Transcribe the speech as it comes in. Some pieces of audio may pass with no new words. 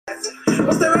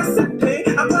What's the recipe? I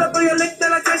pull up on your link,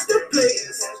 then I test the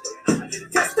please.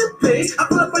 Test the please. I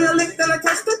pull up on your link, then I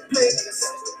test the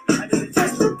please.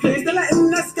 Test the please. Then I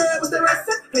that's good. What's the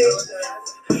recipe?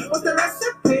 What's the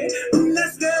recipe?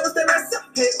 That's good. What's the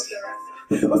recipe?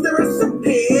 What's the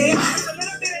recipe? A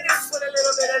little bit of this with a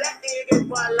little bit of that, and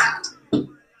voila.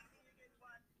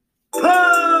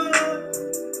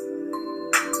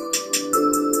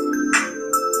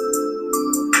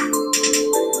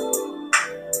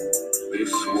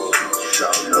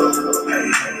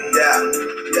 Yeah.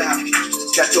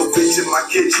 Got your bitch in my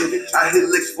kitchen. I hit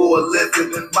licks for a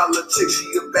living. My little chick, she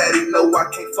a baddie. No, I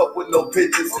can't fuck with no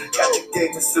bitches. Got your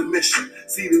game in submission.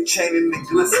 See the chain and the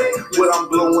glisten. What I'm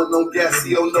blowing on gas,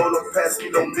 yo, no, don't pass me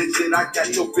no midget. I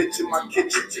got your bitch in my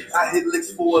kitchen. I hit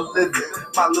licks for a living.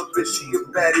 My little bitch, she a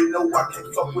baddie. No, I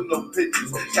can't fuck with no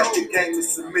bitches. Got your game in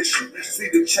submission. See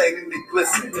the chain and the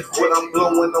glisten. What I'm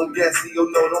blowing on gas, yo,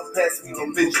 no, don't pass me no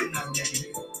midget.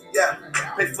 Yeah,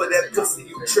 pay for that pussy,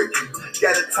 you trickin'.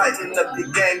 Gotta tighten up your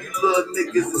game, you little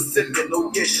niggas is sippin'.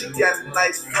 Oh yeah, she got a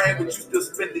nice frame, but you still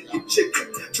spending your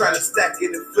chicken. Trying to stack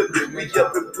it and flip it, we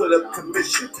up and put up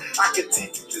commission. I can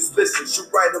teach you, just listen.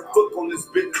 Should write a book on this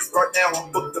business. Right now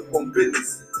I'm booked up on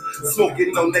business.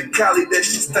 Smoking on that Cali, that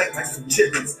shit stank like some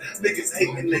chitlins. Niggas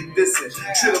hating, they dissing.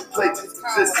 Should've played just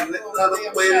position. That other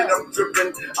way that I'm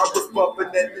dripping. I was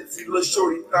bumping that Nipsey, little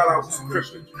shorty thought I was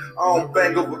crippin'. I don't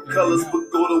bang over colors, but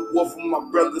go to war for my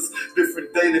brothers.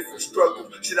 Different day, different struggle.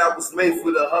 Shit, I was made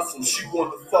for the hustle. She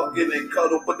wanna fuck it and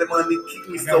cuddle, but the money keep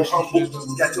me so humble.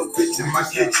 Got your bitch in my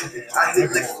kitchen. I hit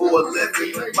licks for a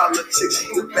living. My little chick, she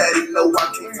a baddie. No,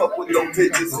 I can't fuck with no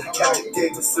bitches. Got your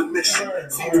game in submission.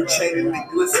 See the chain and the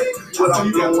glisten. But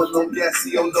I'm blowing on gas,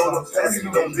 yo, no, don't pass me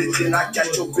no bitch. And I got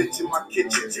your bitch in my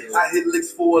kitchen. I hit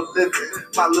licks for a living.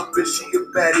 My little bitch, she a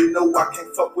baddie. No, I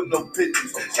can't fuck with no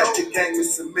bitches. Got your game in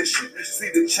submission. See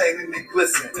the chain and the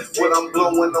glisten. But I'm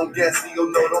blowing on gas, yo,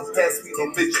 no, don't pass me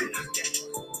no bitch.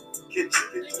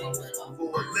 Kitchen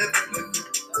for a living.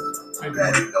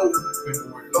 Baddie, no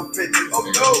bitches. Oh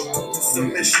no,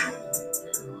 submission.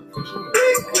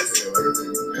 Big glisten.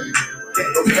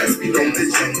 Don't pass me no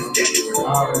bitch.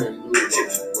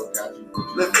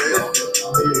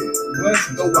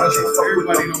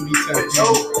 Everybody don't be tapped.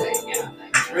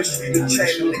 Especially the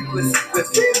chain and the glisten.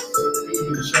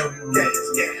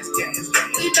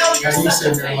 Now you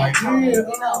sitting there like,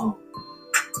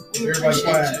 everybody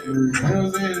quiet. You know what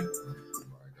I'm saying?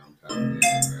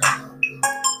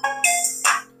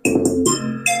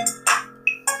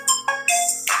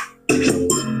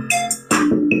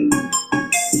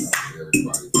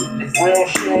 Real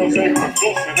shows ain't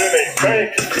producing, it ain't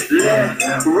fake.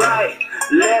 Left, right,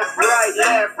 left, right,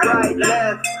 left, right,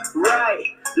 left, right,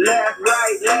 left,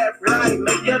 right, left, right.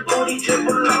 Make that booty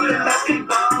dribble on the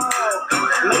basketball.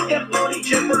 Make that booty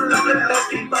dribble on the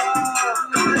basketball.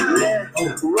 Left,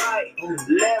 right,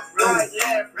 left, right,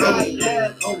 left, right,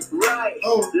 left, right,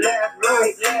 left,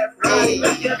 right, left, right.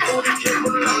 Make that booty dribble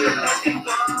on the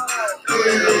basketball.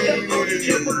 Make that booty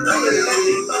dribble on the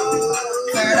basketball.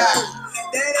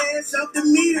 That ass off the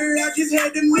meter, I just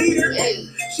had to meet her.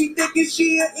 She thinking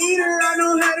she a eater, I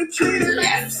know how to treat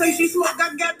her. Say she smoke,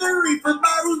 I got the reefer,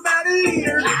 bottles by the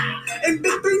liter. And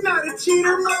Big 3 not a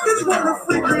cheater, my bitch want a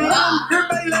freaker.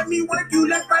 Everybody let me work you,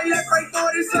 left, right, throw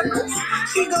it in circles.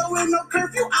 She go with no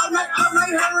curfew, out like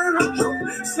her and her.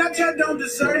 Snapchat don't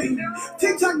deserve you,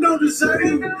 TikTok don't deserve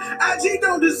you, IG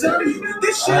don't deserve you.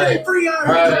 This shit ain't free, I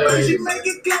heard the version. Make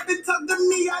it clap and talk to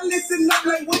me, I listen up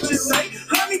like what you say.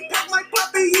 Honey, pack my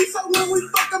puppy, so when we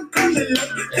fuck, I'm coming late.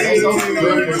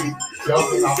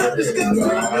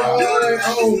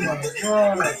 Oh my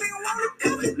God.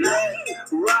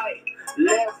 Right,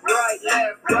 left, right,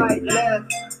 left, right,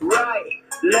 left, right,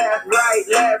 left, right,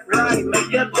 left, right.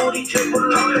 Make that booty dribble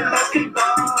on the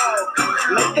basketball.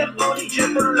 Make that booty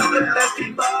dribble on the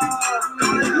basketball.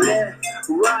 Left,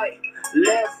 right,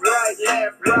 left, right,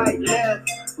 left, right, left,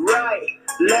 right,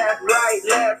 left, right,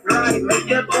 left, right. Make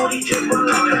that booty dribble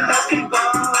on the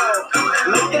basketball.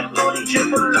 Make that booty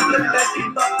dribble on the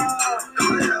basketball.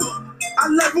 I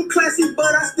love him classy,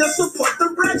 but I still support the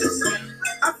ratchets.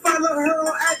 I follow her on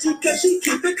IG cause she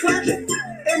keep it clapping.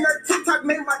 And her TikTok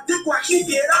made my dick watch she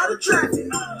get all the traffic.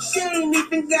 She ain't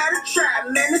even gotta try,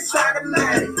 man, it's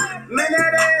automatic. Man,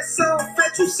 that ass so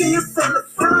fat, you see it from the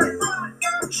front.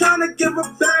 I'm tryna give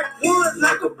her back wood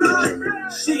like a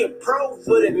blunt. She a pro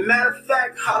with it, matter of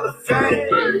fact, Hall of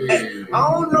Fame. Hey,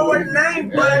 I don't know her name,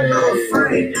 but I know her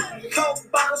frame. Coke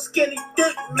bottle, skinny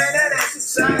dick, man, that ass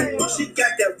insane. She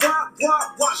got that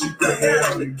walk, she put head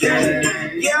on the game.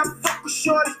 Yeah, I fuck with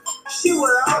shorty, she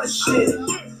with all the shit.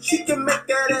 She can make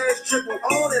that ass dribble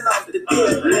on and off the dick.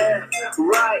 Left,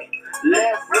 right,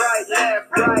 Left, right, left,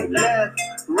 right, left,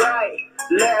 right,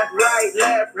 left, right,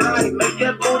 left, right. Make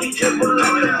that booty dribble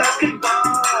like a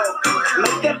basketball.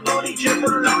 Make that booty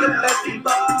dribble like a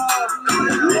basketball.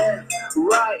 Left,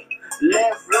 right,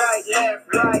 left, right,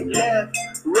 left, right, left,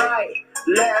 right,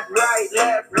 left, right,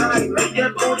 left, right. Make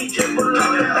that booty dribble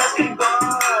like a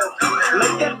basketball.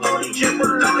 Make that booty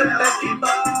dribble like a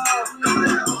basketball.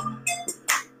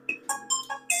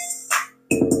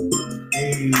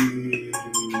 Hey.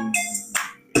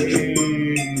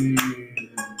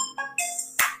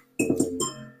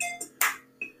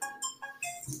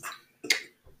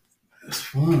 That's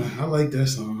fun. I like that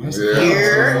song. That's Yeah.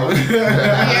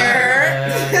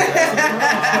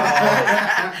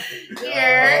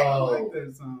 I like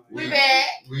that song. We back.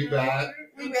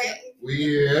 We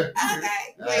here.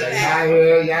 Okay.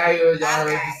 Y'all heard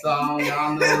the song.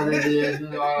 Y'all know what it is. You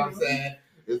know what I'm saying?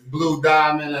 It's Blue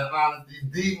Diamond and honestly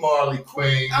D Marley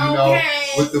Queen, you know,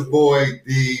 with the boy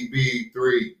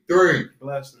B.3.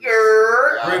 Bless you.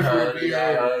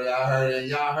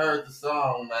 Y'all heard the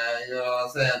song, man. You know what I'm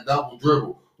saying? Double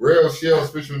dribble. Real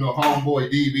Shells featuring the homeboy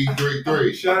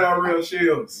DB33. Shout out Real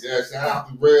Shields. Yeah, shout out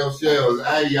to Real Shells.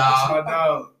 Hey, That's y'all. my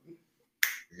dog.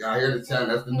 Y'all hear the challenge?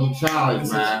 That's the new challenge,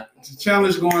 man. It's a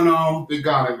challenge going on. Big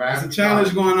on it, man. It's a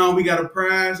challenge going on. We got a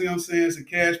prize, you know what I'm saying? It's a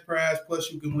cash prize,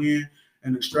 plus you can win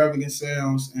an extravagant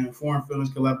sounds and foreign feelings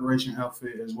collaboration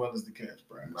outfit as well as the cash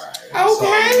prize.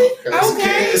 Okay.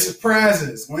 It's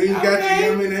surprises. We ain't got you know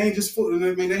what I mean? They ain't just food.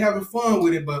 I mean, they having fun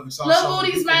with it, but it's also Little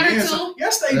booties matter too.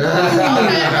 Yes, they do.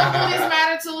 Okay, little booties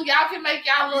matter too. Y'all can make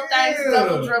y'all little things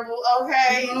double dribble.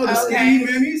 Okay. You know, the skinny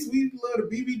minis, we love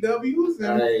the BBWs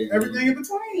and everything in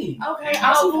between. Okay,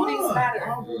 all booties matter.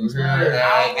 All booties matter.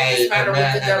 All booties matter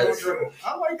with the double dribble. I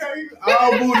like how you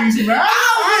all booties matter.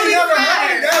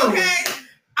 Okay.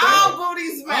 All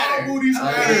booties matter. All booties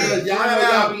matter.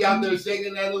 Y'all be out there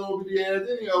shaking that little bitty ass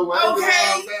anyway.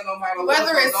 Okay. No matter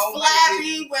Whether it's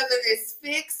flabby, whether it's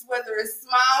fixed, whether it's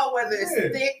small, whether it's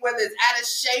thick, whether it's out of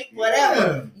shape,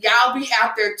 whatever. Y'all be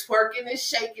out there twerking and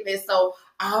shaking it. So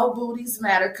all booties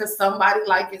matter because somebody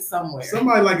like it somewhere.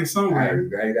 Somebody like it somewhere.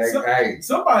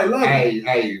 Somebody love it.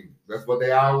 Hey. That's what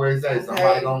they always say.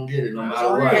 Somebody gonna get it no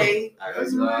matter what.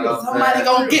 Somebody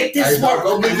gonna get this work.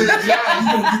 Go get to the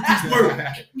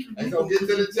challenge. They gonna get to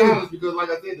the challenge because, like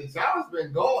I said, the challenge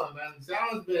been going, man. The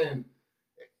challenge been.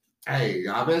 Hey,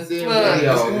 I've been seeing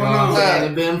videos. You know what I'm saying?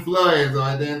 It's been flooding. So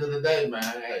at the end of the day, man,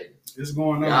 hey, it's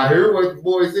going on. I hear what the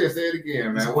boys said. Say it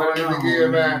again, man. What is it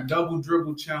again, man? Double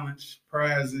dribble challenge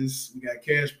prizes. We got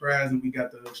cash prize and we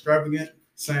got the extravagant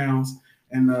sounds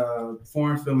and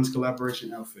foreign feelings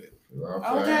collaboration outfit.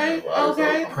 Okay. Oh,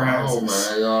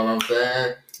 man, you know what I'm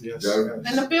saying? Yes.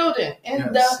 In the building.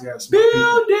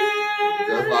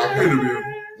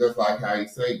 Just like how you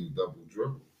say you double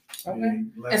dribble. Okay.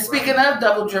 And speaking of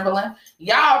double dribbling,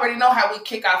 y'all already know how we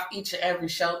kick off each and every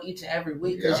show, each and every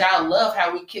week, because y'all love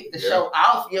how we kick the show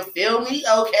off. You feel me?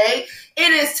 Okay.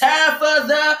 It is time for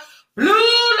the blue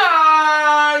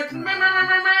lights.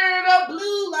 The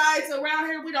blue lights. Around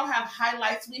here, we don't have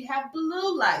highlights. We have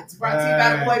blue lights. Brought to you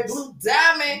by the boy Blue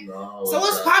Diamond. So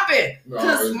what's popping?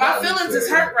 Because my feelings is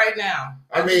hurt right now.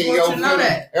 I mean,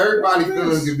 everybody's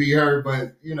feelings can be hurt,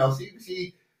 but you know,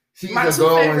 she's a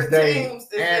Golden State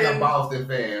and a Boston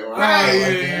fan.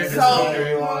 Right. So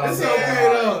it's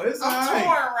okay though. It's I'm torn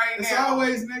right now. It's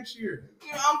always next year.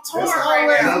 You know, I'm torn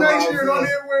right now. Next year. Don't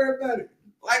even worry about it.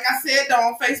 Like I said though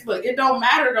on Facebook, it don't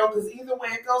matter though, because either way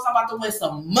it goes, I'm about to win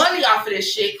some money off of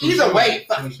this shit. Either way,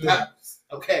 fucking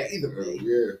okay, either way.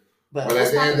 Yeah. But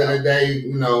at the end of the day,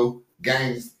 you know,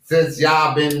 games since we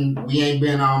ain't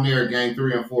been on there. Game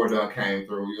 3 and 4 done came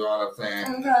through. You know what I'm saying?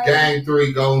 Okay. Game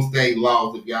 3, Golden State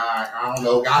lost. If y'all, I don't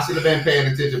know, I should have been paying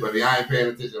attention, but if y'all ain't paying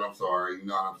attention, I'm sorry. You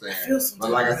know what I'm saying? But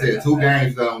like I said, 2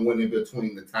 games done went in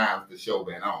between the times the show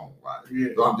been on. Right?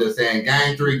 Yeah. So I'm just saying,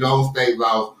 Game 3, Golden State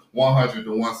lost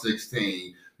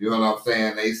 100-116. You know what I'm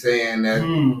saying? They saying that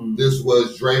this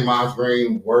was Draymond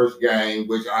Green's worst game,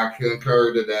 which I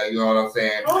concur to that. You know what I'm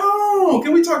saying? Oh,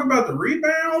 can we talk about the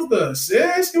rebounds, the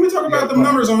assists? Can we talk about the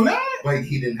numbers on that? But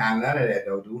he didn't have none of that,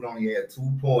 though. Dude only had 2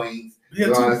 points. You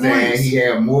know what I'm saying? He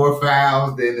had more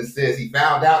fouls than assists. He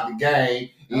fouled out the game.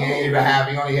 He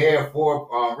only had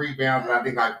 4 rebounds and I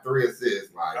think like 3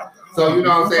 assists. Like, so you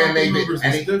know what I'm saying? They been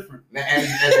different. He tried to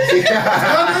take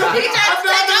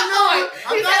that point.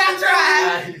 He said,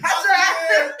 I tried.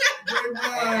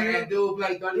 And dude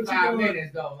played 35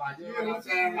 minutes though. Like, you know what I'm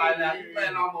saying? Like, you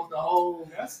playing almost the whole.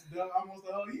 That's almost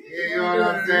the whole year. Yeah, you know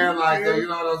what I'm saying? Like, so you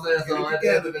know what I'm saying? So at the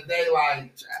end of the day,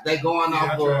 like, they going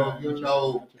off of, you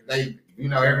know, they You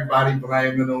know, everybody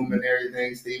blaming him and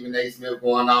everything. Stephen A. Smith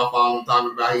going off on him,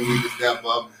 talking about he needs to step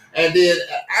up. And then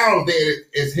I don't think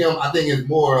it's him. I think it's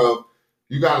more of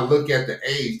you got to look at the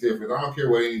age difference. I don't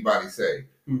care what anybody say.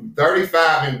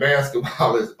 35 in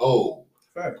basketball is old.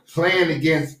 Facts. Playing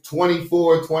against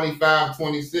 24, 25,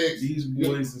 26. These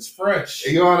boys is fresh.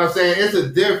 You know what I'm saying? It's a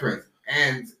difference.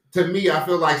 And to me, I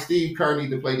feel like Steve Kerr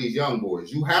needs to play these young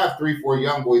boys. You have 3-4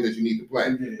 young boys that you need to play.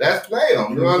 Yeah. Let's play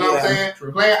them. You know what I'm saying?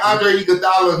 True. Playing Andre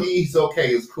Iguodala, he's okay.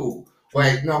 It's cool.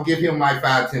 But, give him like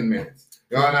 5-10 minutes.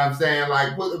 You know what I'm saying?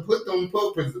 Like put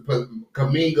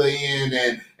Kuminga in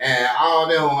and all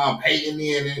them Peyton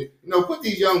in and put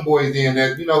these young boys in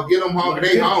that get them hungry.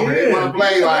 They hungry. They want to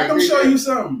play like. Let them show you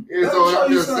something. So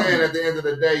I'm just saying at the end of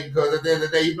the day, because at the end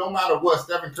of the day, no matter what,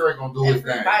 Stephen Curry gonna do his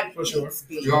thing. For sure.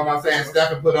 You know what I'm saying?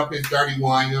 Stephen put up his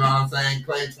 31. You know what I'm saying?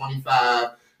 Clay 25.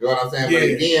 You know what I'm saying? Yeah. But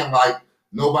again, like.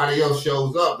 Nobody else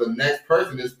shows up. The next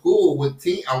person is cool with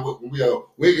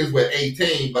Wiggins with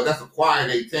 18, but that's acquired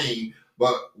 18.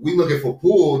 But we looking for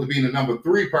Poole to be the number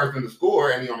 3 person to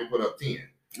score, and he only put up 10.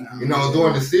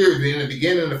 During the series, in the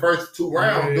beginning of the first 2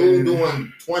 rounds, dude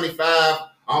doing 25,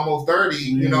 almost 30.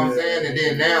 You know what I'm saying? And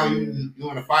then now you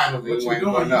in the finals, what you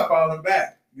doing? You falling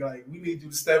back. You're like, we need you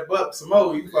to step up some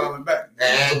more. You falling back.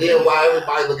 And then why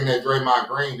everybody looking at Draymond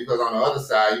Green? Because on the other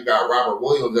side, you got Robert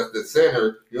Williams at the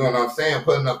center. You know what I'm saying?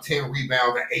 Putting up 10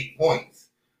 rebounds and 8 points.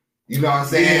 You know what I'm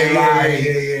saying?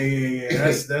 Yeah.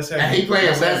 That's and he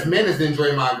playing less minutes than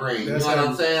Draymond Green. You know what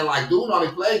I'm saying? Like, dude only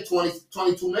played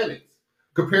 22 minutes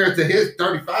compared to his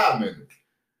 35 minutes.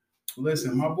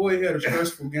 Listen, my boy had a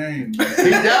stressful game. He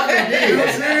definitely did. You know what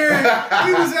I'm saying?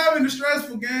 He was having a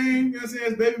stressful game. You know what I'm saying?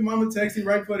 His baby mama texted him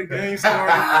right before the game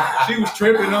started. She was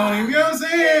tripping on him. You know what I'm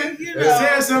saying?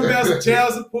 Said something about some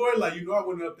child support. Like, I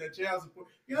wouldn't up that child support.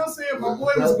 You know what I'm saying? My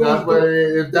boy was going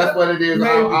through. If that's what it is,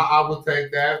 I will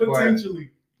take that. Potentially.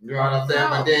 But, you know what I'm saying?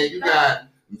 But then you got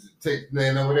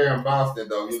over there in Boston,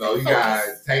 though. You got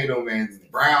Tatum and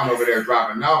Brown over there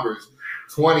dropping numbers.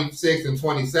 26 and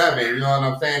 27, you know what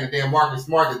I'm saying? And then Marcus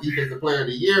Smart, the defensive player of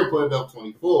the year, put up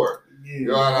 24. Yeah. You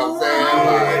know what I'm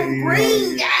saying?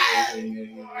 Green guy.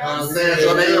 You know what I'm saying?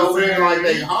 So they over there like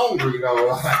they hungry,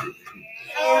 though.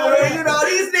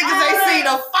 These niggas ain't seen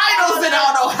the finals and I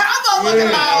don't know how I'm looking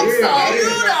long.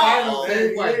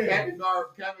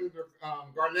 Kevin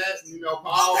Garnett,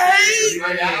 Paul. That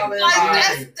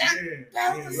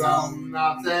was you know what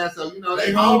I'm saying? So,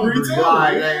 they hungry too.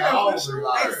 They hungry.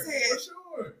 They said,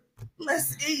 let's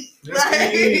eat.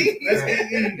 Let's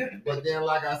eat. But then,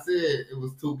 like I said, it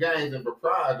was 2 games in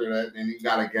proprietor, and he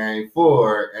got a game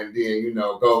 4, and then,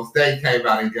 Golden State came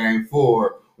out in game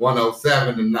 4,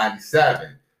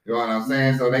 107-97. You know what I'm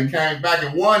saying? So they came back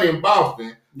and won in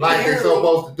Boston, like they're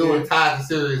supposed to do, and tied the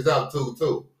series up 2-2.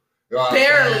 You know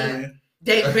barely.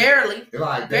 They barely.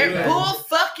 Bull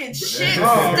fucking shit, Steph.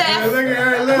 Bull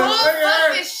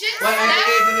fucking shit,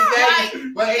 Steph.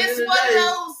 It's one of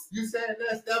those. You said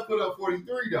that Steph put up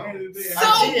 43, though. So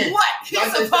what?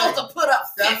 He's supposed to put up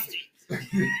 50. He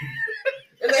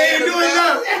ain't doing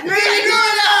enough.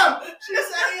 She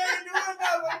said he ain't doing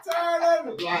enough. I'm tired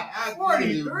of it. Like,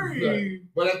 43.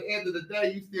 But at the end of the day,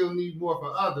 you still need more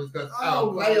for others because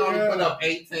Clay only put up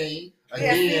 18.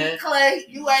 Again, Clay,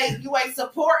 you ain't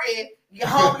supporting your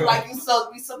homie like you supposed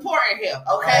to be supporting him,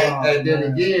 okay? And then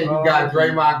again, you got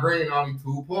Draymond Green only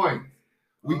 2 points.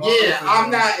 I'm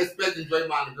not expecting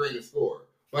Draymond Green to score.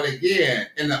 But again,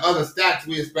 in the other stats,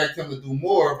 we expect him to do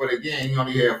more. But again, he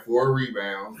only had 4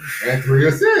 rebounds and 3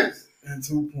 assists. And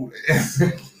 2 points.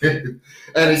 And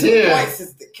again,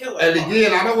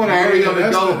 I don't want to hurry up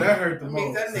and go. That hurt the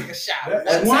most. That nigga shot.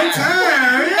 One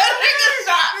time. That nigga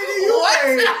shot.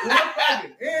 One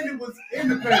time. And it was in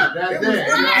the paint. That's it. It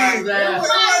wasn't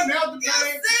out the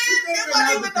paint. It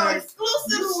wasn't even no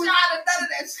exclusive shot or none of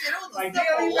that shit. It was a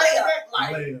simple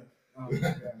layup.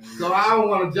 So I don't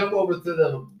want to jump over to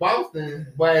the Boston,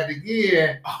 but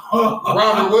again,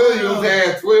 Robert Williams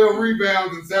had 12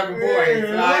 rebounds and 7 points.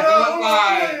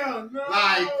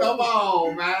 Come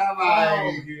on,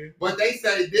 man. But they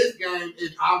say this game,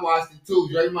 if I watched it too,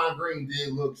 Draymond Green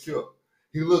did look shook.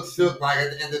 He looked shook. Like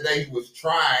at the end of the day, he was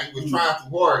trying. He was trying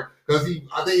too hard because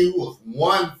I think he was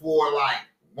 1 for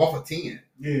 10.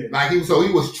 Yeah. Like he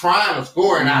was trying to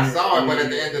score, and I saw it. But at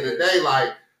the end of the day,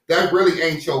 like. That really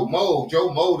ain't your mode.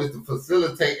 Your mode is to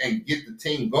facilitate and get the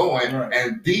team going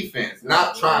and defense,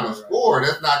 not trying to score.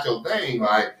 That's not your thing.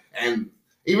 Like, and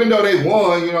even though they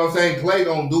won, you know what I'm saying, Clay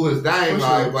gonna do his thing.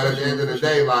 But at the end of the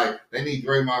day, like, they need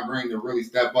Draymond Green to really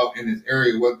step up in this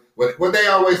area. What they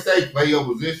always say, play your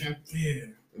position. Yeah.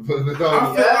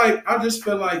 I just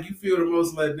feel like you feel the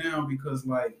most let down because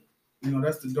like You know,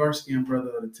 that's the dark skinned brother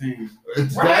of the team.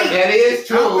 Right. That is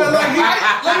true. I feel like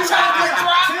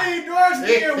Team dark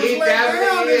skin was let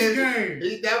down this game.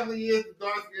 He definitely is the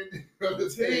dark skinned of the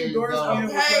team. Dark skin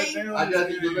was let down. I guess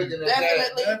if you're looking at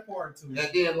that part too. And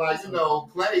then, like, you know,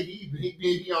 Clay,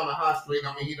 he on a hot streak.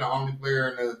 I mean, he's the only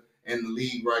player in the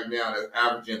league right now that's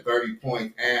averaging 30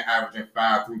 points and averaging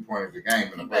 5 3-pointers a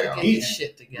game in the playoffs. Get his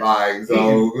shit together. Like, so,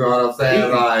 you know what I'm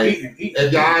saying? Like,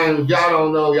 if y'all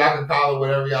don't know, y'all can call it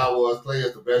whatever y'all was. Clay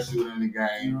is the best shooter in the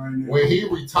game. When he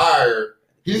retired,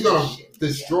 he's going to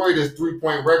destroy this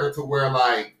 3-point record to where,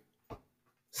 like,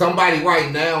 somebody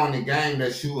right now in the game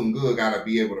that's shooting good got to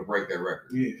be able to break that record.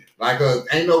 Yeah. Like,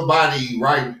 ain't nobody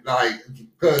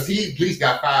because he at least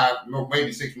got 5,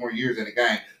 maybe 6 more years in the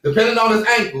game, depending on his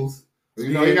ankles. You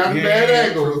know, he got some bad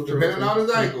ankles, depending on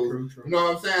his ankles. You know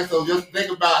what I'm saying? So just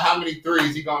think about how many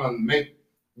threes he's gonna make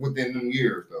within them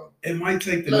years, though. It might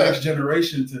take the next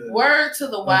generation to word to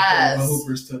the wise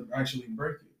hoopers to actually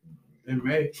break it. It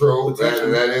may. True,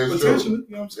 that is true. You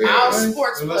know what I'm saying? All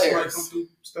sports unless players. Come through,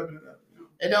 stepping it up.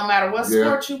 It don't matter what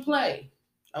sport you play.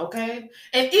 Okay?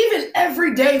 And even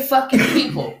everyday fucking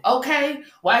people, okay?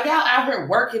 While y'all out here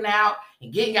working out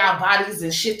and getting y'all bodies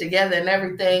and shit together and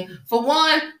everything, for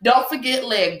one, don't forget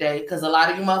leg day, because a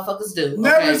lot of you motherfuckers do. Okay?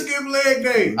 Never skip leg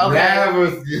day. Okay? Never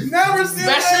skip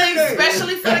leg day.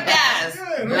 Especially for the guys.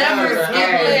 Never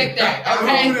skip leg day.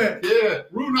 Okay? Yeah.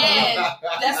 And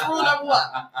that's rule number 1.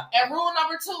 And rule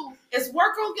number 2 is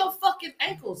work on your fucking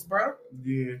ankles, bro.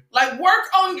 Yeah. Like, work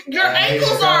on your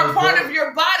ankles are a part of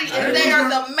your body, and they are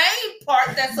the main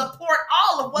part that support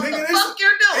all of what the fuck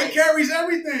you're doing. It carries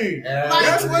everything.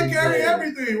 That's what carries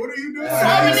everything. What are you doing? So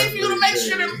I need you to make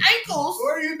sure them ankles.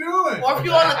 What are you doing? Or if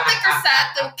you're on the thicker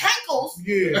side, them cankles.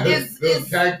 Yeah. Is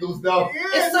cankles though.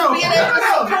 It's to being able to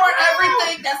support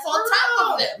everything that's on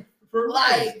top of them.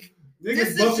 Like, this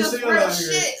is just real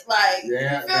shit. Like, you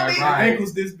feel me?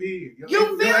 Ankles this big. You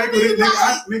feel me?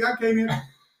 Nigga, I came in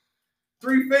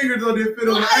 3 fingers on this fit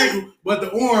on the ankle, but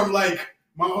the arm, like,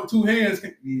 my 2 hands,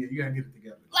 you gotta get it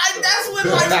together. Like, that's when,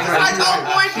 like old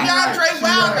boy DeAndre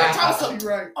Wilder talks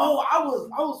about, oh, I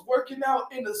was working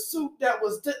out in a suit that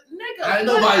was, nigga. Ain't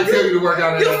nobody tell you to work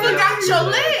out. You forgot your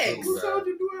legs. Who told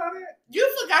you to do all that? You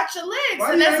forgot your legs.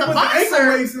 Why and as a boxer,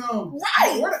 right?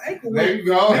 Where the ankle weights? There you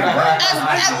go.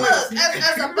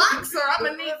 As a boxer, I'm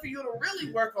gonna need for you to really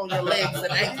work on your legs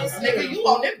and ankles, nigga. You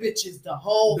on them bitches the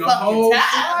whole fucking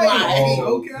time.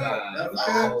 Okay.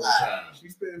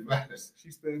 She's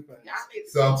spinning fast.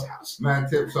 So, man,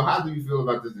 so how do you feel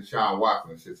about this Deshaun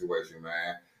Watson situation,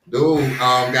 man? Dude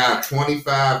got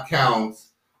 25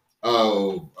 counts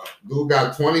of.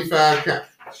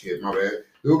 Shit, my bad.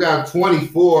 Dude got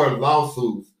 24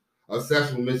 lawsuits of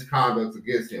sexual misconduct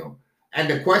against him. And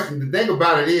the thing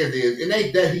about it is it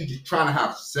ain't that he's just trying to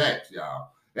have sex, y'all.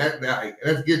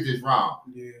 Let's get this wrong.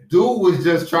 Yeah. Dude was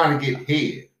just trying to get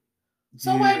head.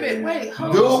 So wait a minute, hold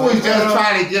on. Dude was just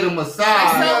trying to get a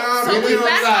massage. So we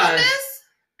back on this?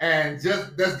 And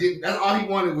that's all he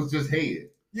wanted was just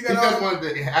head. He just wanted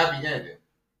the happy ending.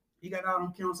 You got all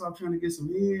them counts off trying to get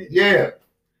some head? Yeah.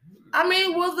 I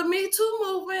mean, well, the Me Too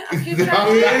movement. I keep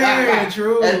yeah,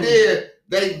 true. And then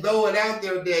they throw it out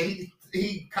there that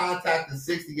he contacted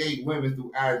 68 women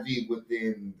through IG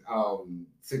within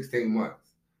 16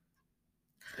 months.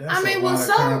 That's I mean, well, you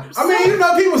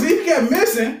know, he kept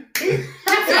missing. He kept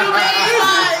missing.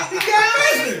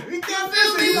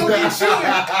 He gonna keep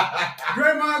shooting.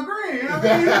 Draymond Green. I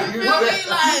mean, you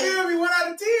feel me? 1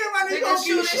 out of 10, my nigga gonna keep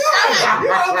shooting. You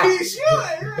gonna keep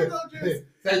shooting. You ain't gonna just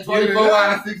say 24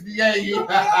 out of 68. You all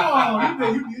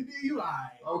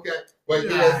right. Okay. But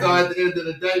yeah, so at the end of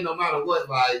the day, no matter what,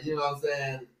 like, you know what I'm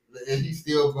saying, and he's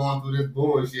still going through this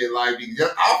bullshit, like,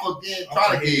 just off again,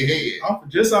 trying to get head.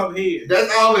 Just off head.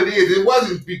 That's all it is. It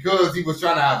wasn't because he was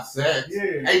trying to have sex.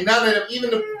 Yeah. Ain't none of them, even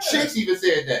the chicks even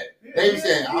said that. They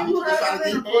said, he was just trying to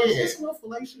get head. It's a little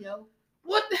fellatio.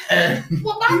 What?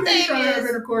 Well, my thing is,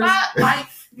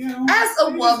 as a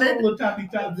woman, you feel me?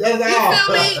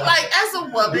 Like, as a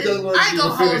woman, I ain't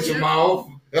gonna hold you.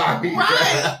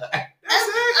 Right.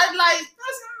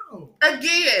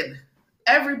 Again,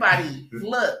 everybody,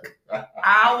 look,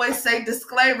 I always say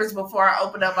disclaimers before I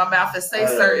open up my mouth and say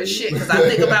certain shit, because I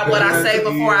think about what I say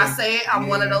before I say it. I'm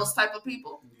one of those type of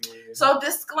people. So,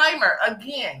 disclaimer,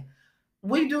 again,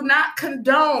 we do not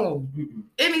condone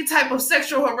any type of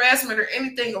sexual harassment or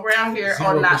anything around here, 0%.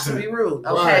 Or not to be rude.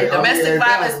 Okay, domestic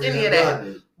violence, any of that.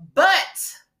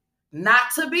 But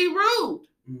not to be rude,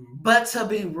 but to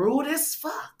be rude as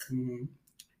fuck.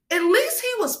 at least he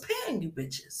was paying you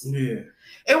bitches. Yeah.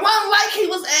 It wasn't like he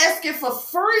was asking for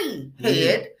free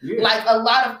head, like a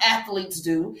lot of athletes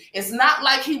do. It's not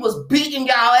like he was beating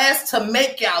y'all ass to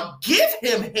make y'all give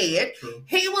him head. True.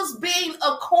 He was being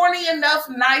a corny enough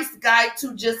nice guy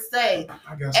to just say,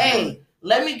 hey,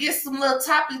 let me get some little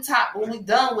toppy top when we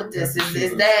done with this.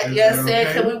 Is that, you know what I'm saying?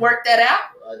 okay? Can we work that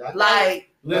out? Like,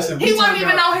 listen, he wasn't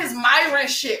even on his Myron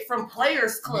shit from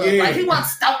Players Club. Yeah. Like, he wasn't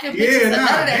stalking bitches and none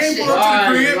of that shit. You feel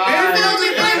me?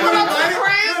 They put up to the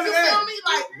crib. You feel me?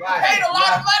 Like, paid a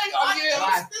lot of money on you.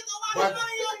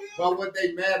 But what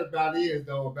they mad about is,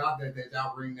 though, about that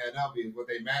y'all bring that up, is what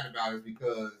they mad about is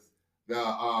because the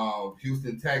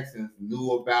Houston Texans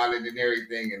knew about it and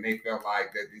everything, and they felt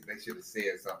like that they should have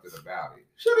said something about it.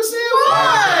 Should have said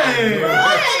why?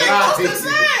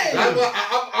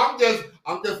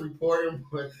 I'm just reporting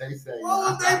what they say.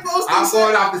 What they supposed to I'm say?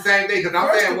 going off the same thing because I'm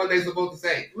saying what they supposed to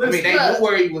say. I mean, they knew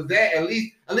where he was at. At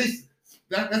least.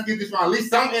 Let's get this right. At least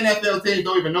some NFL teams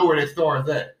don't even know where their stars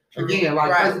at. True. Again,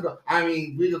 like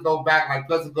we could go back like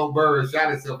Plexico Bird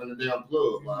shot himself in the damn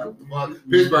club. Like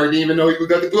Pittsburgh didn't even know he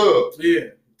was at the club.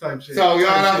 Yeah, type shit. So you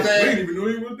know what I'm saying? We didn't even know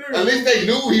he was there. At least they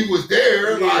knew he was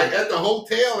there, like at the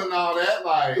hotel and all that.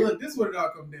 Like, look, this is what it all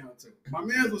come down to. My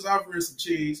man was offering some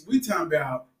cheese. We talking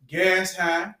about gas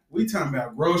high. We talking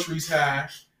about groceries high.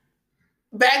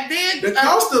 Back then, the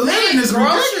cost of living is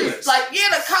ridiculous. Like,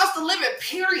 the cost of living,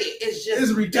 period, is just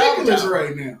it's ridiculous dumb.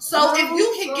 right now. So if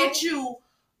you can get you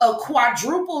a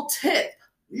quadruple tip,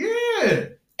 and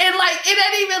like it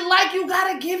ain't even like you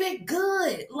gotta give it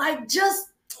good. Like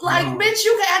just like bitch,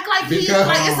 you can act like he's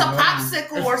like it's a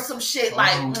popsicle or some shit.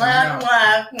 Like time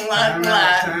out. And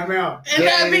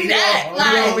that be that. You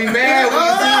gonna be mad when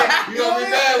you see it. You gonna be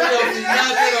mad when you see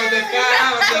nothing on the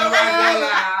 $5 right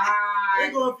there. They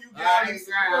go a few guys.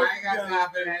 I ain't got time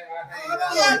for that.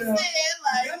 You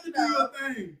got to do your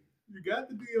thing. You got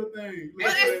to do your thing. But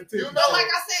like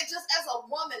I said, just as a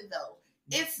woman though,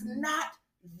 it's not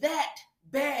that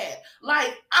bad.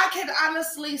 Like I can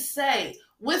honestly say,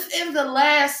 within the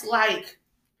last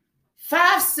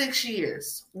 5-6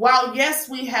 years, while yes,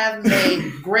 we have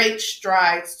made great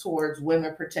strides towards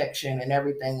women protection and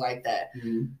everything like that,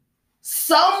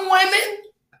 some women.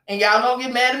 And y'all gonna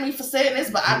get mad at me for saying this,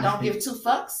 but I don't give two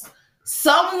fucks.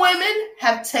 Some women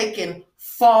have taken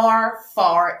far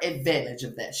advantage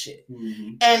of that shit.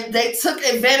 And they took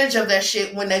advantage of that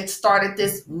shit when they started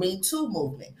this Me Too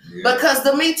movement. Because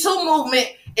the Me Too movement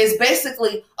is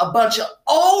basically a bunch of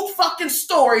old fucking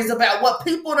stories about what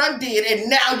people done did, and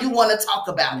now you want to talk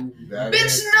about it.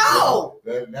 Bitch, no!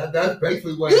 That's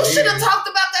basically what you should have talked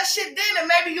about that shit then, and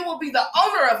maybe you will be the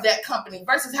owner of that company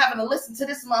versus having to listen to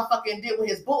this motherfucker and deal with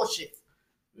his bullshit.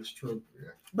 It's true.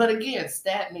 But again,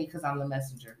 stab me because I'm the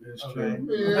messenger. It's true. I'm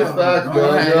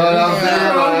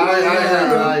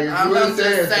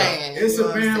just saying. It's a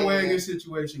bandwagon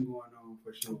situation going on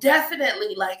for sure.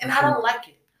 Definitely, and I don't like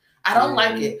it. I don't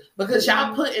like it because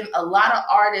y'all put in a lot of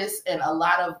artists and a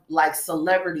lot of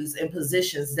celebrities in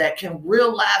positions that can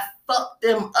real life fuck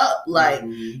them up.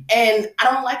 And I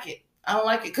don't like it. I don't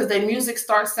like it because their music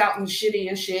starts sounding shitty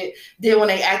and shit. Then when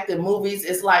they act in movies,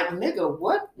 it's like, nigga,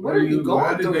 what are you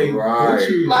going through? I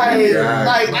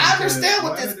understand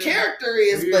what this character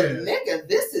is, but nigga,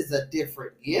 this is a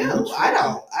different you. I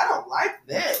don't like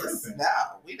this. No,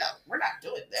 we're not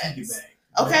doing that.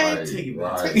 Okay, take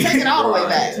it all the way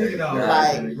back. Take it all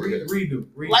redo.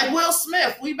 Like Will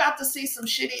Smith, we about to see some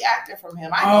shitty acting from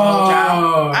him. I ain't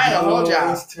gonna hold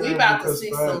y'all. We about to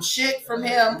see some shit from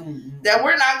him that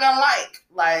we're not gonna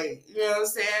like. You know what I'm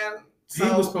saying? So,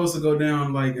 he was supposed to go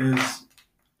down as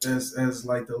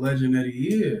the legend that he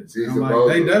is. They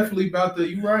definitely about to.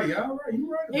 You right.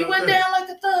 He went down like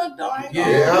a thug, though. He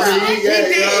did.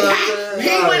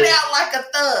 He went out like a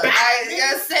thug. You know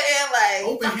what I'm saying?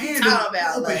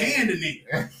 Open-handed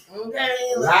nigga.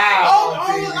 Okay. Live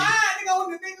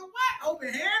on the nigga what?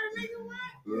 Open-handed nigga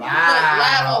what?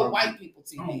 Live on white people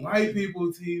TV. White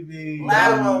people TV.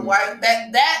 Live on white.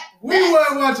 We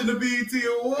weren't watching the BET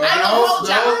Awards. I ain't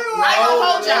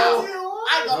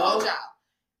gonna hold y'all.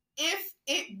 If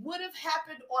it would have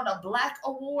happened on a Black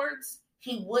Awards,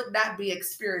 he would not be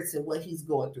experiencing what he's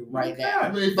going through right now.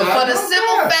 But for the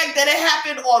simple fact that it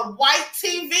happened on white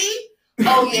TV,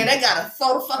 they gotta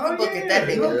throw the fucking book at that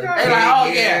nigga.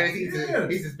 They're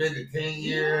he suspended 10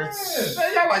 years.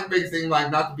 Y'all make seem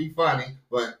like not to be funny,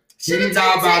 but he didn't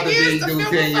talk about the being do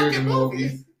 10 years in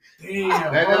movies.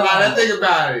 Damn. Think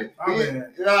about it.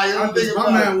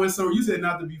 My man went somewhere. You said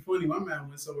not to be funny. My man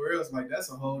went somewhere else. That's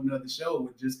a whole nother show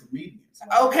with just comedians.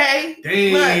 Okay.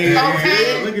 Damn.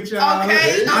 Okay. Look at y'all.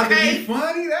 Okay. Not to be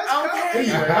funny. That's okay.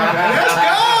 Let's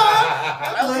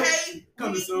go. Okay.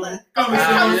 Coming soon. Come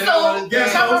Coming soon. soon.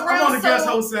 Guest Come host. I'm on the real guest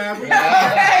soon. host side. We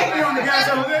Okay. on the guest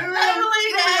host side.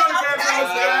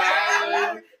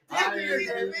 I believe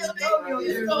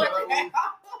that.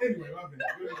 Anyway, my bad.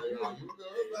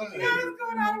 It's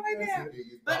going all the way down.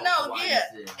 But no, yeah,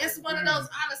 it's one of those.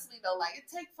 Honestly, though, like it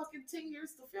take fucking 10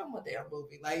 years to film a damn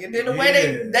movie. Like, and then the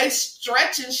way they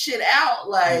stretching shit out,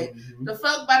 like the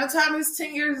fuck. By the time it's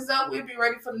 10 years is up, we'll be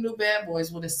ready for the new Bad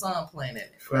Boys with his son playing in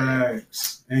it.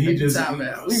 Facts. And he just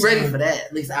we ready for that.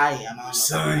 At least I am.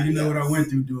 Son, you know what I went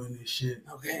through doing this shit.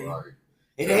 Okay.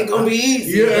 It ain't gonna be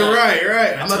easy. Yeah,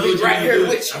 right. I'm gonna be right here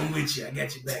with you. I'm with you. I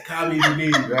got your back. Call me if you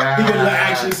need me. He did a little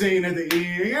action scene at the end.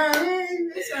 You know what I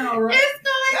mean? It sounds right.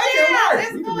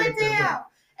 It's going down.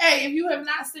 Hey, if you have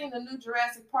not seen the new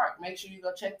Jurassic Park, make sure you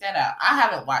go check that out. I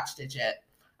haven't watched it yet.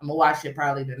 I'm gonna watch it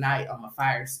probably tonight on my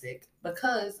Fire Stick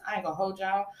because I ain't gonna hold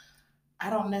y'all. I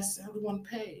don't necessarily want to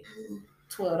pay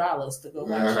 $12 to go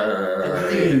watch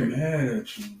it.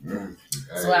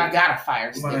 So I got a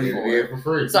Fire Stick for it. For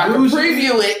free. So I can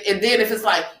preview it, and then if it's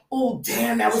like, oh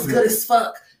damn, that was good as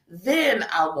fuck, then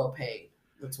I'll go pay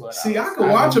the $12. See, I could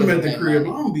watch them at the crib. I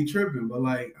don't be tripping, but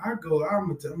like I'm gonna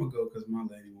go because my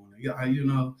lady wanna. Yeah, you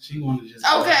know, she wanna just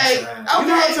go outside. You know what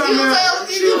I'm talking about?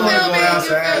 She wanna go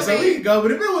outside, so we can go.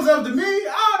 But if it was up to me,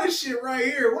 all this shit right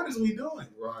here, what is we doing?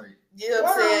 Right. You know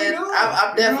what I'm saying?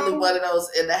 I'm definitely one of those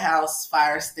in the house,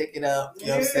 Fire stick it up. You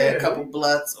know what I'm saying? A couple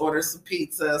blunts, order some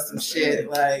pizza, some shit.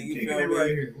 Like, you feel me? Right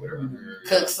here,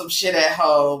 cook some shit at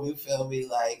home. You feel me?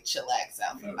 Like, chillax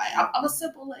out for night. I'm a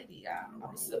simple lady, y'all.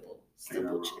 I'm a simple chick. You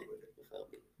feel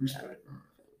me? Respect.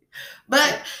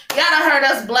 But y'all done heard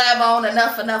us blab on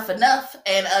enough.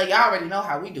 And y'all already know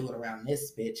how we do it around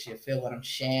this bitch. You feel what I'm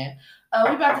saying?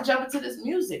 We about to jump into this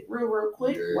music real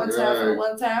quick. One time for the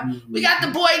one time. Mm-hmm. We got the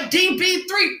boy DB3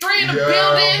 in the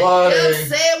building. Buddy. You know what I'm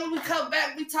saying? When we come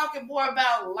back, we talking more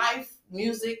about life,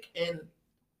 music, and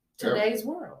today's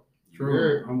world.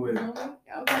 True. I'm with it.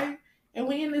 Okay. And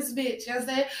we in this bitch. You know what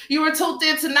I'm saying? You were tuned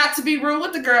in to Not to Be Rude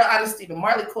with the girl, Honesty, the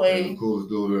Marley Queen. Coolest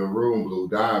dude in the room, Blue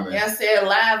Diamond. You know what I'm saying?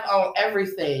 Live on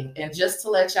everything. And just to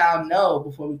let y'all know,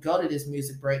 before we go to this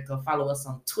music break, go follow us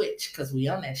on Twitch, because we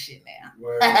on that shit now.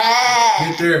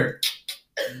 Get there.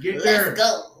 Let's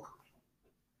go.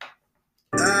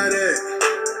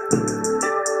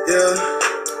 Yeah.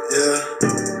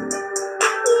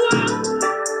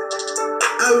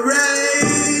 Alright.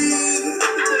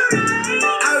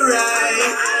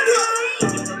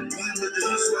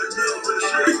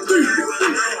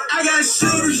 I got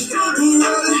shooters who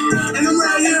rollin', and I'm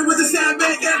right here with the side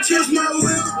back. Got chills my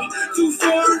whip,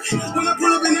 240. When I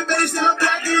pull up in the base, I'm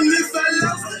back in this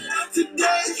fella.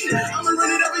 Today, I'ma run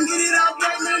it up and get it out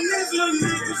back. Man, these little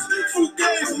niggas,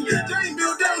 fugazi. They ain't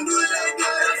built down, do it like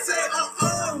that. I say,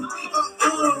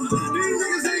 These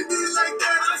niggas ain't do it like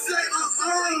that. I say,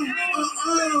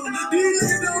 These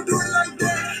niggas don't do it like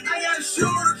that. I got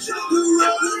shooters who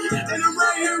rollin', and I'm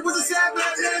right here with the side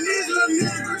back. Man, these little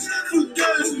niggas,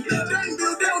 fugazi. They ain't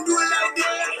built down, do it like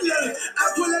that. Look, I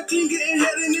pull up clean, getting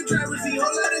head in the driver's seat. Whole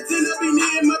lot of tin, I be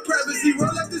needing my privacy.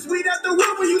 Roll up this weed out the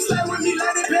wood when you slide with me.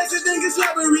 Light it, pass it, think it's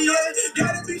slobbery, yeah.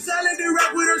 Gotta be silent to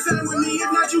rock with her, sign with me. If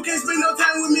not, you can't spend no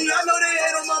time with me. I know they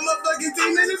hate on my motherfucking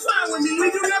team, and it's fine with me. We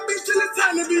do not bitch till it's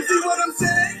time to be. See what I'm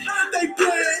saying? They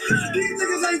playing. These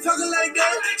niggas ain't talking like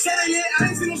that. Say they lit, I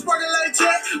ain't seen them sparking like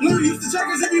chat. When we used to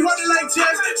checkers, it be running like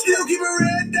chess. Still keep a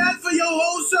red dot for your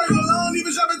whole circle. I don't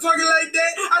even shop and talking like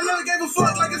that. I never gave a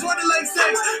fuck like it's running like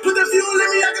sex. Put the fuel in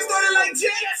me, I can start it like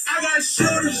jets. I got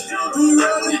shooters who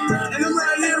rollin', and I'm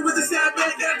right here with the side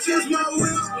back. Got chills my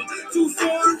whip,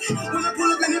 240. When I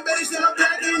pull up in the base, I'm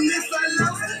back in this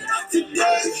fella.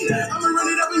 Today, I'ma run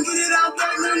it up and get it out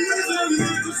back. Man, these little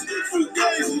niggas,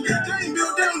 fugazi. They ain't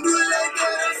built down, do it like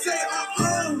that. I say,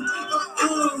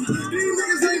 These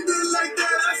niggas ain't built like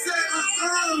that. I say,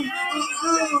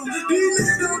 These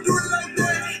niggas don't do it like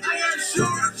that. I got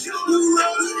shooters who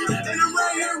rollin', and I'm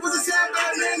right here with the side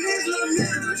back. Man, these little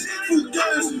niggas,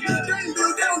 fugazi. They ain't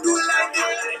built down, do it like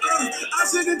that. I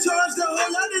should have charged a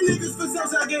whole lot of niggas for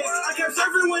sex I gave. I kept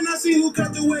serving when I see who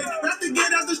cut the way. Rather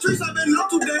get out the streets, I've been out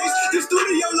 2 days. The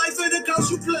studio life for the couch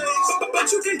you play.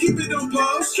 But you can keep it on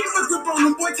pause. Keep a grip on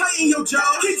them, boy, tighten your jaw.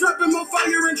 Keep trapping more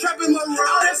fire and trapping more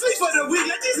raw. That's sleep for the week,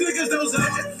 let these niggas doze up.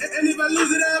 And if I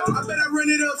lose it up, I bet I run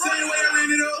it up. Same way I ran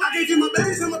it up. I can't keep my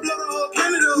babies, I'ma blow the whole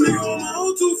planet up. Nigga on my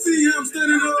own 2 feet, I'm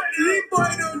standing up. These boy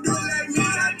don't do it like me.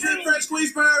 I drip fresh squeeze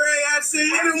for I see.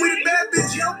 And I'm with a bad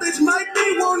bitch, your bitch might be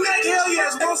one neck. Hell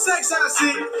yes, one sex I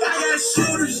see. I got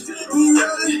shooters who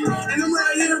rollin', and I'm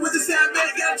right here with the side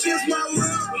back. Got chills my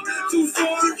whip,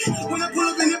 240. When I pull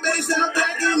up in the base, I'm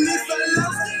back in this fella.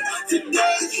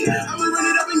 Today, I'ma run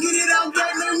it up and get it out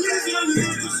back. Man, these little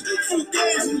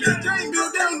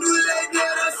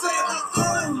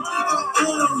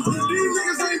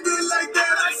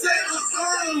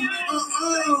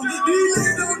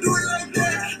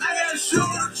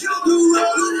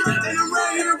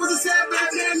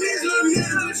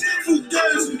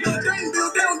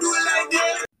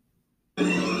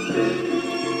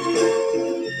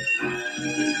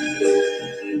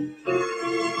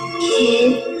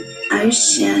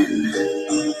motion.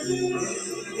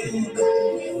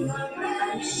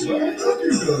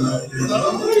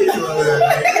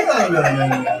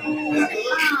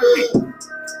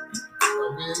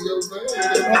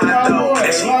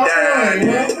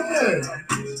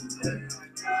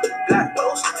 Black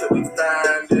post till we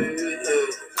find it.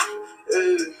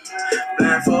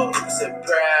 Blindfold,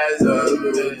 surprise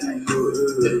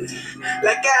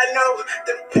like I know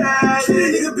the path.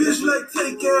 Nigga, bitch, like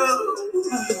take out.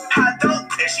 I don't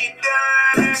think she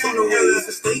done. On the way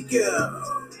to stake out.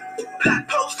 Black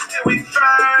post till we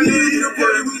find it. The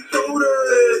party we throw the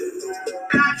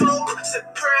blindfold,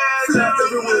 surprise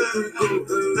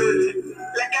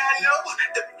like I know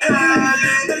the path.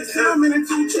 Next time in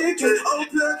 2 chickens. Oh,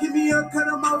 plug, hit me up, cut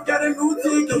them off, got a new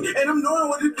ticket. And I'm knowing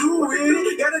what to do with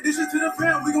it. Got a dish it to the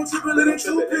fam, we gon' triple it in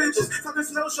 2 pitches. Talking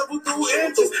snow shovel through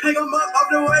inches. Hang them up off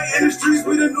the way in the streets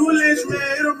with a new lynch, man.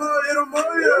 Hit them up,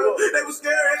 yo. They was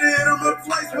scared to hit them up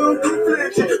twice, we don't do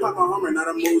flinching. Pop a Hummer, not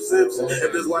a Moose Simpson.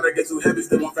 If this water gets too heavy,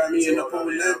 still won't find me in the pool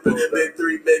limping. Big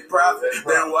 3, big profit,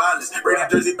 Dan Wallace. Bring the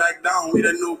jersey back down, we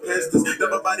the new Pistons.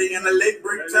 Double body in the lake,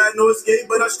 break tide, no escape.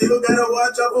 But I still gotta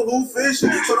watch out for who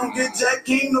fishing. So don't get Jack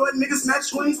King, no nigga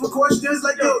snatch queens for questions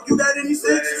like, yo, you got any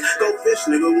sixes? Go fish,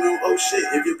 nigga, we don't owe shit.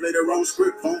 If you play the wrong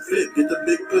script, won't flip, get the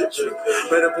big picture.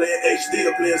 Better play it HD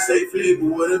or play it safely. But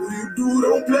whatever you do,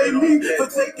 don't play me. For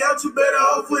take out, you better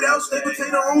off without steak.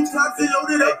 Potato on top, they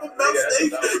loaded up about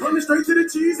steak. Running straight to the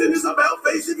cheese and it's about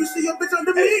face. If you see a bitch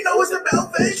under me, know it's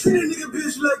about face. Treat a nigga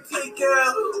bitch like take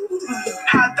out.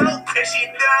 I don't think she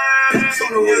done. It's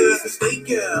on the way to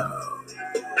stake out.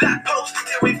 Black post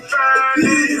till we find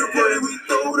it. The party we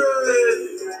throw the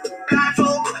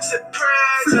blindfold,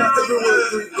 surprise like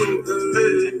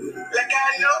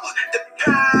I know the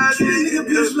path. Nigga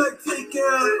bitch like take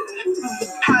out.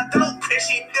 I don't think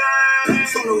she done.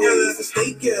 It's on the way to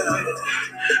stake out.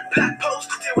 Black post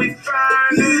till we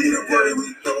find it. The party we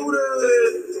throw the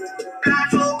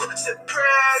blindfold,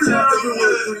 surprise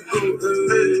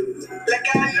like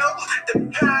I know the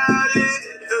path.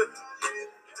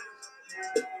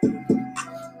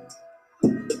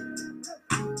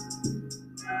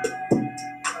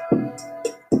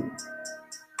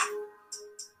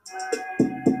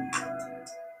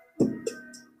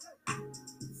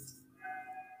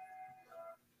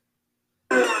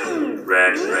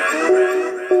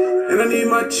 And I need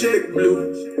my check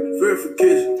blue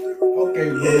verification. Okay,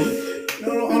 blue.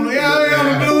 On the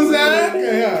blue side.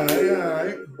 Yeah.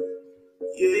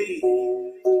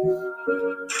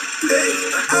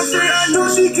 I say I know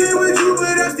she came with you,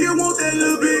 but I still want that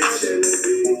little bitch.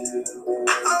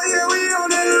 Oh yeah, we on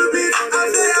that little bitch. I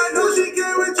say I know she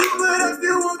came with you, but I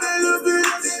still want that little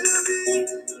bitch.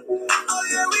 Oh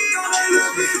yeah, we on that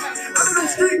little bitch. I'm in the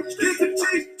street, get to the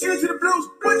cheese, get to the blues.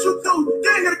 What you do?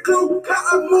 You ain't got a clue. How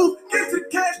I move, get to the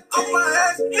cash, off my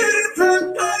ass, get in the past.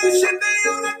 All this shit they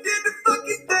on, I did the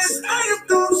fucking dance. I am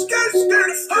through, skirt.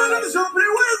 All of this open,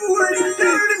 work. They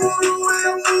already move the way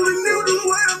I'm moving, knew the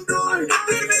way I'm doing.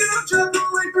 These niggas don't chop the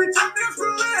way, bitch. I'm down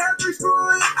screw it, have to screw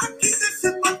it. I keep that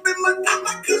shit up in my cup,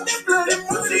 I keep that blood in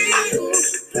my teeth.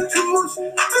 Too much,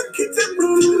 I keep that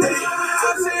blue.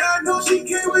 I say I know she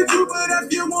came with you, but I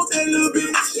still want that little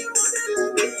bitch.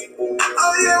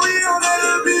 Oh yeah, we on that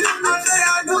little bitch. I say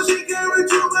I know she came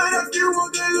with you, but I still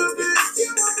want that little bitch.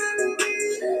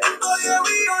 Oh yeah,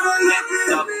 we on that little bitch.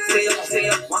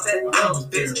 Still want that little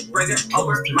bitch. Bring it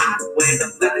over my way.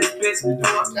 Let this bitch go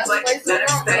up, play. Let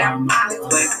her stay out my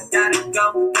way. Gotta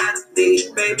go, gotta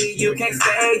leave. Baby, you can't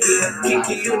stay here.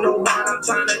 Kiki, you know what I'm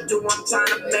trying to do. I'm trying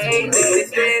to make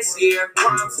this year.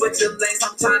 While I'm switching lanes,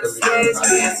 I'm trying to switch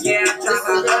this. Yeah, I'm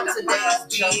trying to understand.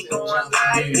 G going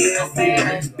like this.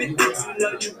 Bitch, you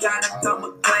know you gotta come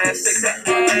with class. Shake that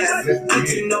ass.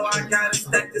 Bitch, you know I gotta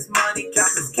stack this money,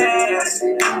 count this cash.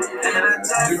 And I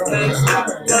just can't stop.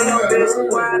 Tell your bitch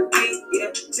where I be.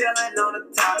 Yeah, chillin' on the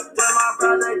top. Tell my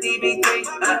brother DB3.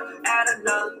 Add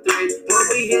another 3. When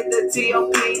we hit the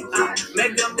TOP,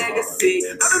 make them niggas see.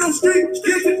 I'm in the street,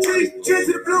 get to the cheese, get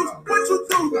to the blues. What you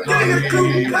do? You ain't got a clue.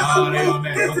 How I move,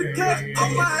 get to the cash,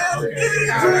 off my ass, get in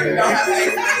the trap.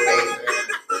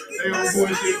 They don't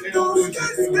bullshit.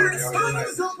 All of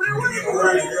this open,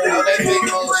 work. They make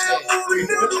no shit. We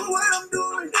know what I'm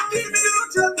doing. These niggas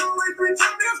don't chop the way, bitch.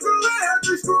 I'm down screw it, have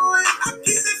to screw it. I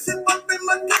keep that shit up in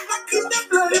my cup, I keep that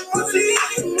blood in my teeth.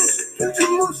 Too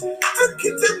much, I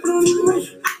keep that blood in my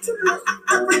teeth.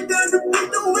 I break down the beat,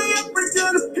 the way I break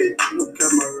down the beat. No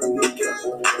camera, no cash.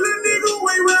 Let nigga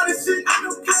way round and shit,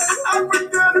 no cash. I break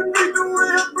down the beat, the way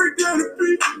I break down the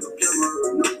beat. No camera,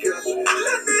 no cash.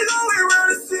 Let nigga way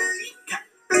round and shit.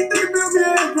 Big 3 built me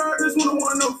an empire, just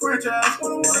wanna no franchise.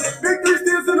 Big 3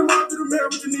 still send them out to the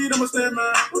mayor, but you need need, I'ma stand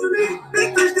mine. What you need?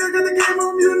 Big three still got the game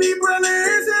on you, need brother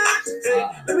answers. Hey,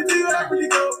 let me tell you how I really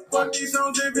go. Fuck these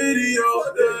songs and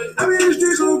videos. I be in the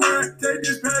streets on grind. Take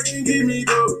this pack and give me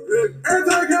dope. Every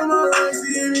time I come around,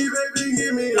 see me, baby,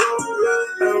 give me hope.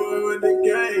 I went with the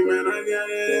game, man. I got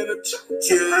it in the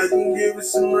yeah, I can give it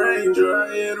some range, or I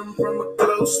hit them from a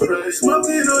close range.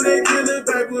 Smoking on that killer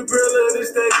back with Brilla,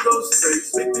 this that ghost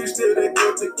face. Make this shit that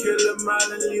go to kill a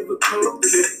mile and leave a cold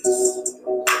case.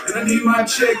 And I need my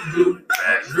check blue,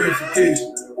 verification.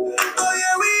 Oh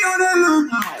yeah, we on that loop.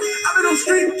 I've been on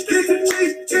street, straight to the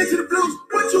cheese, straight to the blues.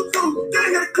 What you do? They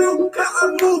ain't got a clue. How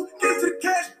I move, get to the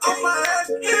cash, on my ass,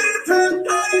 hit it in the past.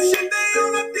 All this shit they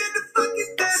on, I did the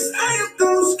fucking dance. I am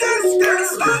doing skirt.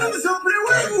 All of us open and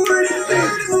waiting, waiting. They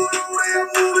already move the way I'm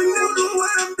moving, know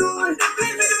what I'm doing. They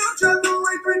niggas don't try to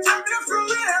wait for time, I'm throwing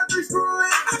out this for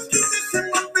it. I keep this shit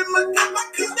up in my cup, I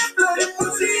keep that blood in my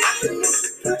seat.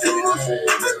 I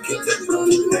keep that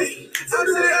blood in my seat. I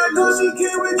say I know she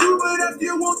can't with you, but I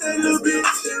still want that little bitch.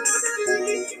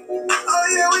 Oh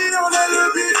yeah, we on that little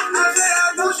bitch. I say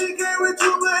I know she can't with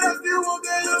you, but I still want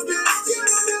that little bitch.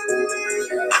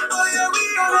 Oh yeah, we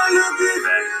on that little bitch.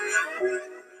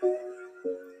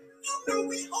 You know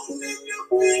we on that little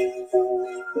bitch.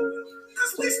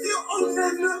 Cause we still on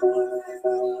that little.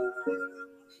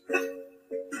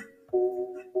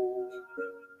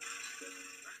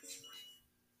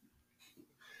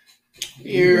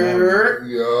 Here.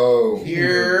 Yo.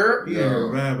 Here. Yeah,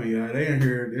 vibing, y'all. They in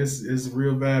here. It's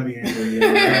real vibing in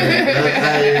here.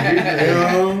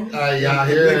 Hey, y'all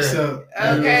hear it?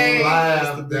 Okay.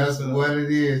 That's what it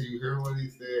is. You hear what he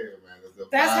said, man.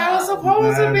 That's how it's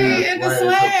supposed to be in the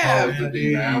slab.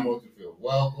 I want you to feel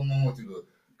welcome. I want you to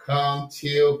come,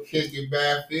 chill, kick it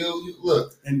back, feel you.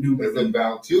 Look, and do it's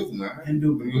about you, man. And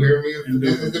do you hear me?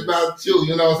 This is about you.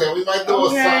 You know what I'm saying? We might do a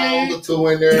song or two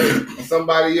in there or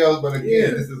somebody else, but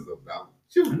again, this is about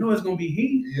you. I know it's gonna be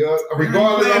heat. Yeah,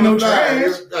 regardless of no the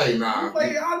trash. Hey, nah.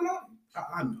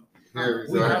 I know.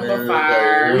 We number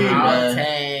 5.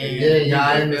 Yeah,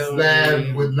 y'all in the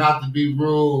slab with Not to Be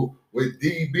Rude with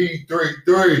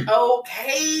DB33.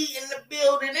 Okay, in the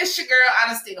building. It's your girl,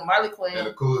 Honesty, the Marley Queen. And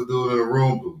the coolest dude in the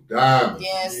room, Blue Diamond.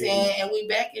 Yeah, saying, and we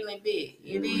back in the bit.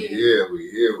 It is.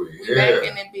 We back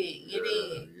in the bit. It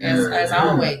is. As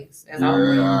always. As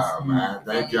always. Man.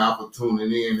 Thank y'all for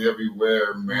tuning in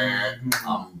everywhere, man.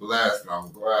 I'm blessed. I'm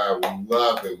glad. We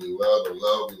love it. We love the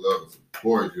love. We love the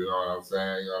support. You know what I'm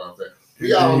saying?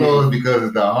 We all know it's because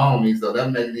it's the homie, so that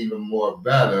makes it even more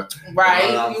better. Right,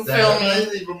 you know you feel me?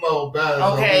 It's even more better.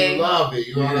 Okay. So we love it,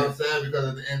 you know what I'm saying? Because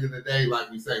at the end of the day,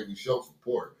 like we say, we show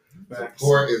support.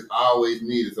 Support is always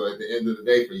needed. So at the end of the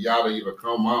day, for y'all to even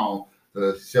come on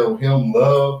to show him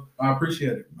love. I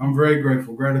appreciate it. I'm very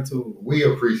grateful. Gratitude. We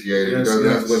appreciate it because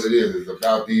that's what it is. It's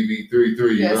about DB33.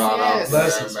 Yes, you know yes.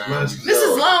 Blessings. This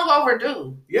is long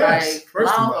overdue. Yes. Like,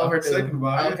 first long of all, overdue. second of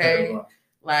all, okay. Third of all.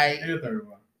 Like, and third of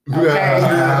all. Okay.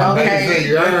 All of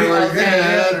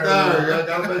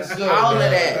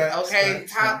that. that. Okay.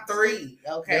 Top 3.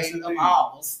 Okay. Yes, of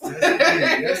alls.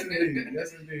 Yes,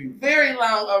 indeed. Very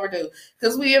long overdue.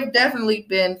 Because we have definitely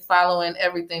been following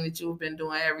everything that you've been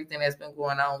doing, everything that's been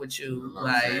going on with you.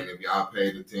 Like, if y'all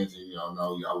paid attention, y'all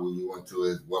know we went to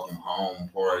his welcome home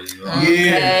party. You know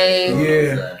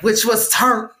yeah. Which was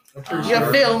turn. You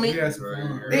feel me?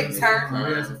 Big turn.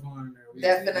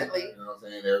 Definitely. You know what I'm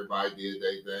saying? Everybody did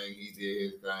their thing. He did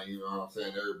his thing. You know what I'm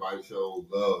saying? Everybody showed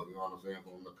love. You know what I'm saying?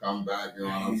 For him to come back. You know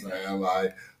what I'm saying?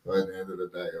 Like, so at the end of the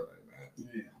day, like,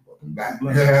 man, welcome back.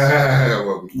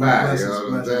 Welcome back. You know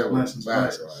what I'm saying? Welcome back.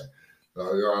 Right? So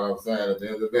you know what I'm saying? At the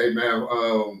end of the day, man,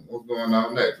 what's going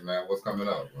on next, man? What's coming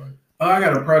up? Right? I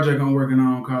got a project I'm working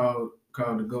on called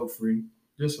The Goat Free.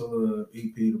 Just a little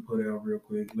EP to put out real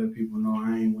quick. Let people know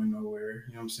I ain't went nowhere.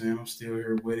 You know what I'm saying? I'm still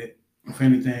here with it. If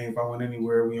anything, if I went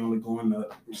anywhere, we only going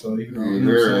up. So, you know what I'm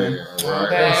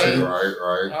saying?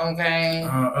 Right. Okay.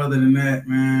 Other than that,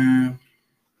 man,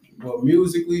 well,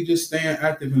 musically, just staying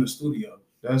active in the studio.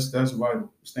 That's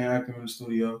vital. Staying active in the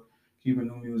studio, keeping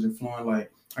new music flowing.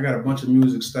 Like, I got a bunch of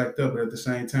music stacked up, but at the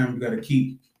same time, you got to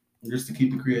keep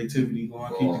the creativity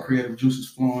going, keep the creative juices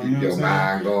flowing. You know what I'm saying?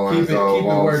 Mind going, keep it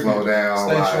working. Slow down.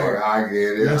 Stay sharp. I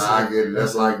get it.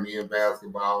 That's like me in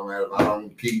basketball, man. If I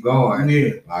don't keep going,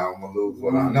 I'm gonna lose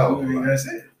what I know. That's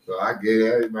it. So I get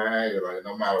it, man. Like,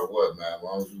 no matter what, man, as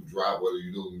long as you drop, whether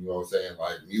you do, you know what I'm saying?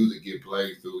 Like, music get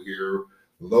played through here.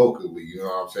 locally, you know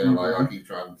what I'm saying? Like Mm-hmm. I keep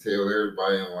trying to tell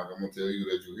everybody, and like I'm gonna tell you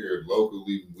that you hear it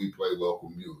locally, we play local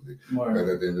music. Right. Because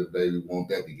at the end of the day, we want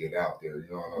that to get out there,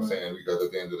 you know what I'm saying? Because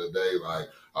at the end of the day, like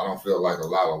I don't feel like a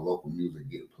lot of local music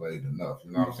get played enough.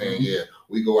 You know what I'm saying? Yeah,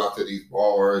 we go out to these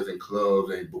bars and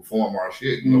clubs and perform our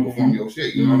shit, you know, perform your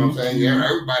shit, you know what I'm saying? Yeah,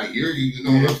 everybody hear you, you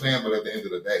know what I'm saying? But at the end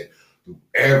of the day, do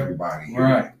everybody hear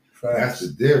you? That's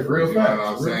the difference. Real you know facts. what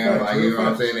I'm Real saying? facts. Like, Real you know what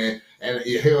I'm facts. saying? And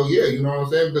hell yeah, you know what I'm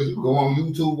saying? Because you go on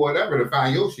YouTube, whatever, to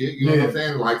find your shit. You know what I'm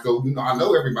saying? Like, so, you know, I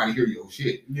know everybody hear your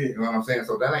shit. Yeah. You know what I'm saying?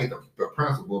 So that ain't the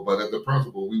principle, but as the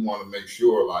principle, we want to make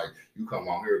sure, like, you come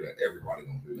on here that everybody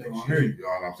gonna hear your shit. You know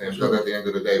what I'm saying? Because at the end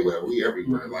of the day, well, we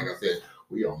everywhere. Like I said,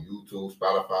 we on YouTube,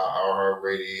 Spotify,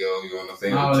 iHeartRadio, you know what I'm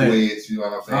saying? All Twitch, you know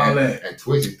what I'm saying? All that. And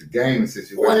Twitch is the gaming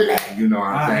situation. You know what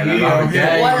I'm saying? Yeah, That's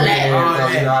all the game. all So,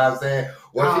 that. you know what I'm saying?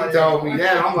 When she told me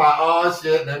that, I'm like, oh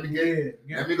shit, let me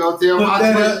go tell Look my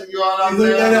that Twitch, up. you know what I'm Look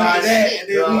saying? that up Like, to that, and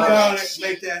then we know, call it,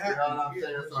 make that happen. you know what I'm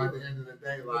saying? So at the end of the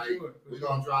day, like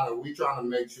we trying to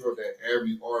make sure that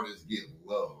every artist get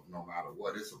love, no matter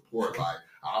what. It's support. Like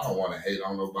I don't want to hate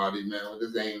on nobody, man.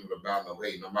 This ain't even about no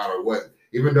hate, no matter what.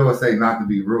 Even though it say not to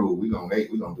be rude, we gonna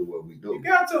hate. We gonna do what we do. You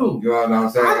got to. You know what I'm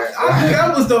saying? I think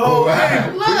that was the whole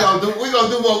thing. we gonna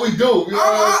do what we do. You know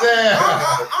what I'm saying?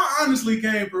 I honestly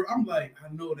came for. I'm like,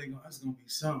 I know it's gonna be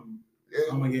something.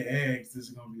 I'm gonna get asked. This is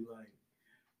gonna be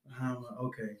like,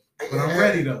 okay. But I'm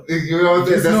ready though. You know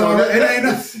what I'm saying?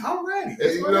 I'm ready.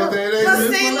 You know what I'm saying? But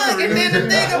see, look, and then the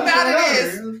thing about it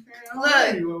is,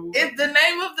 look, if the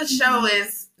name of the show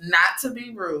is Not to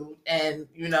Be Rude, and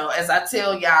you know, as I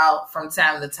tell y'all from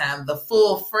time to time, the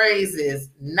full phrase is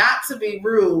not to be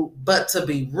rude, but to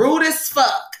be rude as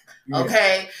fuck.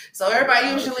 Okay, so everybody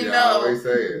usually knows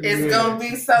it's gonna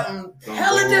be something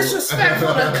hella disrespectful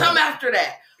to come after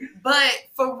that. But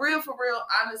for real,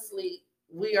 honestly,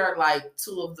 we are like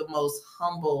two of the most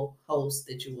humble hosts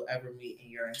that you will ever meet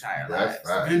in your entire lives.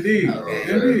 Indeed.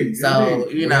 Okay. Indeed. So,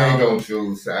 you know, ain't gonna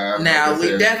choose sides. now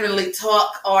we definitely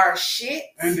talk our shit.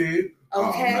 Indeed.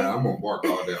 Okay. Oh, man, I'm gonna bark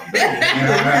all damn You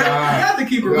have to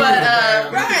keep it real. But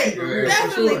right, real,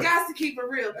 definitely sure. got to keep it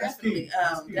real. Definitely,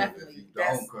 definitely.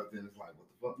 Don't, cause then it's like, what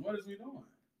the fuck? What is we doing?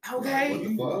 Okay. What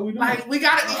the fuck? We doing? Like we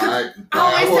got to.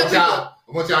 I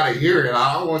want y'all to hear it.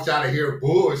 I don't want y'all to hear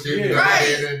bullshit. Because at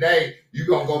the end of the day, you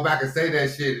gonna go back and say that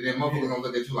shit, and then motherfuckers gonna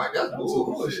look at you like that's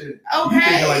bullshit. Okay. You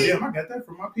think like, damn, I got that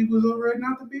from my people's over there.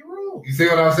 Not to be rude. You see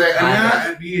what I'm saying?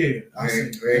 I see.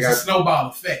 It's a snowball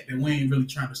effect that we ain't really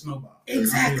trying to snowball.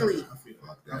 Exactly. I feel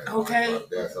like that. Okay.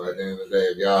 So at the end of the day,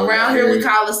 if y'all around here, we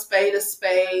call a spade a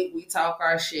spade. We talk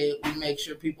our shit. We make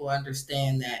sure people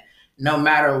understand that no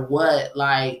matter what,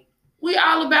 like we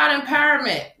all about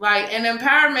empowerment. Like, and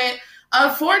empowerment,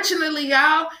 unfortunately,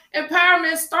 y'all,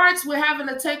 empowerment starts with having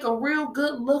to take a real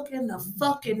good look in the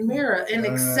fucking mirror and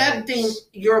accepting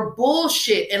your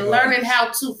bullshit and learning how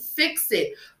to fix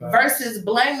it versus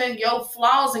blaming your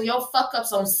flaws and your fuck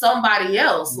ups on somebody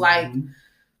else. Like,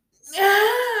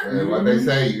 and what they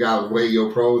say, you gotta weigh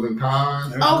your pros and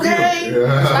cons. Okay.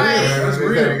 That's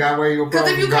real. You gotta weigh your pros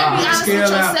and cons. Because if you can't be honest with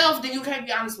yourself, then you can't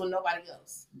be honest with nobody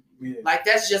else. Yeah. Like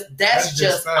that's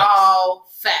just all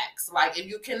facts. Like if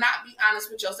you cannot be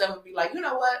honest with yourself and be like, you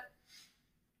know what,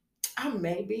 I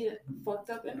may be a fucked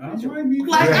up individual. I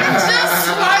just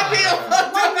might be a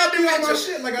fucked up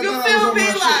individual. Like you feel me?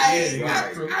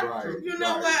 Like, you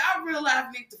know what? I realize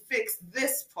I need to fix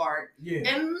this part, and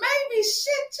maybe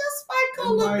shit just might go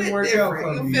a little bit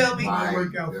different. You feel me? Might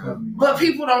work out for me. But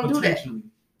people don't do that.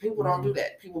 People don't do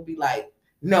that. People be like,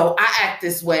 no, I act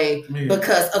this way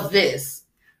because of this.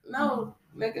 No,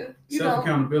 nigga.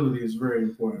 Self-accountability is very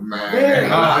important. Man,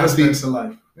 in all aspects of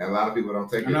life. And a lot of people don't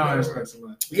take it. In all aspects of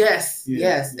life. Yes,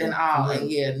 and all.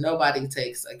 And nobody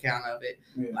takes account of it.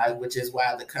 Like, which is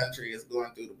why the country is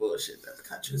going through the bullshit that the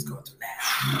country is going through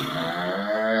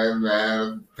now.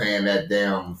 Man, paying that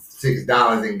damn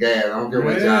 $6 in gas. I don't care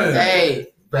what y'all say. Hey.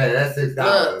 Man, that's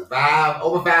 $6.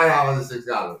 Over $5 is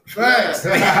 $6. Facts.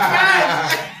 Over $5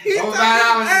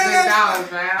 is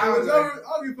 $6, man.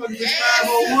 I'll be fucking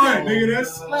 501, nigga.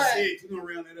 That's shit. We're gonna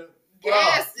round it up.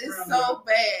 Gas is so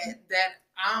bad that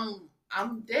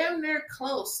I'm damn near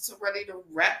close to ready to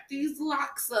wrap these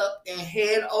locks up and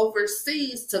head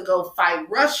overseas to go fight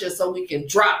Russia so we can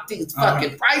drop these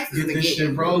fucking prices get again. This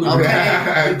shit rolling.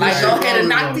 Okay? Like, go ahead and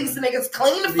knock these niggas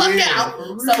clean the fuck out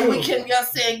so we can, you know what I'm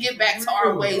saying, get back to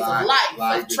our ways of life,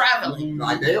 of traveling.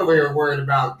 Like, they over here worried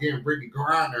about getting Brittany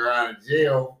Griner out of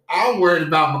jail I'm worried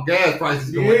about my gas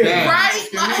prices going down.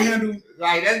 Right?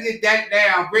 Like, let's get that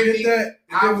down. Brittany,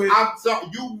 I'm sorry.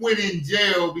 You went in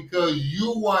jail because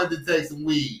you wanted to take some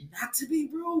weed. Not to be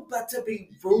rude, but to be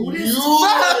rude as You fuck.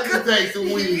 wanted to take some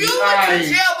weed. You went to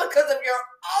jail because of your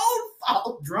own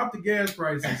fault. Drop the gas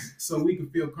prices so we can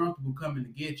feel comfortable coming to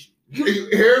get you. You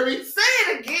hear me? Say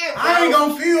it again, bro. I ain't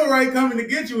gonna feel right coming to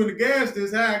get you when the gas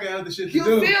this high. I got other shit to You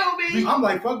do. feel me? I'm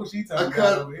like, fuck what she talking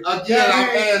about. Again, I'm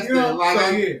asking,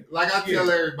 like I tell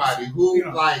Yeah. everybody who, You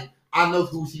know. like, I know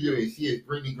who she is. She is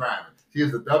Brittany Griner. She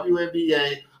is a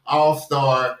WNBA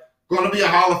All-Star, going to be a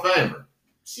Hall of Famer.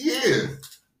 She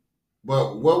is.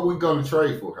 But what we going to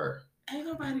trade for her? Ain't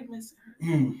nobody missing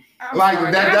her. Like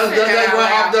sorry. that's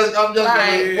I'm just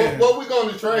Like, what we going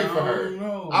to trade for her?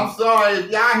 I'm sorry if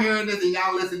y'all hearing this and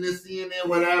y'all listen to CNN,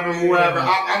 whatever.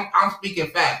 I'm speaking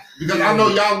facts because I know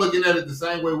y'all looking at it the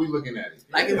same way we looking at it.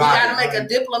 Like if we gotta make a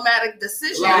diplomatic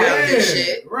decision about this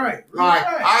shit. Right. Like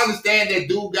I understand that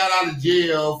dude got out of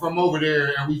jail from over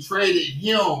there, and we traded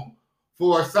him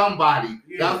for somebody.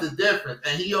 Yeah. That's the difference.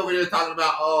 And he over there talking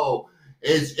about, oh,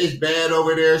 it's bad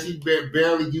over there.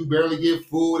 You barely get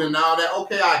food and all that.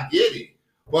 Okay, I get it.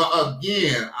 But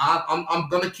again, I'm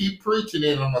gonna keep preaching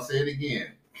it. And I'm gonna say it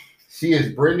again. She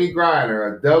is Brittany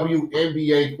Griner, a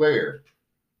WNBA player.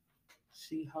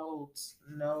 She holds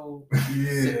no.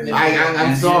 Yeah.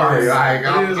 I'm sorry. Like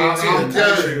I'm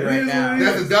just right now.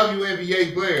 that's a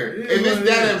WNBA player. Yeah, If it's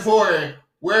that yeah. important,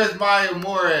 where's Maya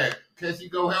Moore at? Can she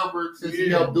go help her since she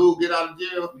Yeah. helped dude get out of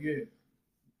jail? Yeah.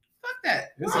 Fuck that.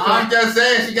 I'm just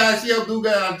saying she helped dude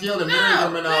get out of jail and marry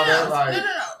him and all that. Like,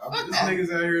 No. Fuck This that.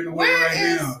 niggas out here in the world Where right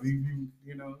is- now.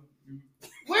 You know.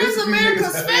 Where's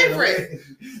America's favorite?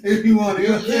 If you want to,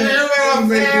 you hear what I'm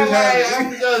saying?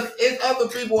 Like, it's other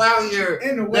people out here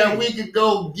in the that way we could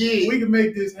go get. we can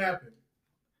make this happen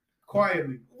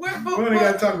quietly. We But ain't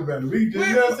got to talk about it. We just,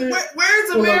 you know what I'm saying? where's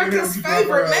Pull up with America's him,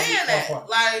 favorite you man talk at? about-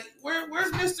 Like,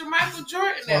 where's Mr. Michael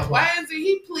Jordan at? Talk Why isn't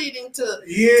he pleading to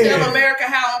Yeah. tell America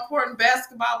how important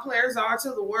basketball players are to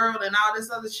the world and all this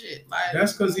other shit? Like,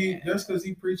 That's because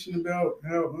he preaching about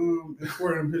how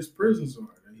important his prisons are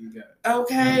that he got.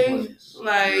 okay,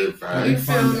 like, you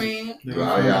feel me?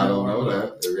 Y'all don't know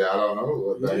that. If y'all don't know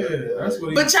what that is. That's what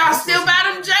he. But y'all still buy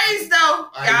them J's though.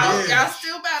 Yeah. Y'all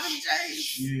still buy them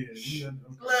J's. Yeah.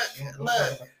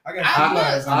 Look. I got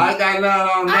I got nothing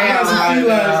on I got some that.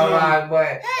 Eli's Like,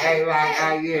 but Hey,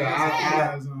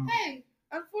 yeah, Hey,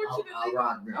 unfortunately,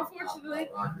 unfortunately,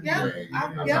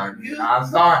 I'm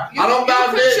sorry. I don't buy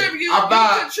contribute. I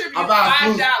buy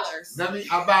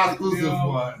 $5. I buy exclusive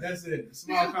one. That's it.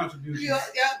 Small contribution. Yep.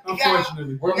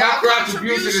 Unfortunately. Well, my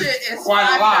contribution is quite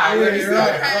a lot.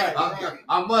 Right.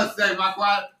 I must say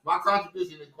my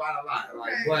contribution is quite a lot.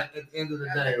 Like, but at the end of the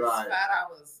day, like, $5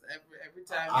 every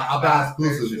time. I buy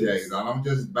exclusive J's. I don't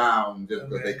just buy them just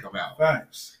because they come out.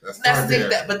 Facts. But that's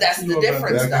the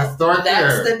difference. Let's start there.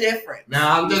 That's the difference.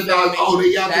 Now I'm just like, oh,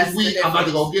 they got That's this the week. I'm about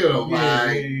to go get them.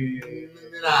 Yeah.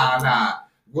 Nah.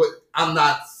 What? I'm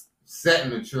not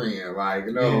setting the trend. Like,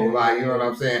 you know what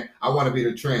I'm saying? I want to be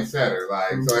the trendsetter.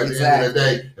 Like, so at the end of the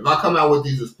day, if I come out with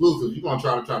these exclusives, you're gonna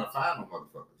try to find them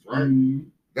motherfuckers, right? Mm-hmm.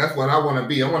 That's what I want to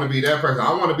be. I want to be that person.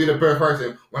 I want to be the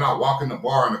person when I walk in the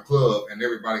bar in the club and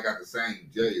everybody got the same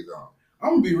J's on. I'm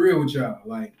gonna be real with y'all.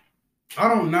 Like, I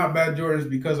don't not buy Jordans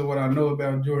because of what I know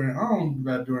about Jordan. I don't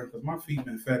buy Jordan because my feet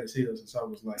been fat as hell since I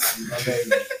was like my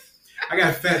baby. I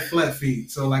got fat, flat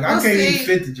feet, so like I can't even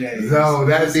fit the J's. So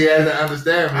that's the other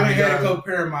understanding. I had to go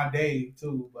pair my day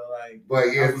too, but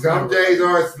yeah, some J's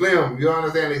are slim. You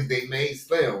understand? They made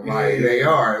slim. Like they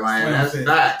are. Like that's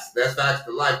facts. That's facts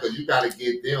to life because you got to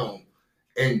get them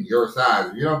in your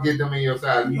size. If you don't get them in your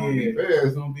size, you're gonna be pissed.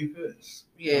 It's gonna be pissed.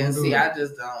 Yeah, see, I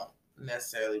just don't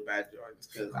necessarily buy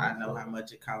Jordans because I know how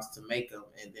much it costs to make them,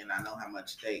 and then I know how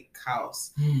much they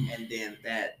cost, and then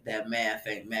that math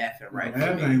ain't mathing right for me.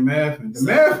 Math ain't mathing. The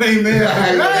math ain't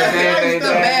mathing. The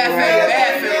math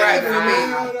ain't mathing right for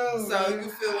me. So you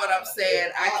feel what I'm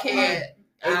saying? I can't.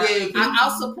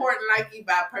 I'll support Nike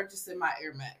by purchasing my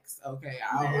Air Max. Okay,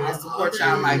 I'll support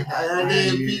y'all like that.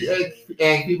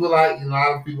 And people like, a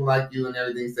lot of people like you and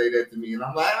everything say that to me, and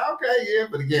I'm like, okay, yeah.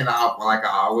 But again, I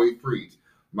always preach,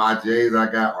 my J's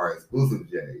I got are exclusive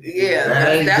J's. Yeah,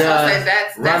 that's what I'm saying.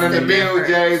 That's running the mill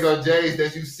difference. J's or J's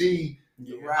that you see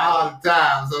all the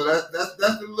time. So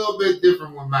that's a little bit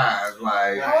different with mine.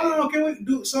 Like, hold on, can we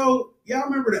do so? Y'all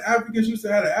remember the Africans used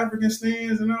to have the African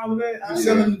stands and all of that,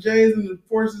 selling the J's and the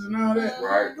forces and all that.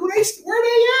 Right? Where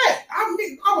they at?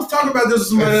 I was talking about this with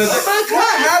somebody else.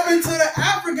 What happened to the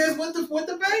Africans with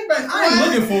the bang bang? I ain't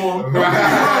looking for them.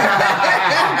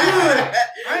 I'm good.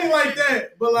 I ain't like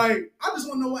that. But like, I just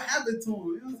want to know what happened to him.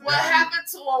 You know what happened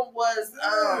to him was,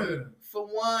 for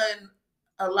one,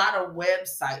 a lot of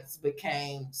websites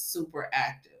became super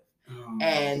active,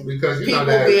 and because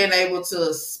people being able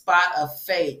to spot a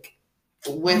fake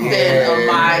within a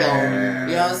mile.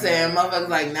 You know what I'm saying? Motherfuckers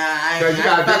like, nah, I ain't. You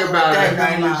gotta think about it.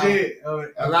 That ain't legit.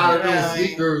 A lot of those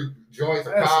sneaker joints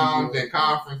are cons and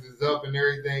conferences up and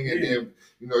everything, and then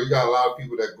you got a lot of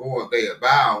people that go and they are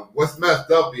bound. What's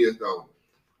messed up is though,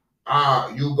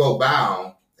 you go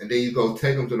bound and then you go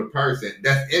take them to the person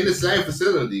that's in the same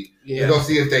facility to go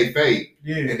see if they fake,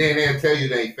 and then they'll tell you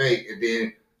they fake, and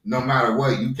then no matter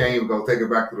what, you can't even go take it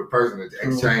back to the person to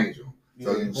exchange them.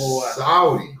 So you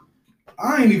salty.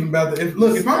 I ain't even about to.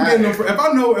 If I'm getting them, if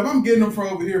I'm getting them for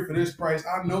over here for this price,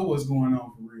 I know what's going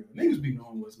on for real. Niggas be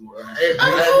knowing what's going on.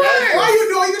 Why you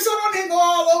doing? You so don't even go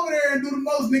all over there and do the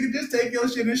most, nigga. Just take your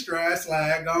shit in stride,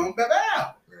 slide, go on,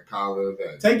 out.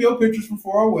 Take your pictures from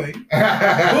far away.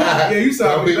 You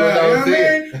saw me. You know what I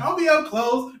mean? Don't be up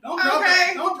close. Don't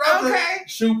drop the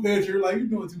shoe picture. Like, you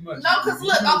doing too much. No, because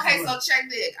look, okay, so check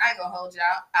this. I ain't gonna hold y'all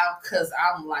out because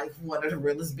I'm like one of the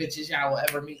realest bitches y'all will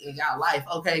ever meet in y'all life.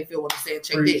 Okay, feel what I'm saying?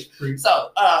 Check this.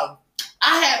 So, I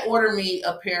had ordered me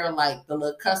a pair of like the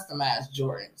little customized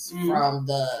Jordans from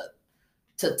the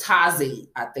Tatazi,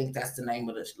 I think that's the name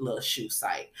of the little shoe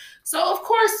site. So, of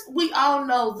course, we all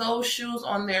know those shoes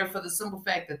on there for the simple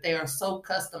fact that they are so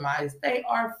customized. They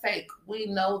are fake. We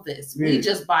know this. We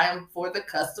just buy them for the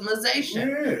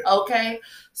customization. Okay?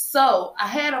 So, I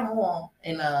had them on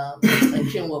in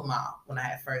Kenwood Mall when I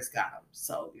had first got them.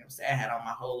 So, you know what I'm saying? I had on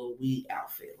my whole little weed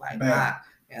outfit. Like,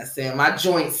 I'm saying my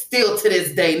joints still to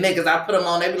this day, niggas, I put them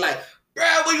on, they be like, bro,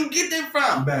 where you get them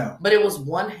from? But it was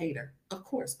one hater. Of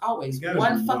course, always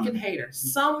one fucking hater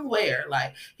somewhere.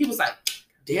 Like, he was like,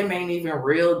 them ain't even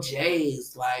real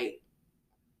J's. Like,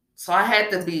 so I had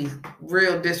to be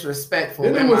real disrespectful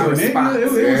in my response.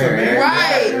 It was a man.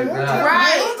 Right.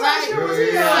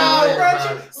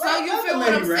 So you feel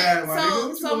what I'm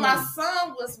saying? So my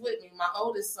son was with me. My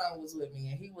oldest son was with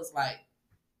me, and he was like,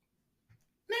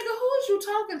 nigga, who is you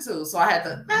talking to? So I had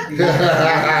to. Don't worry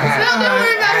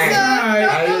about it,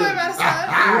 son. Don't worry about it, son.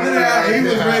 He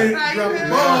was ready to drop the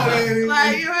ball.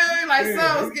 Like, you really like,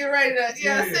 son was getting ready to, you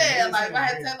know what I'm saying? Like, I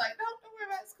had to tell, like, don't worry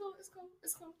about it.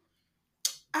 It's cool.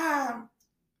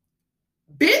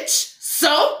 Bitch,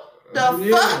 so the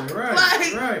fuck?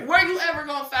 Where you ever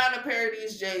gonna find a pair of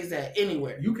these J's at?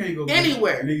 Anywhere. You can't go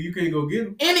anywhere. Nigga, you can't go get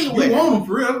them. Anywhere. You want them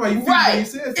for real. That's why you feel you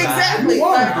said so. Exactly. You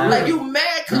like you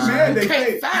mad because you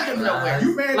can't find them nowhere.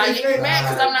 You mad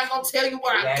because I'm not gonna tell you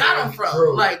where I got them from.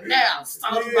 True. Like now,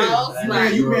 balls.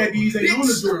 Like you mad these ain't on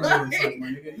the Jordan.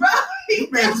 You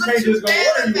mad you can't just go order you a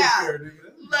pair, nigga.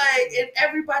 Like, and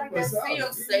everybody that see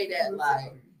him say that,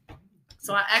 like,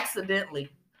 so I accidentally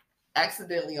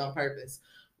on purpose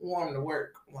wore them to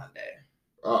work one day.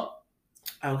 Oh.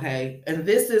 Okay. And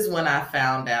this is when I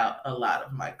found out a lot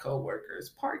of my coworkers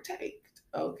partaked.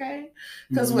 Okay.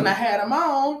 Because when I had them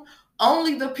on,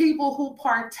 only the people who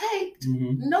partaked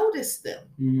noticed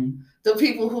them. The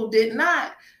people who did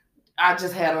not, I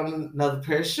just had on another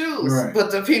pair of shoes.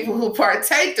 But the people who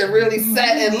partaked and really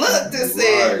sat and looked and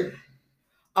said,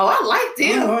 oh, I like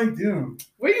them.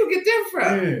 Where you get them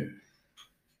from?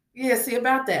 Yeah, see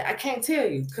about that. I can't tell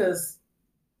you because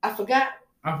I forgot.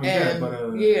 But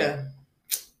you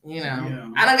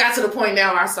know, I done got to the point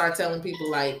now where I start telling people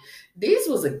like, these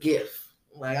was a gift.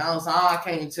 Like, I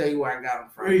can't even tell you where I got them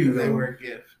from because they were a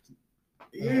gift.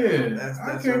 Yeah, that's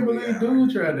I can't believe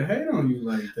dude tried to hate on you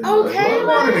like that. Okay,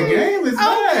 part of the game is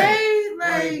that.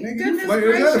 Like, goodness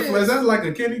gracious. Is that like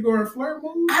a kindergarten flirt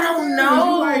move? I don't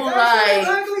know. Like,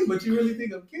 ugly, but you really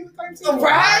think of cute type stuff?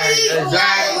 Right?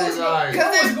 Exactly.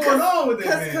 What's going on with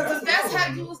that? Because if that's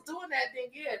how you was doing that, then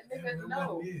nigga,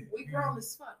 no, we grown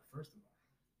as fuck. First of all,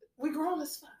 we grown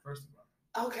as fuck. First of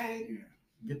all, okay. Yeah.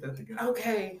 Get that together.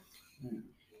 Okay.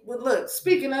 Well, look.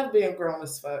 Speaking of being grown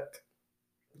as fuck.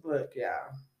 Look,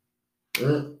 y'all.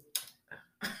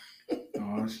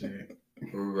 Oh shit.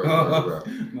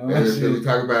 Should we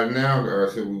talk about it now,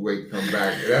 or should we wait to come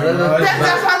back? That's what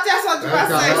I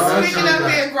was saying. Speaking of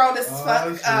being grown as fuck,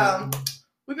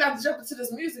 we about to jump into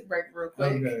this music break real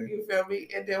quick. Okay. You feel me?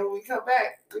 And then when we come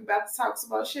back, we about to talk some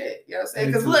more shit. You know what I'm saying?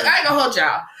 Because look, I ain't gonna hold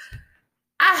y'all.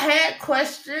 I had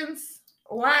questions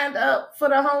lined up for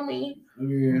the homie,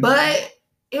 but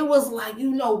it was like,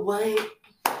 you know what?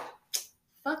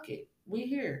 Fuck it. We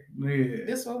here. Yeah.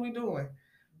 This what we doing.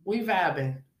 We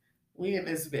vibing. We in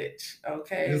this bitch.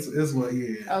 Okay. It's what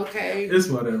Okay. It's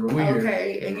whatever. We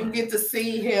okay. Here. And you get to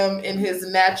see him in his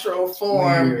natural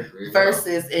form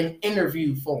versus in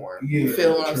interview form. You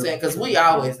feel what I'm saying? Because we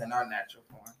always in our natural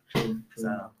form.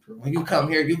 So when you come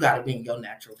here, you gotta be in your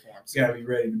natural form. You gotta be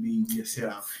ready to be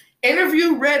yourself.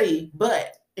 Interview ready,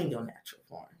 but in your natural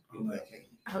form.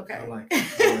 Okay. I like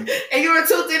it. And you were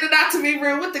tuned in to Not to Be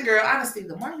Real with the girl, Honesty,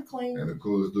 the Money Queen. And the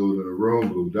coolest dude in the room,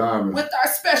 Blue Diamond. With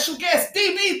our special guest,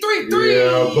 DB.3.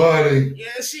 Yeah, buddy.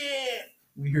 Yeah, shit.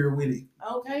 We here with it.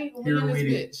 Okay, we Here in with this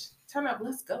it. bitch. Turn up,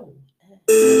 let's go. Like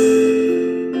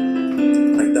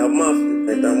that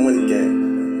mafia, like that money gang.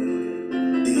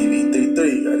 DB.3,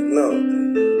 I know.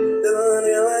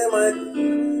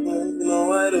 You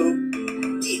know I do.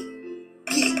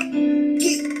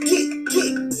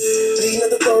 Leaning at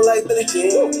the door like Billie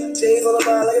Jean. J's on the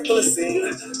bar like a Philistine.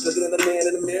 Looking at the man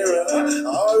in the mirror. I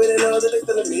already know that they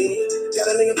feeling me. Got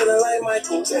a nigga feeling like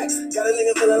Michael Jackson. Got a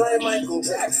nigga feeling like Michael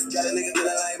Jackson. Got a nigga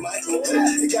feeling like Michael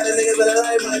Jackson. Got a nigga feeling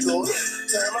like Michael.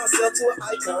 Turn myself to an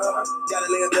icon. Got a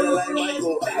nigga feeling like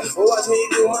Michael. Watch me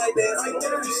do my dance. Got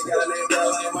a nigga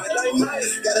feeling like Michael.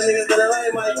 Got a nigga feeling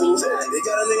like Michael. They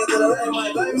got a nigga feeling like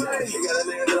Michael. They got a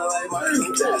nigga feeling like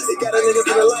Michael. They got a nigga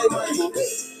feeling like Michael.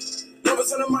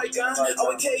 Numbers on the mic, I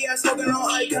with KS smoking on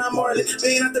Icon Marley.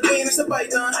 Being at the bean, it's a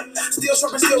python. Still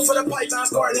sharp and still for the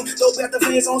pythons gardening. Dope got the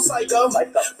fans on psycho.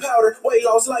 Powder, weight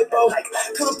loss, lipo.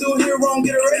 Come through here wrong,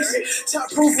 get erased.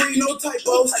 Top proof, read no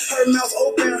typos. Her mouth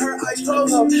open, her eyes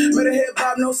closed. Made her head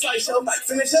bob, no sideshow.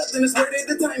 Finish up, then it's where did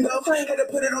the time go. Had to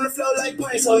put it on the floor like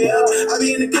pine, so yeah. I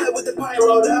be in the cut with the pine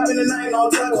rolled up. In the 9 all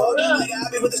time, hold up. Nigga,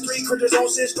 I be with the street critters on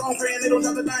shit strong, praying they don't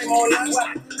drop the dime on us.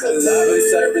 Cause I've been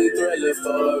serving Thriller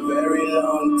for a very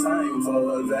long time, for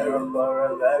a very long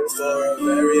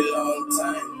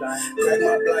time. Crack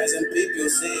my blinds and peep, you'll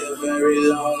see a very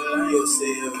long line. You'll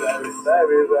see a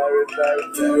very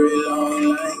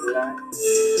long line.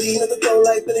 Leaning at the door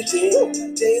like Billie Jean.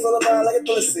 J's on the bar like a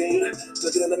Philistine.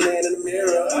 Looking at the man in the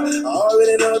mirror. I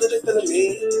already know that they feeling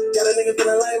me. Got a nigga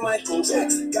feeling like Michael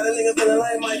Jackson. Got a nigga feeling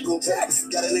like Michael Jackson.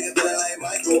 Got a nigga feeling like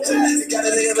Michael Jackson. Got a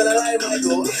nigga feeling like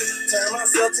Michael. Turn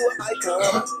myself to an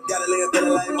icon. Got a nigga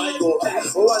feeling like Michael.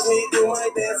 Watch me do my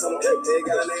dance on them. They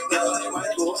got a nigga feeling like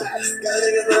Michael. Got a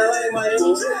nigga feeling like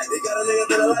Michael. They got a nigga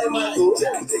feeling like Michael. They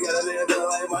got a nigga feeling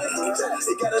like Michael.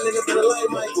 They got a nigga feeling like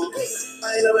Michael.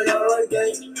 I ain't never got a run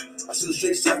game. I should have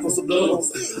straight shot for some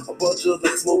blows. A bunch of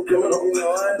like smoke criminal. You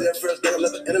know, I that first thing I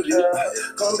left the interview.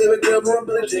 Come baby girl, born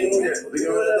Billie Jean. We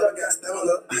can run it up, I got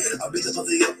stamina. I beat the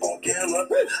pussy up on camera.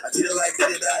 I treat it like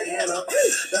Daddy Diana.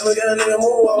 Now we got a nigga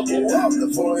moonwalking. The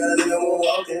phone got a nigga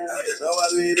moonwalking. Now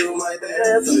watch me do my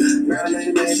dance. Got a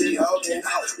nigga baby walking.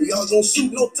 We all gon' shoot,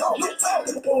 no talk.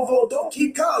 Povo, don't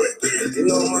keep calling. You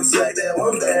know I'm like that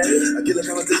one bad. I get a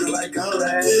competition like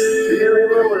Conrad. You can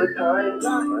remember the time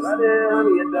when I didn't have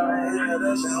me a dime.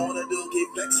 That shit I wanna do, keep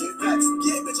flexing.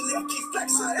 Yeah, bitch, a nigga keep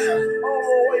flexing.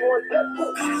 Oh, wait, one step.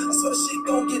 I swear the shit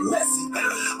gon' get messy.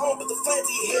 On with the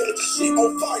fancy head, get your shit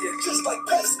on fire, just like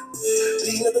Pepsi.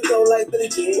 Leaning at the door like Billie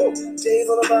Jean. J's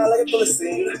on the bar like a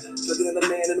Philistine. Looking at the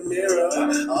man in the mirror.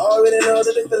 I already know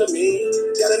that they feeling me.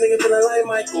 Got a nigga feeling like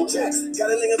Michael Jackson. Got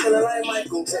a nigga feeling like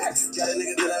Michael Jackson. Got a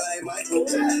nigga feeling like Michael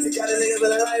Jackson. Got a nigga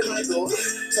feeling like Michael.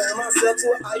 Turn myself to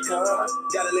an icon.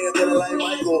 Got a nigga feeling like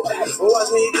Michael. Watch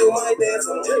me do my dance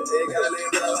on them. They got a nigga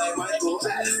feeling like Michael.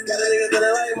 Got a nigga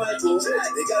feeling like Michael. They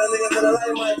got a nigga feeling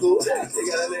like Michael. They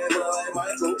got a nigga feeling like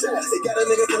Michael. They got a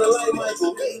nigga feeling like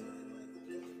Michael.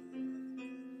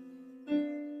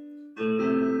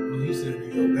 You said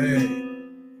in your bag.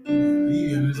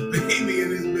 He in his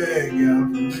bag, y'all.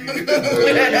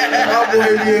 My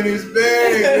boy be in his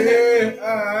bag, man.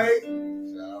 Alright.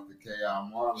 Shout out to K.I.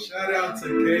 Marley. Shout out to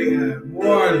K.I.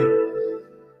 Marley.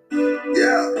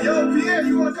 Yeah, yo, Pierre,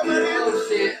 you wanna come out here? Oh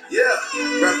shit. Yeah,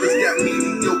 rappers got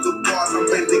mediocre bars. I'm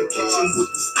in the kitchen with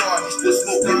the stars. Still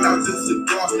smoking out them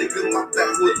cigars. Nigga, my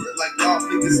back would look like off.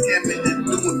 Niggas scamming and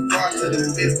doing fraud to the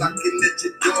fence. Knocking at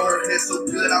your door. Her hair so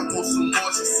good, I want some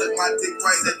more. She sucked my dick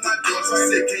right at my door. She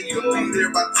said, can you be there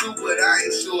by 2? But I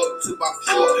ain't show up till by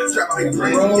 4. Trapping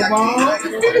crazy, I can't like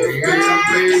it. Bitch, I'm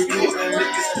breaking door.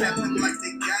 Niggas snapping like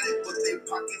they got it, but they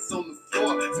pockets on the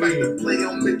floor. Like the play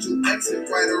on Mitchell Exit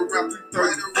right around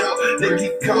 3:34. They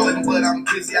keep calling, but I'm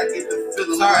busy. I get the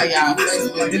feeling. Sorry, like y'all.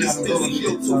 it's still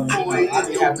till 4 a.m. I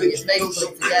be having your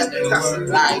Facebook together.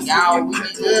 Like, y'all, we be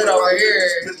good over here.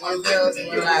 You feel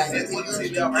me? Like, we good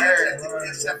be over here. The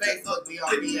Facebook be on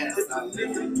BS.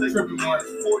 Tripping Mark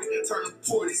 40, turn them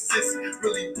 46.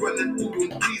 Really running through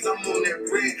them keys. I'm on that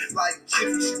red like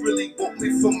Jiffy. She really want me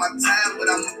for my time, but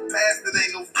I'm a pass. It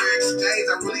ain't no fair exchange.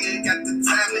 I really ain't got the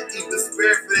time to even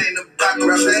spare if it ain't about no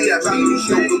change. I mean,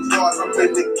 yoga bars. I'm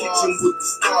in the kitchen with the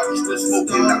stars. Still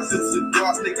smoking out them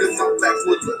cigars. Niggas, my back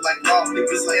would look like off.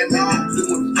 Niggas slamming and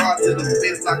doing bra to the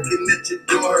face, knocking at your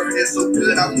door. Her hair so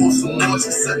good, I want some more. She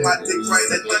sucked my dick right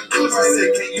at my door. She said,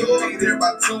 can you be there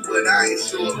by 2? But I ain't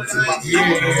sure. To my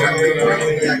phone, got the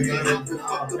crazy. I can't help it.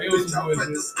 Fuck the bitch, I press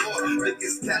the score.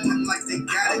 Niggas telling like they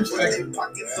got it, but they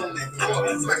pockets on their floor.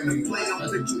 Back to play on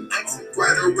bitch, you exit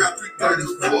right around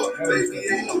 334. Baby,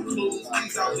 ain't no clues.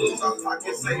 These are blues, our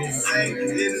pockets ain't the same. In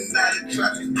and out of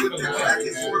traffic with the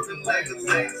packets, swerving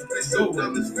magazines. Bitch so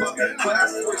dumb as fuck, but I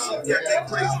swear she got that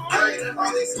crazy brain.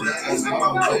 All these niggas in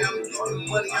my way, I'm getting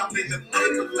money, I'm in the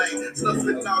paper lane.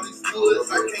 Stuffing all these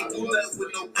woods, I can't do nothing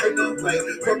with no paper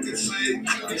lane. Fucking shit,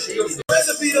 cutie, she goes.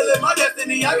 Recipe to live my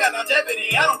destiny, I got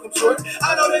longevity, I don't come short.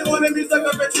 I know they wanted me stuck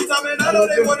up at two time, and I know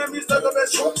they wanted me stuck up at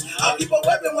shorts. I'll keep a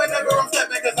weapon whenever I'm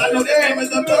stepping, cause I know this game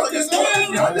is a fucking sport.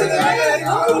 Niggas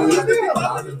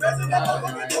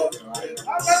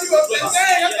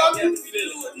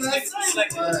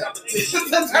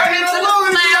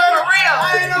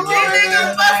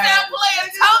bust out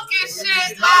playing talking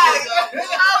shit like,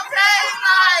 okay,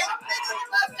 like niggas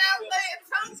bust out playing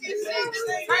talking shit. Just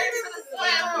turn to the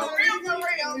slam for real,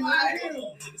 like.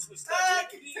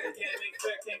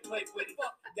 Can't play with it.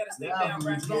 Gotta stay down,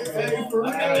 right? For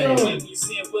real. You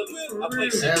see him with it. I play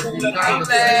shit cool.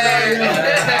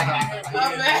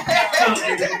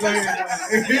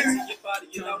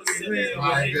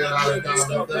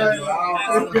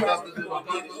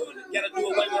 Gotta do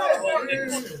away with all the whole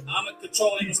niggas. I'm in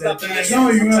control, ain't stopping this shit. I'm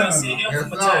trying to see him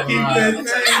from a time. You gotta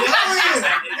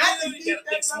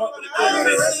think smart with a good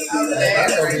business.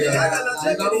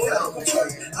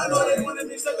 I know they wanted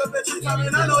me stuck up at you time,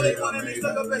 and I know they wanted me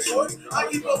stuck up at shorts. I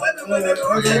keep a weapon whenever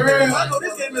I'm stepping. I know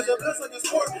this game is a blessing of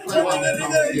sport. One thing a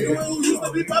nigga ain't doing who used to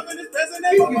be popping his president.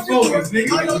 I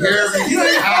know that you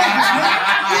ain't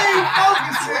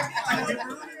focusing.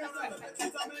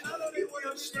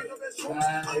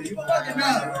 You fucking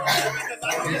up.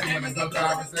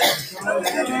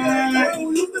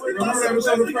 Remember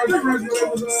episode of Fresh Prince where it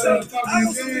was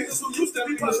talking to his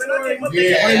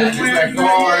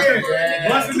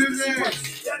busting his ass.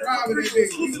 Robbing his dick.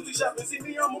 That's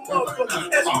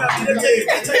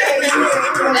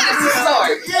the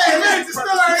story. Yeah, that's the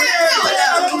story.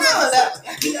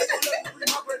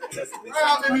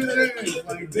 Robbing his ass.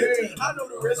 Like, damn. I know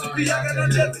the recipe, I got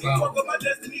longevity. Fuck up my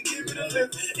destiny, give it a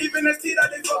lift. Even as T,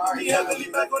 they fuck with me heavily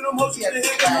back on them hoes, to hit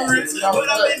the wrist. But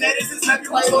I've been at it since happy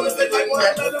was on the stage like one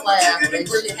another.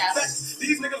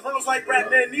 These niggas run us like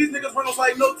Batman. These niggas run us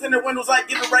like no tinted windows, like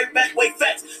give it right back, way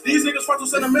facts. These niggas front to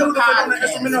sentimental, they on the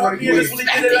instrument of me, and this really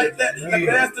get it like that. Like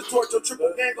that's the torch, your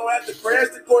triple gang gon' have to crash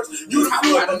the course. You the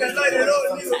fluid, fucking light it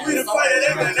up, nigga, we the fire,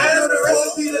 they got I know the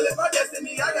recipe to live my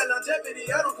destiny, I got longevity,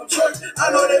 I don't come short.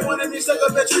 I know they wanted me stuck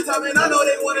up at tree time, and I know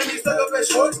they wanted me stuck up at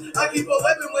shorts. I keep a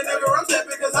weapon whenever I'm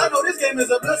stepping, cause I know this game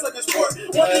is a blood sucking sport.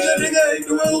 One thing a nigga ain't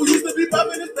doing who used to be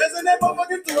popping his best in that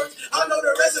motherfucking torch. I know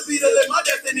the recipe to live my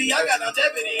destiny, I got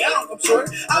longevity, I don't come short.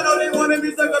 I know they wanted me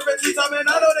stuck up at tree time, and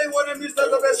I know they wanted me stuck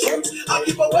up at shorts. I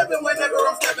keep a weapon whenever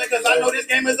I'm stepping, cause I know this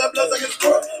game is a blood sucking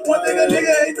sport. One thing a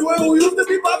nigga ain't doing who used to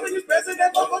be popping his best in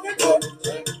that motherfucking torch.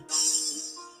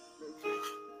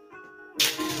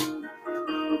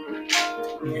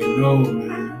 I'm getting old,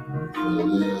 man.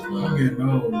 I'm getting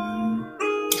old, man.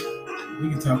 We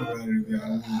can talk about it,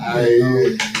 y'all. Of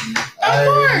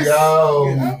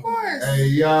course. Hey,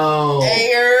 yo.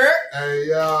 Hey,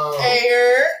 yo.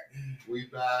 We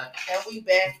back. And we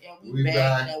back, and we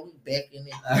back, and we back in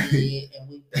it, and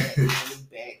we back, and we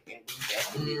back, and we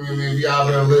back in it. I mean, y'all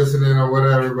been listening or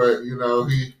whatever, but you know,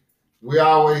 we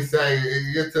always say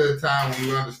it get to the time when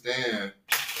you understand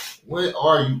when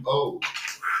are you old.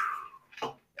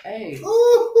 Hey.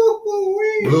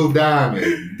 Blue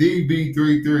Diamond,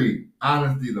 DB33,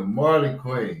 Honesty, the Marley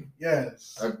Queen.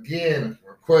 Yes. Again,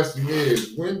 the question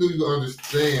is, when do you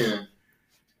understand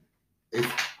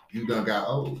if you done got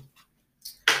old?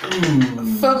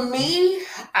 For me,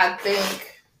 I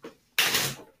think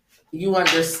you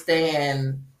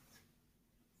understand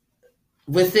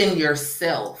within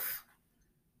yourself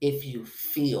if you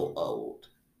feel old.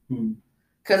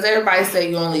 Because everybody say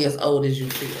you're only as old as you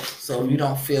feel. So if you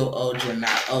don't feel old, you're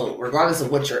not old. Regardless of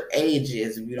what your age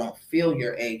is, if you don't feel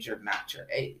your age, you're not your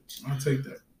age. I'll take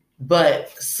that.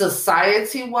 But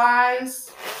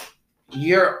society-wise,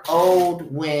 you're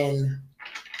old when,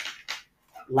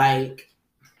 like,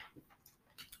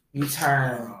 you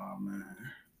turn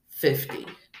 50.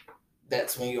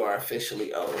 That's when you are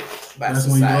officially old by That's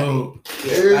society. When you're old.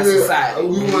 Yeah, by society.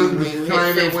 We want to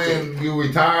claim it when you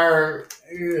retire.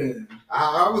 Yeah.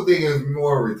 I was thinking it's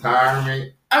more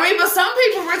retirement. I mean, but some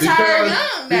people retire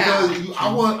young now. Because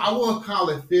I want to call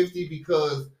it 50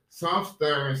 because some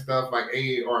stirring stuff like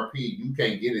AARP, you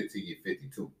can't get it till you're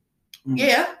 52.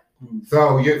 Yeah.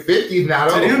 So your 50's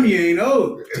not old. To them, you ain't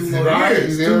old. 2 more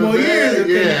years. 2 more years.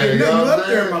 Yeah, you up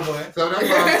there, my boy. So that's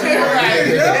what I'm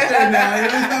saying. You're up there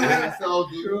now. So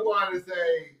do you want to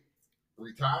say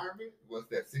retirement? What's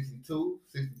that? 62,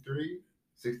 63,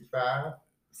 65?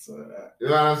 So, you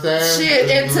know what I'm saying? Shit,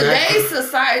 in today's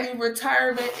society,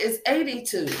 retirement is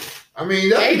 82. I mean,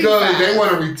 that's because they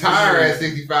want to retire at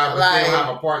 65, but like, still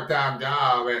have a part-time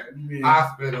job at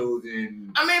hospitals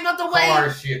and but the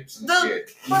car ships and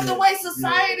shit. But the way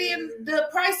society and the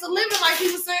price of living, like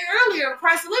he was saying earlier,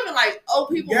 price of living, like old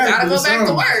people gotta go back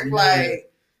to work.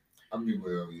 Like, I mean,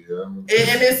 well, yeah. And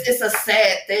it's a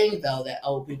sad thing though that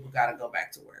old people gotta go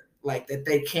back to work. Like that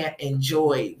they can't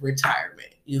enjoy retirement.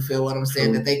 You feel what I'm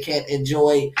saying? That they can't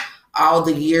enjoy all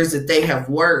the years that they have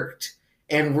worked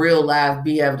in real life,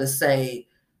 be able to say,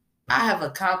 I have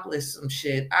accomplished some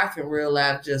shit. I can real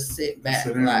life just sit back.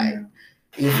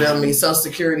 You feel me? Social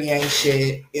Security ain't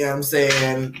shit. You know what I'm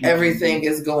saying? Everything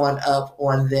is going up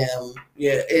on them.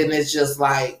 Yeah. And it's just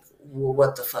like, well,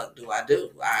 what the fuck do I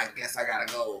do? I guess I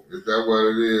gotta go. Is that what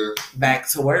it is? Back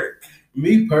to work.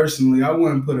 Me personally, I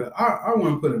wouldn't put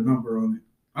a number on it.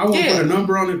 I wouldn't put a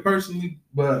number on it personally,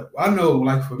 but I know,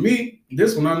 like for me,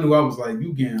 this one I knew I was like,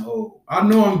 you getting old. I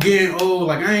know I'm getting old.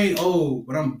 Like I ain't old,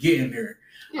 but I'm getting there.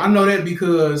 Yeah. I know that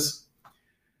because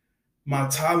my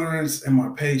tolerance and my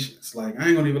patience. Like I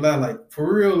ain't gonna even lie. Like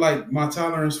for real, like my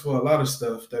tolerance for a lot of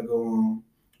stuff that go on,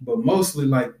 but mostly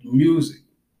like music.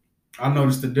 I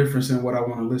noticed the difference in what I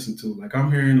want to listen to. Like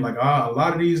I'm hearing like a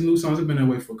lot of these new songs. I've been that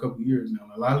way for a couple of years now.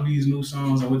 A lot of these new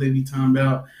songs and what they be talking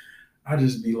about, I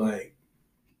just be like,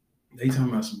 they talking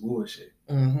about some bullshit.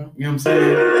 Mm-hmm. You know what I'm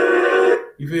saying?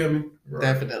 You feel me?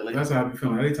 Definitely. That's how I be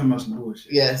feeling. They talking about some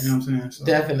bullshit. Yes. You know what I'm saying? So,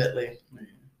 definitely. Man.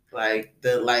 Like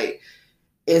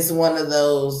it's one of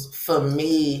those, for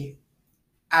me,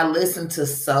 I listen to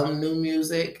some new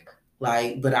music,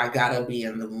 like, but I gotta be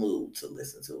in the mood to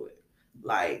listen to it.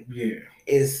 Like,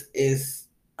 it's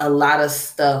a lot of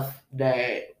stuff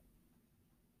that,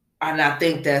 and I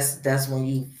think that's when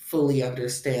you fully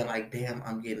understand, like, damn,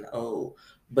 I'm getting old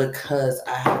because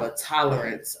I have a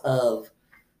tolerance of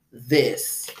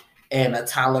this and a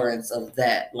tolerance of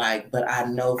that. Like, but I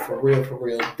know for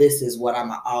real, this is what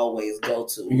I'ma always go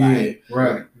to. Like,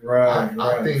 right.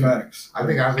 I think Facts. I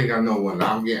think I know when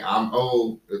I'm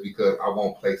old is because I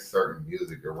won't play certain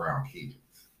music around kids.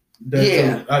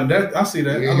 I see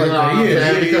that. Yeah, I like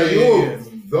that. Because you'll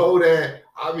go that.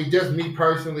 I mean, just me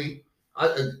personally,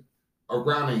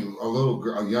 around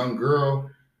a young girl,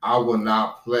 I will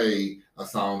not play a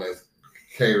song that's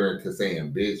catering to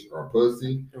saying bitch or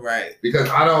pussy. Right. Because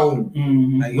I don't.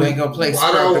 Like you ain't gonna play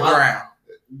Scrub the Ground.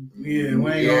 We ain't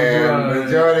gonna.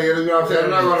 Majority, you know what I'm saying?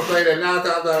 I'm not gonna play that 9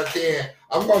 times out of 10.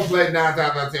 I'm gonna play 9 times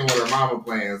out of 10 with her mama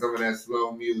playing some of that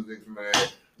slow music, some of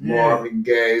that Marvin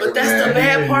Gaye. But that's the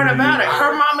bad part about it.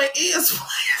 Her mama is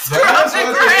playing Scrub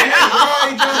the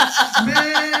Ground.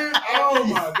 Man, oh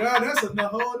my God, that's a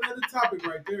whole nother topic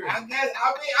right there. I that's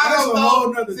don't a know.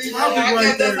 whole nother topic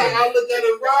right there. That's how I look at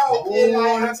it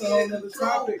wrong. That's a whole nother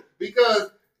topic.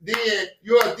 Because then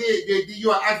you're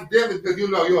accidentally, because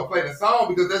you'll play the song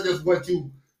because that's just what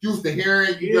you used to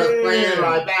hearing. You just playing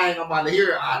like, bang, I'm about to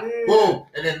hear it. Boom.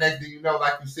 And then next thing you know,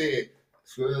 like you said,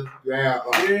 Scrub the Ground.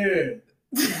 You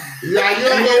don't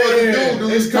know what to do.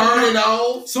 Do you turn it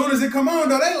on? Soon as it come on,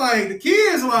 though, they like, the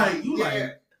kids like, you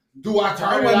like, do I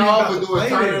turn it off or do I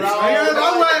turn it off?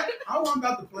 I wasn't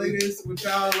about to play this with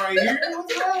y'all right here.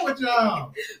 What's wrong with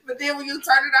y'all? But then when you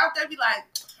turn it off, they be like,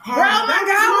 bro, oh my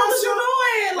God, what you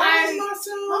doing? Like,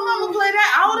 my mama play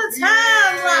that all the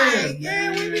time.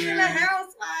 Like, we be in the house.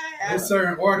 Like, there's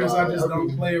certain artists I just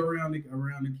don't play around the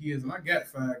kids, and I got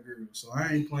 5 girls, so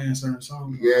I ain't playing certain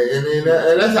songs. Yeah, and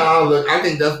that's how I look. I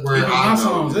think that's where my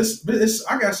songs.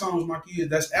 I got songs my kids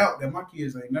that's out that my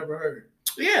kids ain't never heard.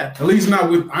 Yeah. At least not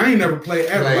with. I ain't never played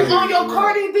ever. You on your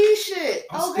Cardi B shit,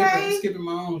 okay? I'm skipping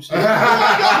my own shit. You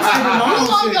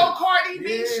on your Cardi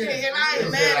B shit, and I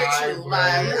ain't mad at you. Like,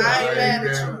 I ain't mad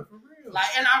at you. Like,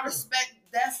 and I respect.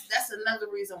 That's another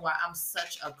reason why I'm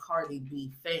such a Cardi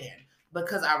B fan,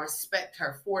 because I respect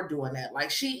her for doing that.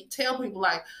 Like, she tell people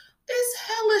like, it's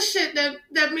hella shit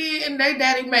that me and they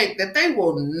daddy make that they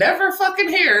will never fucking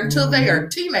hear until they are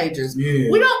teenagers. Yeah.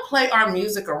 We don't play our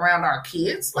music around our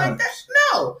kids like that.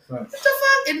 No. What the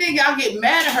fuck? And then y'all get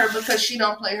mad at her because she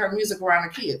don't play her music around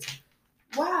the kids.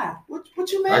 Why? What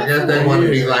you mad at? I guess they want to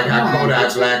be like how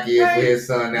Kodak Black is with his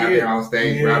son out there on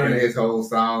stage rapping his whole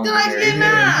song. Like, I think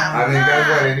that's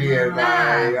what it is,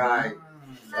 man. Like,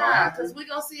 Nah, because we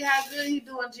gonna see how good he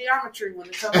doing geometry when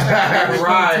it comes to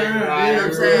Right. You know what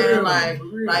I'm saying?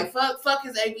 Like fuck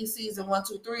his ABCs and 1,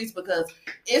 2, 3s because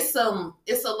it's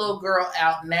a little girl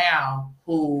out now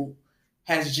who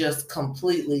has just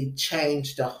completely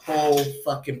changed the whole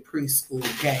fucking preschool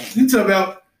game. You talk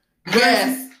about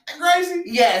Yes. Gracie?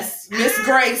 Yes, Miss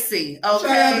Gracie. Okay.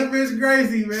 Shout out to Miss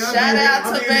Gracie, man. Shout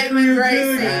out to baby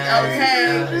Gracie. Okay.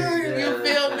 Yeah. You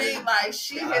feel me? Like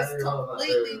she has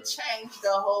completely changed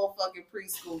the whole fucking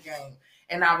preschool game.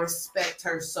 And I respect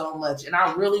her so much. And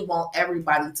I really want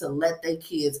everybody to let their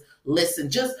kids listen.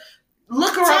 Just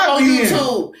look her up on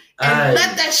YouTube and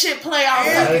let that shit play all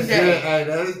fucking day.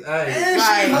 And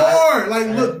she hard. Like,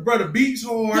 look, bro, the beats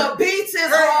hard. The beats is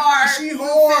hard. She You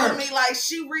hard. feel me? Like,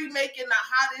 she remaking the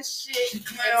hottest shit and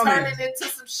turning it into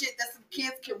some shit that some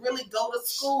kids can really go to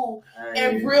school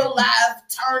and real life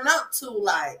turn up to.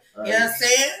 Like, you know what I'm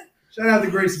saying? Shout out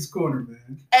to Gracie's Corner,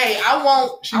 man. Hey, I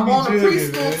want a jugging,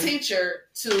 preschool teacher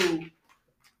to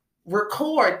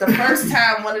record the first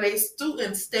time one of their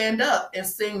students stand up and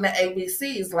sing the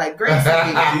ABCs like Gracie did.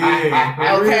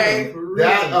 Yeah. Okay. For real.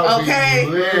 Okay.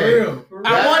 For real.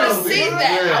 I want to That'll see be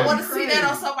that. lit. I want to see that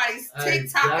on somebody's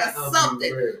TikTok or that'll be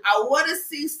something. lit. I want to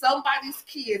see somebody's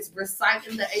kids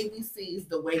reciting the ABCs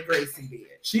the way Gracie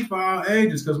did. She for all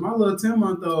ages, because my little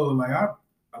 10-month-old,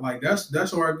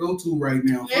 that's where I go to right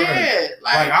now. Yeah.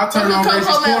 Like I turn on Gracie's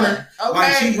Corner. Okay.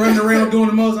 Like she running around doing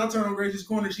the most. I turn on Gracie's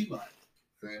Corner. She like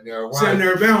sitting there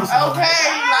bouncing. Okay.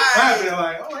 I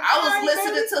was like,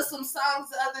 listening to some songs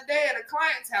the other day at a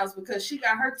client's house because she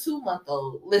got her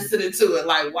 2-month-old listening to it,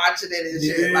 like watching it and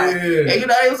shit. Like, and you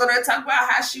know, they was on there talking about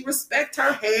how she respect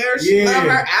her hair, she love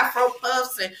her Afro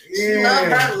puffs, and she love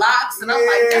her locks. And I'm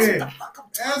like, that's what the fuck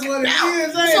I'm talking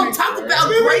about. So talk about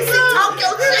Gracie, talk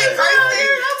your shit,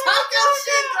 Gracie. Talk your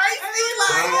shit, Gracie.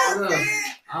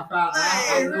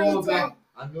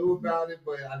 I knew about it,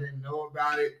 but I didn't know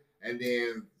about it. And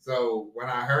then, so when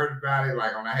I heard about it,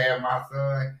 like when I had my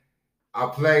son, I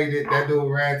played it. That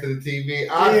dude ran to the TV.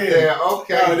 I said,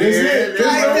 "Okay, I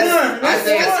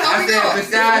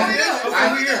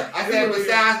said,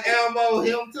 besides Elmo,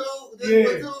 him too. This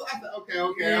one too." I said, "Okay." I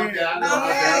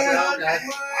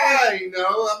ain't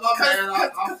know.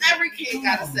 Because every kid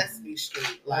got a Sesame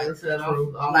Street. Like I said, I'm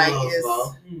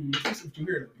That's what you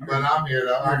hear. but I'm here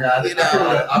though. I got it. You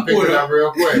know, I picked it up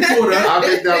real quick.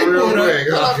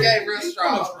 Okay, real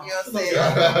strong. You know what I'm saying?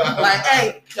 Like,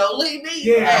 hey, don't leave me.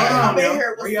 Yeah, hey, I'm in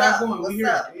here. What's What's up?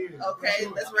 up? Okay,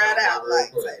 let's ride out.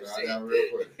 Like, type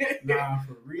shit. Nah,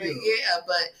 for real.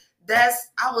 But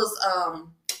I was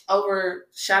over.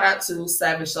 Shout out to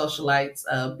Savage Socialites,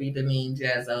 B Deneen,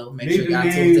 Jazzo. Make sure y'all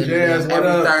tune in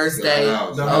every Thursday.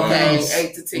 Okay,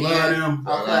 8 to 10 on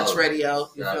Clutch Radio.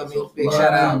 You feel me? Big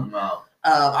shout out.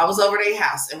 I was over their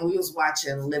house and we was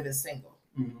watching Living Single.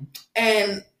 Mm-hmm.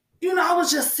 And, you know, I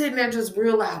was just sitting there just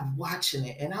real live watching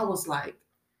it. And I was like,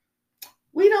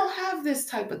 we don't have this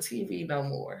type of TV no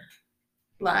more.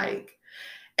 Like,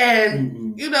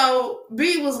 and, you know,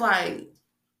 B was like,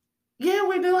 yeah,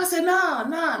 we do. I said, nah.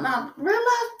 Real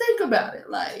life, think about it.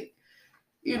 Like,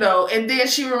 you know, and then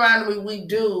she reminded me we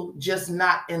do, just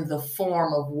not in the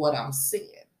form of what I'm seeing.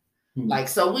 Mm-hmm. Like,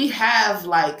 so we have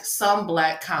like some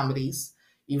Black comedies,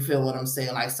 you feel what I'm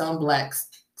saying? Like some Black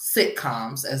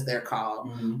sitcoms, as they're called,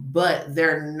 but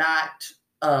they're not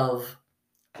of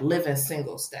Living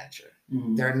Single stature.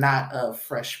 Mm-hmm. They're not of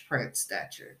Fresh Prince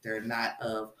stature. They're not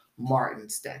of Martin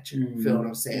stature. Mm-hmm. Feel what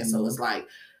I'm saying? Mm-hmm. So it's like,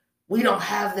 we don't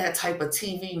have that type of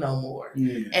TV no more.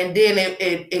 Yeah. And then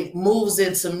it moves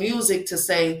into music to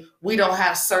say we don't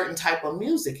have certain type of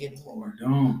music anymore.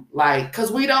 Like,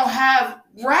 cause we don't have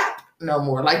rap no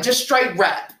more. Like just straight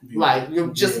rap. Yeah. Like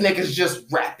you're just niggas just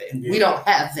rapping. Yeah. We don't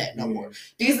have that no more.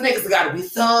 These niggas gotta be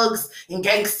thugs and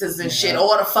gangsters and shit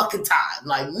all the fucking time.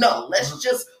 Like, no, let's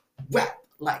just rap.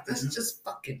 Like, let's just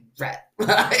fucking rap.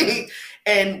 Like,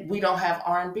 and we don't have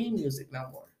R&B music no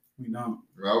more. We don't.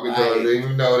 Well, because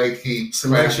even though they keep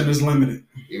selection is limited.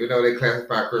 Even though they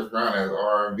classify Chris Brown as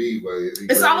R&B, but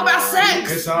it's all about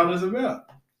sex. It's all it's about.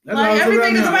 That's like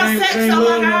everything is about sex.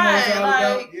 Oh my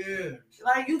god!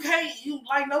 Like you can't.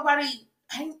 Like nobody.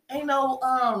 Ain't no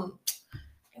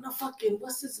fucking.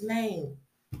 What's his name?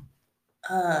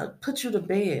 Put You to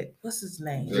Bed. What's his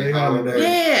name? Jay Holiday.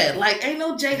 Yeah, like ain't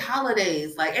no Jay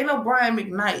Holidays. Like ain't no Brian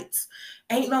McKnights.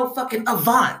 Ain't no fucking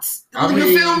Avants.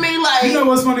 You feel me? Like, you know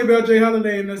what's funny about Jay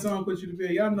Holiday and that song "Put You to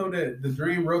Bed"? Y'all know that The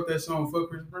Dream wrote that song for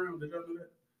Chris Brown. Did y'all know that?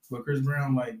 But Chris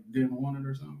Brown like didn't want it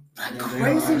or something. Like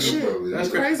crazy shit. That's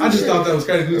crazy. I just thought that was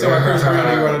crazy. You talking about Chris Brown?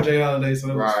 They wrote a Jay Holiday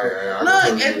song. Right.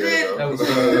 Look, and then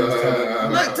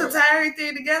look to tie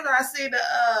everything together. I see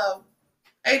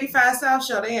 85 South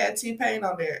show, they had T-Pain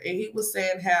on there, and he was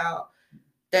saying how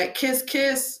that Kiss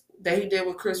Kiss that he did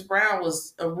with Chris Brown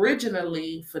was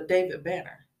originally for David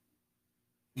Banner.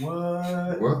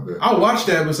 What? I watched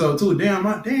that episode too. Damn,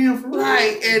 for real.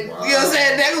 Right, and you know what I'm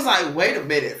saying? They was like, wait a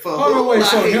minute, for hold on, wait.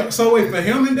 Like, so wait, for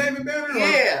him and David Banner?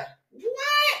 Yeah.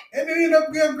 What? And they ended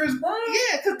up getting Chris Brown?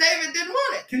 Yeah, because David didn't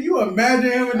want it. Can you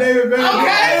imagine him and David Banner?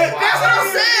 Okay, that's what I'm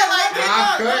saying. Like,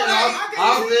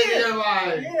 I'm thinking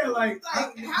like,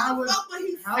 how the fuck would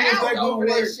he how was that foul over work?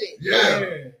 that shit?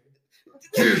 Yeah.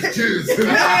 Cheers.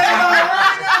 Right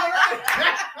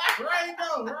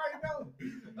now.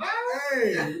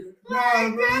 Hey,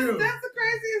 That's the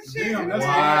craziest shit. Damn, that's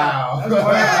wow.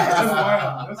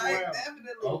 That's wild.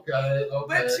 Definitely. Okay.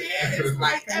 But yeah, it's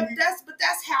like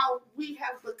that's how we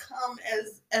have become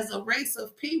as a race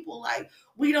of people. Like,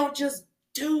 we don't just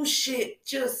do shit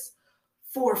just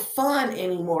for fun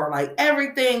anymore. Like,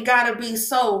 everything gotta be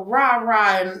so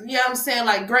rah-rah, and you know what I'm saying?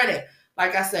 Like, granted,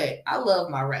 like I say, I love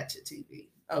my ratchet TV.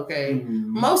 Okay.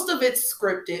 Mm-hmm. Most of it's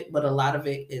scripted, but a lot of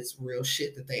it is real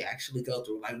shit that they actually go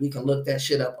through. Like, we can look that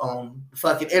shit up on the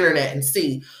fucking internet and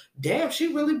see, damn,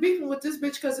 she really beefing with this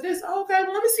bitch because of this. Okay,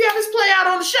 well, let me see how this play out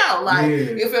on the show. Like,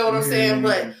 you feel what I'm saying?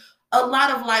 But a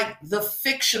lot of like the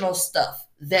fictional stuff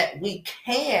that we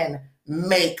can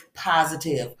make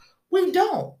positive, we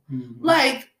don't. Mm-hmm.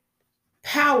 Like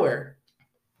Power.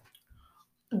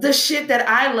 The shit that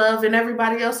I love and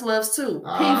everybody else loves too.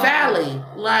 P-Valley.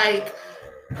 Like,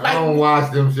 I don't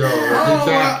watch them shows.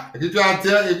 If you try to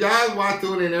tell, if y'all watch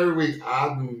tune in every week,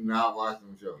 I do not watch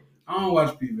them shows. I don't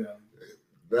watch P-Valley.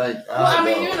 I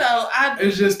mean, you know,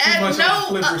 it's just too much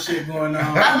flipper shit going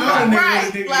on.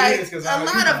 Right, like a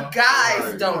lot of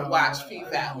guys don't watch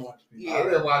P-Valley. I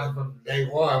didn't watch it from day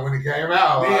one when it came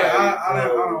out. Yeah, I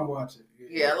don't watch it.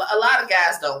 Yeah, a lot of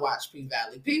guys don't watch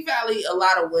P-Valley. P-Valley, a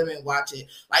lot of women watch it.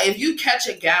 Like, if you catch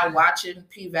a guy watching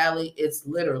P-Valley, it's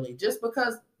literally just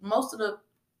because most of the,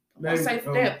 let's say,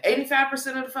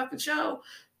 85% of the fucking show,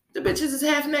 the bitches is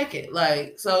half naked.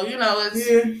 Like, so, you know,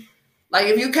 it's like,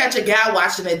 if you catch a guy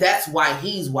watching it, that's why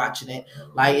he's watching it.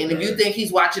 Like, and if you think he's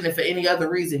watching it for any other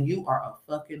reason, you are a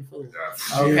fucking fool.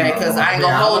 Okay, because I ain't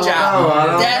gonna hold y'all.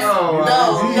 I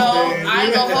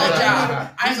ain't gonna hold y'all.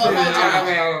 I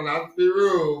mean, not to be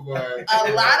rude, but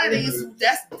a lot of these,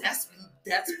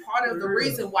 that's part of the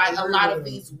reason why a lot of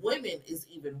these women is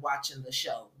even watching the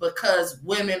show, because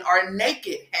women are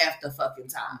naked half the fucking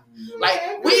time.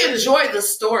 Like, we enjoy the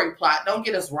story plot. Don't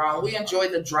get us wrong. We enjoy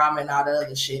the drama and all the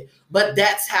other shit. But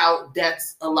that's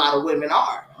a lot of women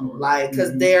are. Like,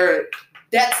 because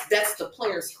that's the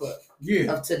Players Club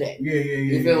of today.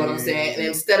 You feel what I'm saying? And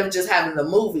instead of just having the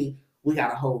movie, we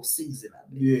got a whole season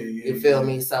of it. You feel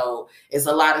me? So it's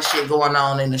a lot of shit going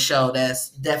on in the show that's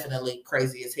definitely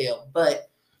crazy as hell. But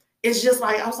it's just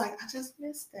like, I was like, I just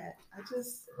missed that. I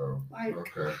just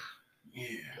okay.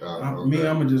 Me,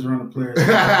 I'm gonna just run a player.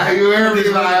 You heard me?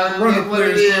 Like, run a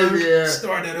player.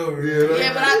 Start that over.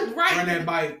 But run that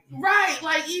bike. Right,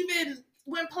 like, even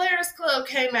when Players Club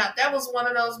came out, that was one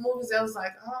of those movies that was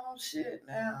like, oh shit,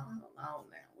 now,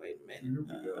 wait a minute.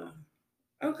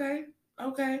 Okay.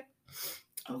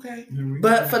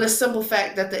 But for the simple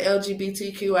fact that the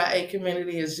LGBTQIA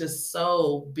community is just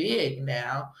so big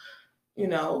now, you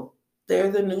know,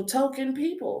 they're the new token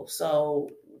people. So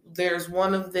there's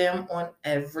one of them on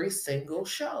every single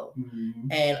show.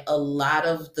 Mm-hmm. And a lot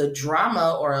of the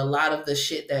drama or a lot of the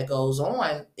shit that goes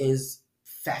on is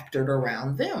factored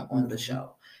around them on the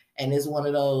show. And it's one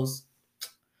of those,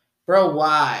 bro,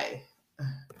 why?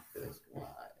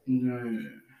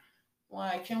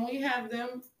 Why? Can we have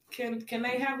them? Can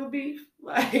they have a beef?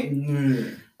 Like,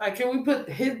 like, can we put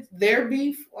their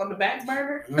beef on the back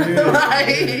burner?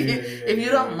 If you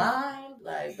don't mind,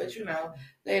 like, but you know,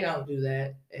 they don't do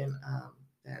that, and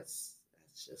that's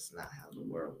just not how the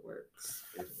world works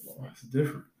anymore. It's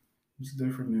different. It's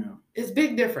different now. It's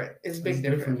big different. It's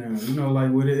different now. You know,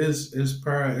 like what it is. It's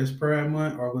Pride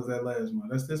Month, or was that last month?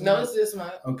 That's this month. No, it's this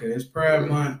month. Okay, it's Pride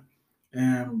Month,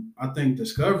 and I think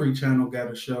Discovery Channel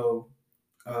got a show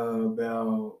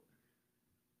about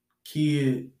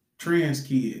trans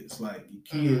kids, like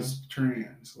kids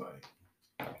trans, like.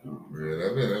 That's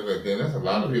a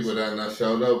lot of people that not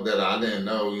showed up that I didn't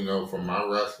know, you know, from my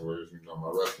wrestlers, you know,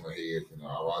 my wrestling heads, you know,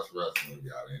 I watch wrestling,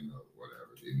 y'all didn't know,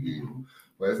 whatever, didn't you?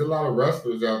 But there's a lot of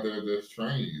wrestlers out there that's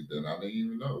trans that I didn't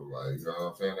even know, like, you know what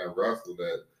I'm saying, that wrestle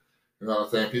that, you know what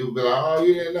I'm saying, people be like, oh,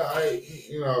 you didn't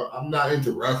know, I'm not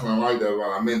into wrestling like that,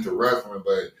 but I'm into wrestling,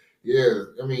 but yeah,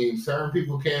 I mean, certain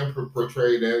people can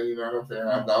portray that, you know what I'm saying?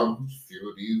 I thought a few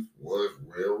of these was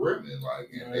well written, like,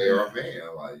 and they are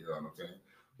men, like, you know what I'm saying?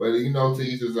 But you know, to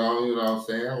each his own. You know what I'm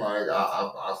saying? Like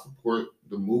I support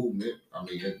the movement. I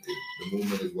mean, the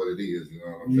movement is what it is. You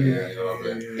know what I'm saying? You know what I'm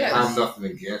saying? Yes. I have nothing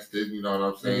against it. You know what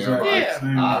I'm saying? Exactly. Like,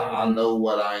 Yeah. I know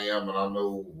what I am and I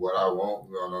know what I want.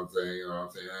 You know what I'm saying? You know what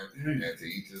I'm saying? And to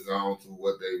each his own to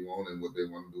what they want and what they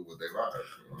want to do with their lives.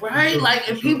 You know? Right? Like,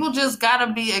 and people just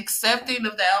gotta be accepting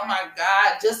of that. Oh my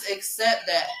God, just accept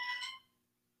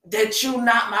that you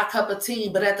not my cup of tea,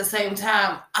 but at the same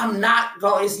time, I'm not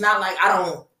going. It's not like I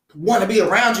don't want to be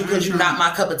around you because you're not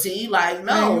my cup of tea. Like,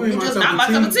 no, you just not my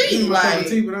cup of tea. Like,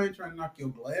 but I ain't trying to knock your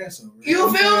glass over. You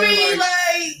feel me?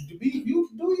 Like, you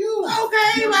do you.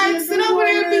 Okay, like sit over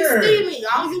there and be steamy.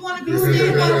 All you want to be steamy.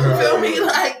 You feel me?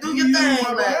 Like, do your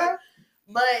thing. Like,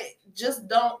 but just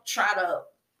don't try to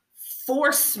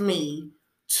force me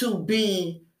to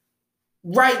be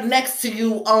right next to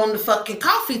you on the fucking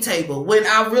coffee table when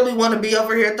I really want to be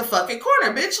over here at the fucking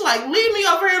corner, bitch. Like, leave me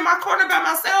over here in my corner by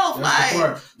myself.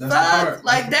 That's the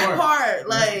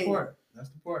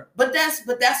part. But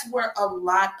that's where a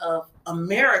lot of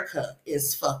America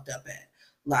is fucked up at.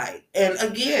 Like, and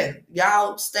again,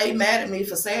 y'all stay mad at me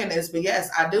for saying this, but yes,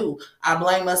 I do. I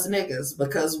blame us niggas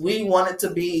because we wanted to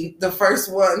be the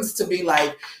first ones to be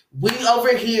like, we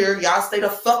over here, y'all stay the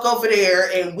fuck over there,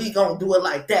 and we gonna do it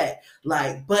like that.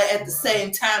 Like, but at the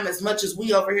same time, as much as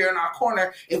we over here in our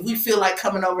corner, if we feel like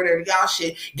coming over there to y'all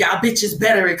shit, y'all bitches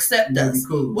better accept us.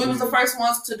 Cool. We was the first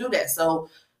ones to do that, so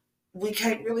we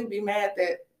can't really be mad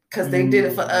that because they did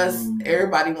it for us.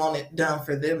 Everybody want it done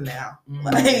for them now.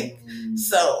 Like,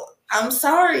 so I'm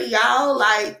sorry, y'all.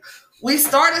 Like, we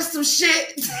started some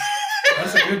shit.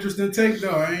 That's an interesting take,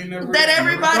 though. I ain't never that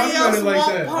everybody else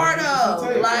want part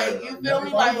of. Like, you feel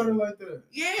me? Like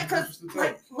yeah, because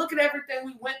like, look at everything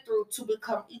we went through to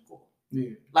become equal.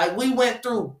 Yeah. Like, we went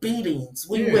through beatings.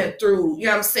 We went through, you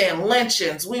know what I'm saying,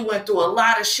 lynchings. We went through a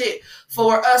lot of shit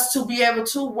for us to be able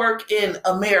to work in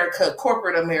America,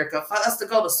 corporate America, for us to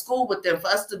go to school with them, for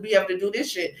us to be able to do this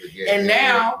shit. And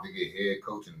now to get head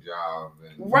coaching jobs.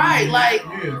 Right, like,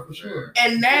 yeah, for sure.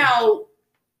 And now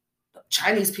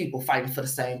Chinese people fighting for the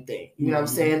same thing. You know what I'm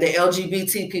saying? The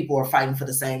LGBT people are fighting for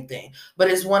the same thing. But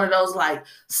it's one of those, like,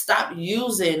 stop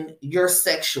using your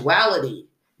sexuality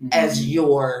as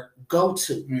your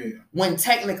go-to when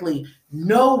technically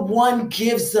no one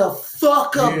gives a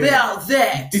fuck about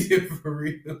that. Yeah, for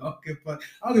real. I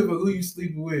don't give a who you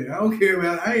sleeping with. I don't care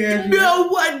about. No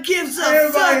one gives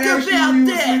a fuck about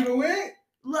that.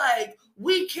 Like,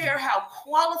 we care how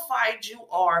qualified you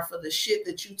are for the shit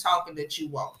that you talking that you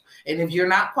want. And if you're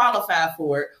not qualified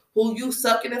for it, who you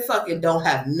sucking and fucking don't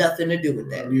have nothing to do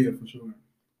with that. Yeah, for sure.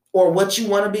 Or what you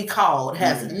want to be called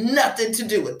has nothing to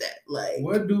do with that. Like,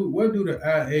 what do the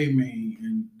IA mean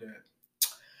in that?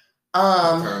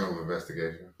 Internal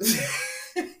investigation.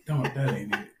 That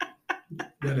ain't it.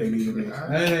 That ain't even it.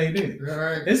 That ain't it.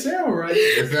 Right. It sounds right.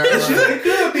 It could be. It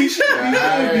could be.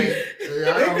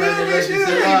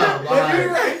 But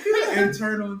you're right.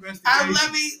 Internal investigation.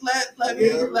 Let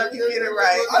me get it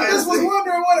right. I just was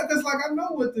wondering what, because like I know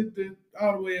what the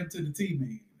all the way up to the T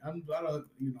mean. I don't know what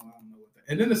that.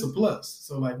 And then it's a plus.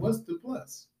 So like, what's the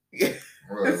plus?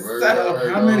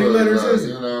 How many letters is it?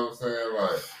 You know what I'm saying?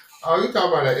 Like, oh, you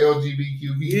talking about the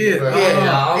LGBTQ? Yeah.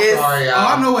 I'm sorry.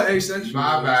 I know what asexual.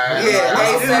 My bad. Yeah,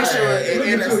 asexual and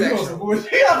intersexual.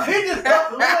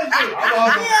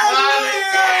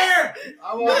 I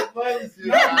want to play shit.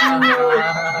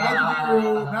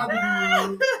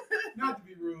 Not to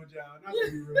be rude, y'all. Not to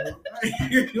be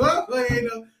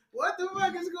rude. What the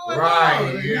fuck is going on?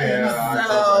 Right, yeah.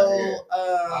 So,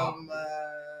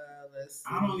 let's see.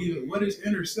 I don't even. What is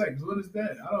intersex? What is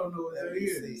that? I don't know what that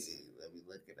is. Let me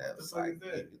look it up. So I can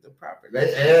give you the proper.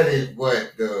 They added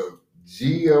the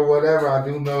G or whatever. I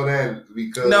do know that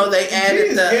because they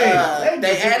added the I and the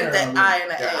A. The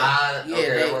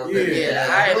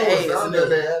I and the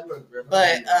A.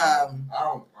 But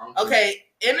okay.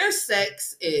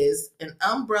 Intersex is an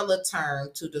umbrella term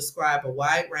to describe a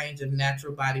wide range of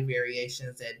natural body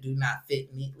variations that do not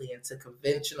fit neatly into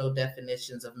conventional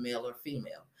definitions of male or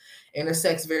female.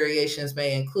 Intersex variations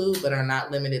may include, but are not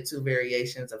limited to,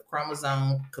 variations of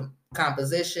chromosome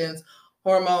compositions,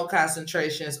 hormone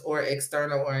concentrations, or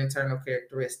external or internal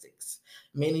characteristics.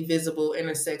 Many visible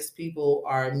intersex people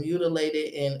are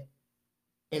mutilated in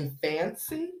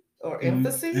infancy or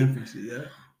infancy. Infancy, yeah.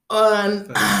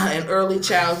 In early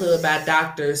childhood by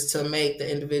doctors to make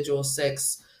the individual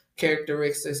sex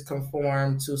characteristics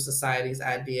conform to society's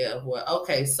idea of what.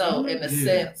 Okay, so in a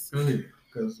sense,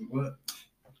 because what?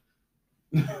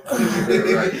 Speaking.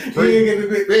 When you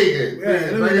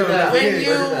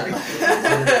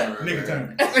nigga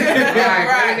turn.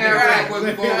 right. Before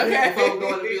we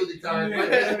go to the music time, break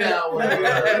this down.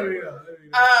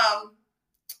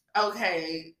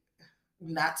 Okay,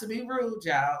 not to be rude,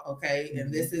 y'all. Okay,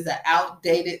 and this is an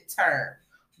outdated term,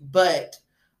 but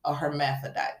a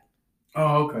hermaphrodite.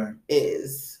 Oh, okay.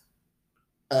 Is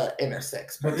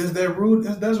intersex person. But is that rude?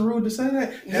 That's rude to say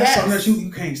that? That's something that you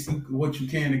can't see what you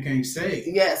can and can't say.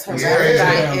 Yes,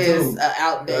 hermaphrodite is an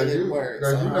outdated word.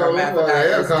 So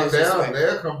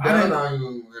they'll come down on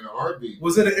you in a heartbeat.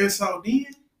 Was it an insult then?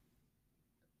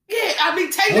 Yeah, I mean,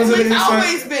 technically, it's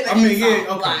always been an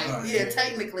insult.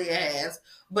 Technically it has.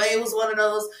 But it was one of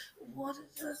those, what is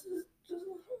this?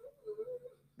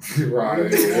 Right.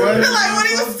 What do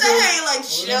you say? Like,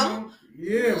 Shim?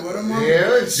 Yeah, what am I?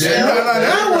 Yeah,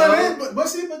 that one. But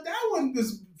that one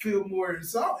just feel more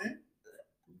insulting.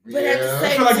 But at the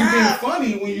same I feel like you're being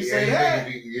funny when you say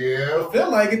that. Yeah. I feel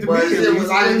like it to me. It was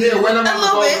like, when am I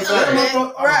supposed to say?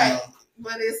 Right.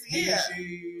 But it's,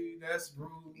 that's rude.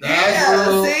 See?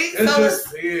 It's so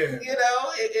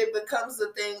it becomes a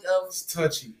thing of... It's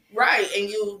touchy. Right. And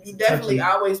you definitely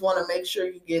always want to make sure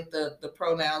you get the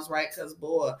pronouns right, because,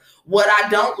 boy, what I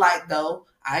don't like, though,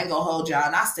 I ain't gonna hold y'all,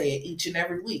 and I say it each and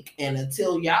every week. And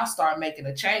until y'all start making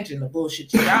a change in the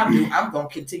bullshit y'all do, I'm gonna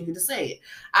continue to say it.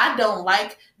 I don't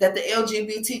like that the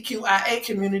LGBTQIA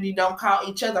community don't call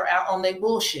each other out on their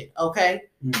bullshit, okay?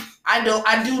 I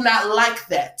do not like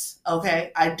that,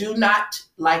 okay? I do not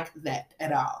like that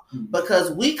at all. Because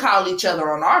we call each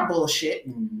other on our bullshit.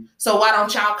 So why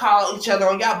don't y'all call each other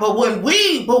on y'all? But when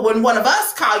one of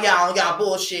us call y'all on y'all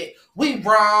bullshit, we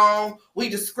wrong, we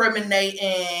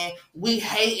discriminating, we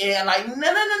hating, like,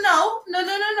 no.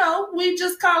 We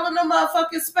just calling the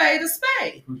motherfucking spade a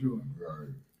spade. For sure.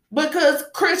 Because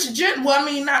Bruce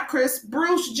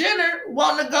Jenner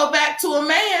wanting to go back to a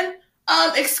man.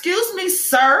 Excuse me,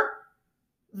 sir.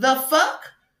 The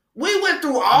fuck? We went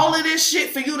through all of this shit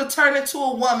for you to turn into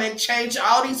a woman, change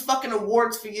all these fucking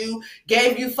awards for you,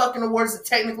 gave you fucking awards that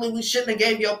technically we shouldn't have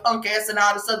gave your punk ass and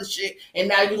all this other shit. And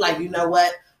now you like, you know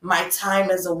what? My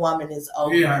time as a woman is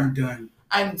over. Yeah, I'm done.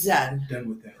 I'm done. Done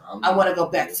with that. I want to go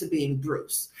back to being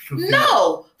Bruce.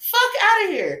 No, fuck out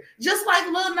of here. Just like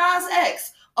Lil Nas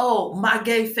X. Oh, my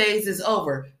gay phase is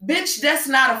over. Bitch, that's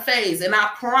not a phase. And I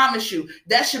promise you,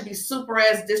 that should be super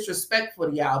ass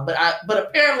disrespectful to y'all. But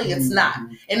apparently it's not.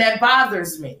 And that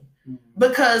bothers me.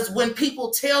 Because when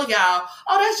people tell y'all,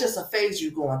 oh, that's just a phase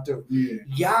you're going through,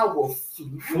 y'all will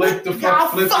flip the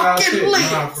fucking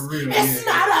leave. It's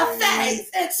not a phase.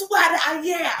 It's what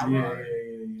I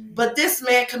am. But this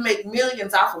man can make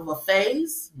millions off of a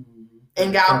phase,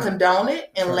 and y'all condone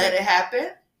it and let it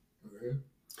happen.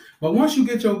 But once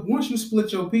you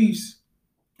split your piece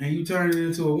and you turn it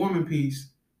into a woman piece,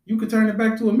 you could turn it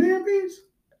back to a man piece.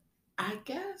 I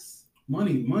guess.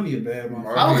 Money a bad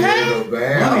motherfucker. Okay. Money a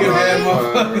bad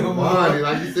motherfucker. Money,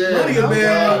 like you said. Money a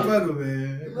bad motherfucker,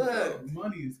 man. Look.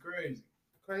 Money is crazy.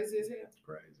 Crazy as hell.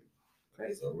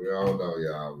 Crazy. So we all know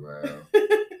y'all, man. At the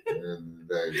end of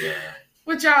the day, man.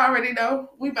 But y'all already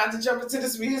know, we about to jump into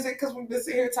this music because we've been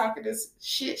sitting here talking this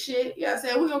shit. You know what I'm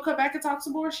saying? We're going to come back and talk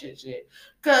some more shit.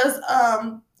 Because,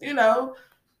 Tory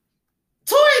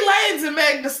Lanez and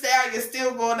Meg Thee Stallion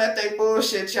still going at their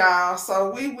bullshit, y'all.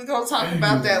 So we going to talk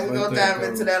about that. We're going to dive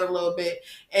into that a little bit.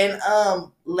 And,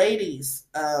 ladies,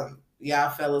 y'all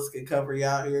fellas can cover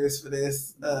y'all ears for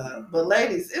this. But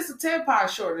ladies, it's a tampon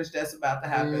shortage that's about to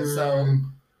happen. So...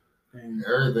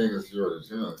 everything is shortage,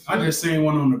 I just seen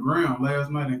one on the ground last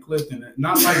night in Clifton.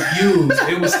 Not like used.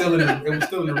 It was still in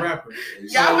the wrapper.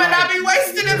 Y'all better not be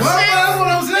wasting them shit. That's what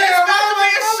I'm saying.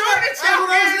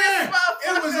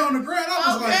 It was on the ground. I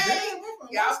was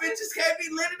like, y'all bitches can't be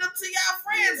lending them to y'all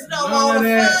friends no more.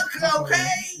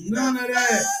 None of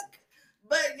that.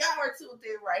 But y'all are tuned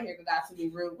in right here to Not to Be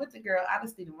Rude with the girl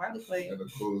Honesty the Money Queen. And the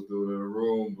coolest dude in the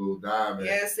room, Blue Diamond.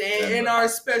 Yes, and our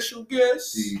special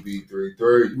guest,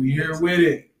 B.3. We here with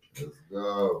it. Let's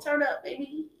go. Turn up,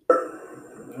 baby.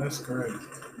 That's great.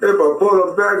 If I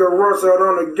pull a bag of rust out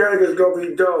on the gang, it's gonna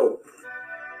be dope.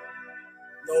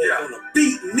 On the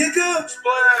beat, nigga.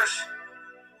 Splash.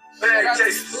 Bag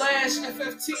chase. Splash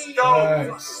FFT.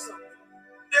 Nice.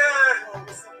 Yeah.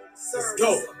 Let's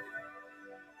go.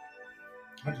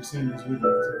 I just seen this video.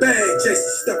 Bang,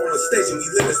 Jason, step on the stage and we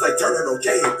live it's like turning on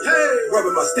cave. Hey,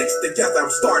 rubbing my sticks together,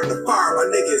 I'm starting to fire, my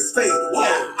nigga is fading. Whoa,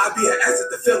 I be an asset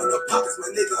to fill in the pockets,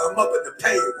 my nigga, I'm up in the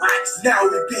pain. Racks, now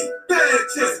we beat. Bang,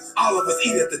 Jason, all of us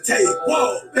eat at the table.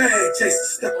 Whoa, bang, Jason,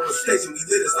 step on the stage and we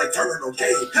live it's like turning on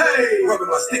cave. Hey, rubbing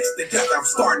my sticks together, I'm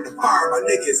starting to fire, my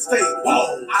nigga is fading.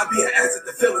 Whoa, I be an asset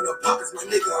to fill in the pockets, my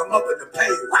nigga, I'm up in the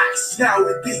pain. Racks, now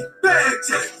we beat. Bang,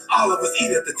 Jason, all of us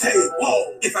eat at the table.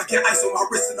 Whoa, if I get ice on my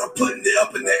wrist and I'm putting it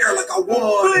up in the air like I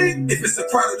won. If it's a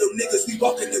crowd of them niggas, we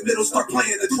walk in the middle, start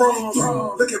playing the drums.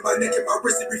 Look at my neck and my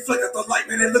wrist, it reflect at the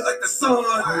light, man, it look like the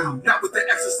sun. Not with the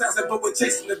exercising, but with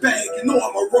chasing the bag, you know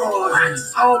I'm a run.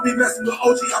 I don't be messing with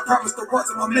OG, I promise the runs,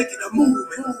 I'm making a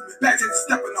movement. Back to the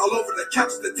stepping all over the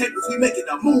couches, the tables, we making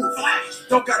a move.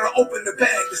 Don't gotta open the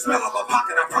bag, the smell of my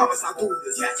pocket, I promise I'll do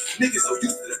this. Niggas so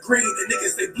used to the green, the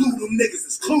niggas they blue, them niggas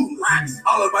is clueless.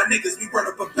 All of my niggas, we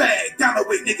run up a bag, down the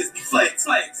way niggas be flags.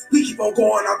 We keep on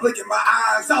going, I'm blinking my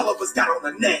eyes, all of us got on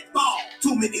the neck.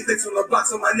 Too many licks on the block,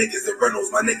 so my niggas and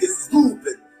Reynolds, my niggas is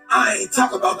hooping. I ain't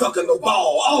talking about dunking no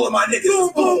ball, all of my niggas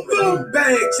is booming.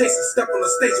 Bang, chasing, step on the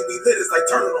stage and we lit, it's like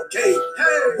turning on cave.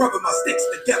 Rubbing my sticks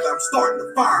together, I'm starting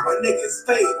to fire, my niggas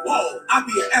fade. Whoa, I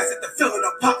be an asset to fill in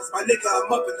the pockets, my nigga, I'm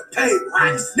up in the pay.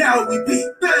 Now we beat.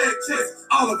 Bang, chasing,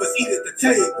 all of us eat at the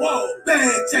table. Whoa,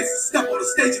 bang, chasing, step on the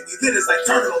stage and we lit, it's like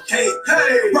turning on cave.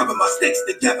 Rubbing my sticks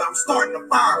together, I'm starting to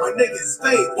fire, my niggas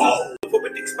fade. Whoa. Before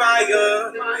it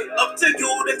expire, up to you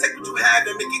to take what you have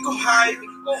and make it go high.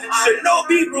 Should no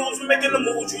be rules, we're making the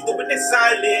moves, you do it in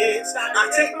silence. I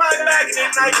take my bag and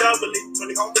then I double it.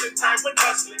 20 hours in time when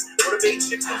hustling.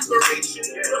 Motivation, inspiration,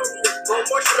 no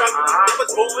more struggle. I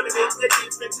was born to make the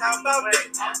difference, how about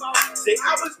you? Say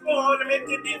I was born to make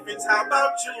the difference, how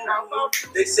about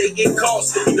you? They say it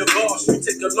costs to be the boss, you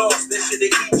take a loss, that shit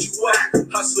they eat you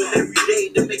up. Hustling every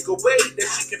day to make a way that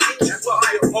she can beat you up.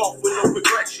 You're off with no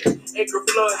regression, anchor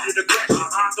flood and aggression.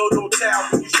 Throw no towel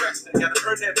when you stressing, gotta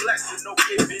earn that blessing, no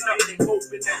giving up. They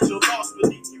hoping that you're lost,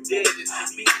 believe you dead is to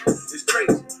me. It's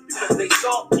crazy because they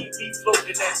saw keep me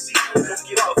floating that sea. Don't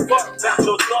give a fuck about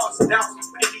your thoughts, doubts,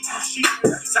 pity you sheep.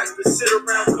 Type to sit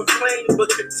around complaining but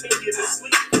continue to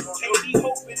sleep. Can't be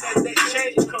hoping that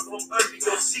change come from under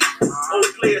your seat.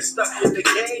 Old players stuck in the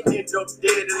game end up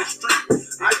dead in the street.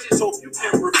 I just hope you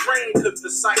can refrain cause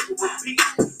the cycle repeats.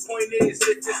 Point is,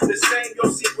 if it's the same, your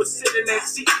seat was sit in that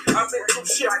seat. I'm in some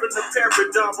shit from the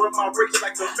paradigm, run my race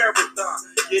like a marathon.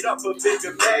 Get up a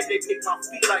bigger bag, they pick my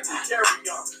feet like a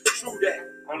carry-on. True that.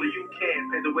 Only you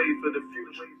can pave the way for the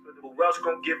future. Who else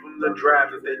gonna give them the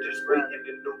drive if they're just waiting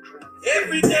in no dream?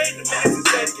 Every day the minutes and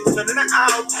seconds turning to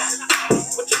hours.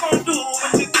 What you gonna do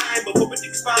with your time before it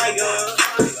expire?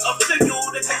 Up to you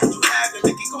to take what you have and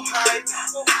make it go high.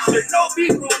 Should no be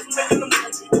rules, we're making the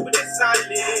moves, we do it in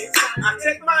silence. I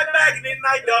take my bag and then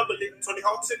I double it. 20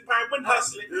 hearts in prime when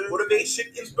hustling. Motivation,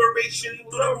 inspiration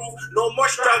through the roof, no more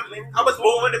struggling. I was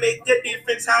born to make the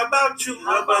difference, how about you?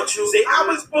 How about you? Say I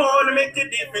was born to make the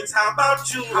difference, how about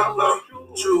you? How about you?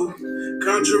 True,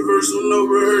 controversial, no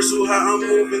rehearsal, how I'm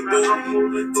moving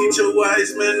through. Teach a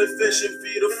wise man to fish and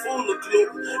feed a fool a clue.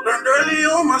 Learned early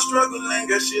on my struggle ain't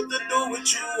got shit to do with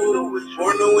you.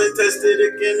 Born to win, tested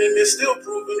again, and it's still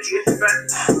proving true.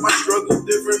 My struggle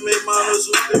different, made my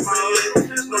hustle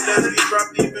different. No doubt we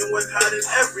dropped even when hot in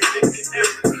everything can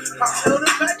get. I held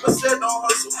it back, but said don't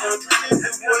hustle,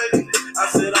 contradicted way. I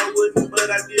said I wouldn't, but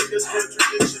I did, cause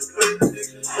contradiction play.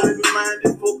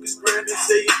 Open-minded, focused, grind, and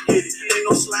say you get it. Ain't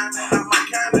no slime, not my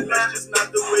kind, and that's just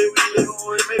not the way we live.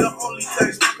 May the only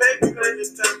tax we pay, because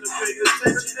it's time to pay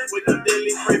attention. Wake up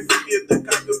daily, pray, forgive the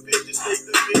conquer vision, take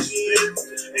the vision.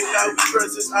 And God we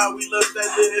trust is how we love that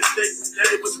little state.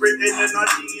 It was written in our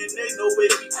DNA, no way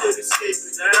we could escape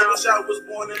it. I wish I was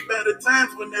born in better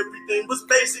times when everything was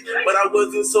basic, but I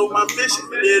wasn't, so my mission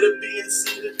there to be and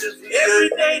see the difference.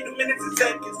 Every day the minutes and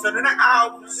seconds turning to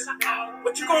hours.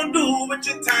 What you gonna do with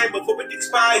your time before it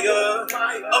expire?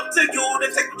 Up to you to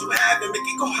take what you have and make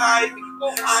it go high.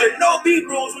 Should no be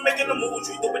rules, we're making the moves,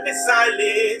 you do it in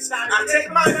silence. I take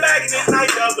my bag and then I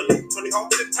double it. 20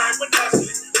 hearts in time when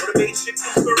hustling. Motivation,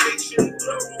 inspiration,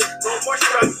 no more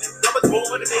struggling. I was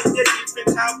born to make the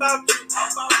difference, how about you?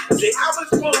 Say I was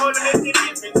born to make the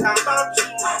difference, how about you?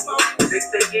 They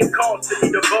say it costs to be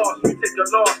the boss, you take a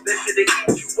loss, that shit they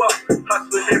eat you up.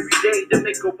 Hustling every day to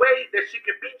make a way that she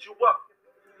can beat you up.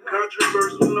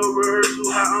 Controversial, no rehearsal,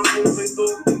 how I'm moving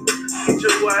through. Teach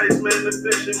a wise man to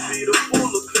fish and feed a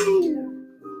fool a clue.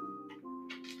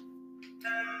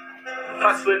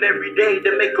 Hustling every day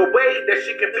to make a way that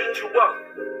she can beat you up.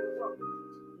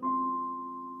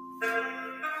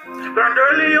 Learned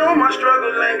early on my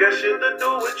struggle ain't got shit to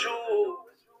do with you.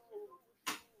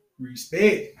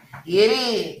 Respect. Get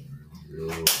it.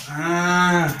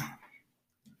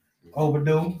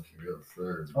 Overdue. Yes,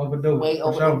 sir. Overdue. Wait, For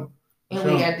overdue. sure. And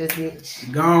we got this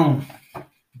bitch. Gone.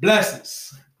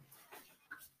 Blessings.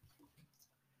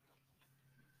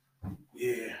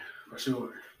 Yeah, for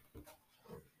sure.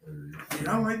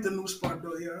 Yeah, I like the new spot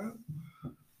though, y'all.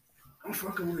 I'm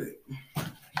fucking with it.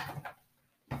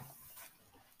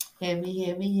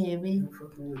 Heavy. I'm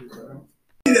fucking with it, y'all.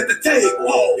 At the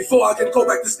table, before I can go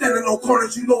back to standing on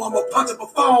corners, you know I'ma punch up a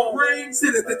phone.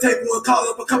 Sit at the table and call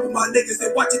up a couple of my niggas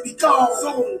and watch it be gone.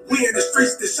 Soon, we in the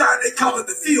streets to shine, they call it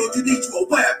the field, you need you a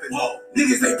weapon.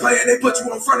 Niggas ain't playing, they put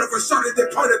you in front of a shirt and they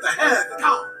point at the heaven.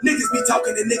 Niggas be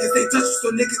talking and niggas ain't touch you,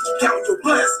 so niggas keep counting your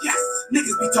blessings. Yes,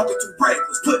 niggas be talking too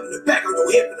reckless, putting the back on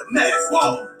your hip in a mess.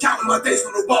 Counting my days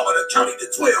on the wall and counting to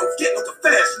 12, getting no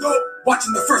confession.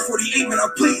 Watching the first 48, man, I'm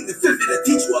pleading the 50 to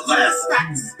teach you a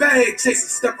lesson. Bag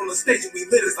chasing, step on the stage and we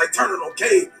lit, it's like turning on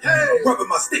cave. I'm rubbing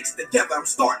my sticks together, I'm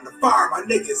starting to fire, my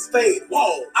niggas fade.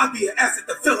 I be an asset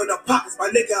to fill in up pockets,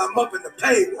 my nigga, I'm up in the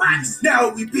pay.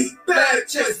 Now we beat bag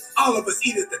chasing, all of us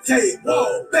eat at the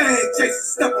table. Bag chasing,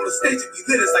 step on the stage and we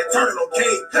lit, it's like turning on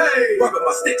cave. Rubbing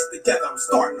my sticks together, I'm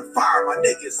starting to fire, my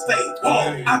niggas fade.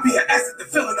 I be an asset to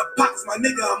fill in up pockets, my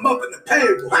nigga, I'm up in the pay.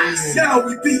 Now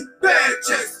we beat bag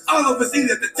chasing, all of us eat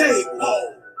at the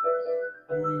table.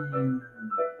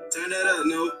 Turn that up,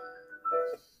 no.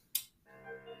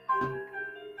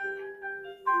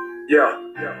 Yeah.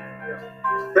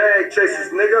 Bag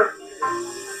chasers, nigga.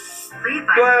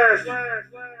 Flash.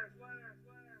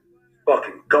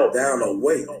 Fucking go. Down the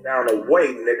way. Down the way,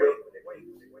 nigga.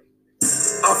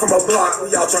 I'm from a block, we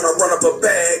all tryna run up a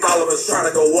bag, all of us tryna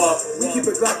go up. We keep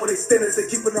it Glock with extenders and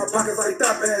keeping our pockets like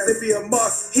that, man. It be a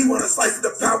must. He wanna slice of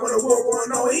the power when the war going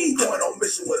on. He ain't going on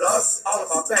mission with us. All of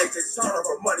our bags, they turn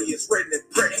over money, it's written in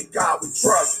print, and God we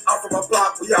trust. I'm from a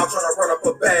block, we all tryna run up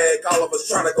a bag, all of us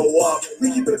tryna go up.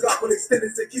 We keep it Glock with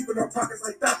extenders and keeping our pockets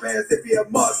like that, man. It be a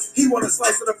must. He wanna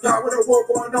slice of the power when the war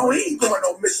going on. He ain't going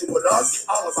on mission with us.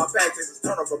 All of our bags, they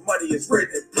turn over money, it's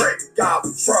written in print, and God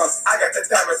we trust. I got the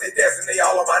diamonds, they dancing, they all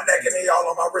on my neck and they all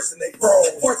on my wrist and they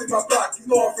froze. Forcing my block, you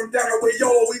know I'm from down the way,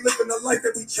 yo. We living the life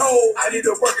that we chose. I need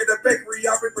to work in the bakery,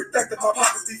 I've been protected, my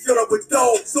pockets be filled up with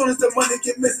dough. Soon as the money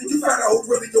get missing, you find out who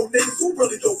really your niggas, who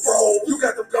really your bro. You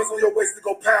got them guns on your waist to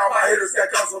go pound, my haters got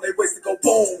guns on their waist to go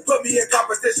boom. Put me in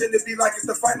competition, it be like it's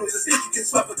the finals, just think you can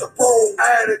sweat with the pro.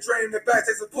 I had a dream that back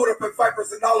takes a put up in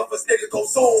Vipers and all of us niggas go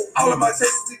zone. All of my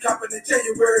chases we copping in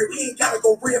January, we ain't gotta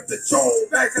go re-up the June.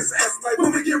 Back takes ass like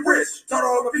when we get rich. Told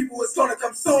all my people it's gonna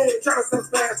come soon. Try to sell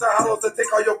spans to hollows to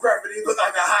take all your gravity, look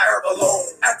like a higher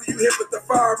balloon. After you hit with the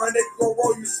fire, my nigga gon'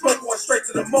 roll you smoke going straight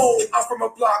to the moon. I'm from a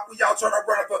block, we all tryna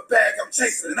run up a bag, I'm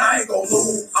chasing and I ain't gon'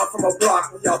 lose. I'm from a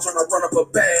block, we all tryna run up a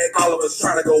bag, all of us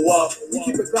tryna go up. We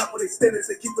keep it Glock with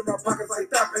extenders and keeping our pockets like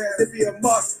that, man. It be a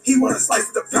must. He wanna slice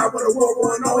the power when the war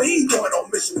going on, he ain't going on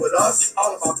mission with us.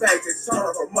 All of my bags, they turn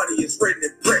over money, it's written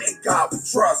in print, and God we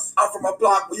trust. I'm from a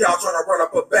block, we all tryna run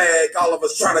up a bag, all of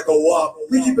us tryna go up.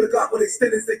 We keep it Glock with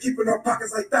extenders and keeping our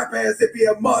pockets like that, man. It be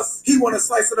a must. He want a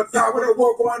slice of the power when the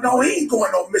war going on, he ain't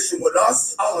going on mission with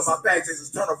us. All of my bags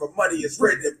is turn over money, it's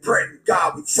written in print, and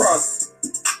God we trust.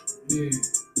 Yeah.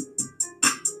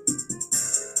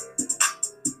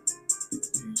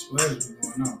 Swears be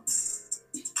going on.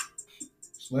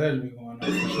 Swears be going on for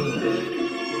sure.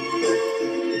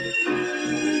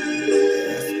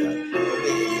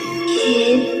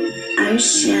 Kid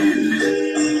Ocean.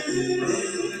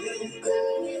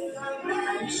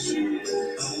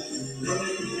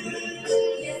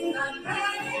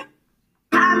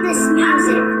 I miss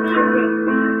music.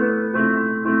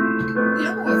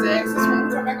 Yeah, I was asking when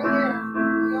we come back on here.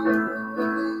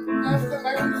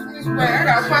 I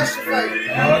got a question for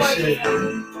you. Oh shit.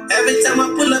 Every time I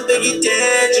pull up, they get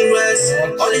dangerous.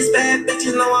 All these bad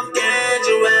bitches know I'm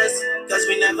dangerous. Cause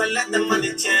we never let the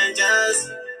money change us.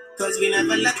 Cause we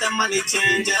never let the money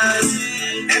change us.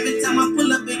 Every time I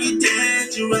pull up, it get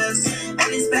dangerous. All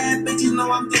these bad bitches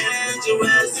know I'm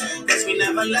dangerous. Cause we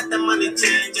never let the money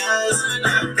change us.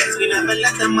 Cause we never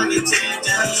let the money change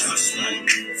us.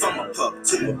 From a pup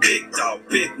to a big dog,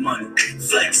 big money.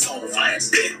 Flex on flash,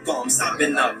 big bumps. I've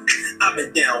been up, I've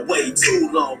been down way too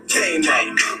long. Came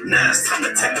up, now it's time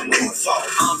to take a move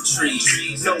off. I'm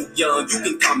trees, no young, you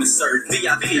can come and serve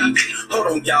VIP. Hold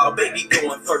on, y'all, baby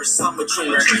going first. I'm a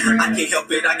dreamer. I can't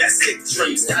help it, I got 6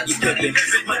 dreams. Now you pimpin',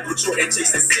 Michael Jordan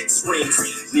chasing 6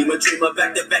 rings. Need my dreamer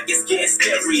back to back, it's getting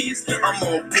scary. I'm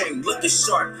on point, looking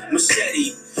sharp,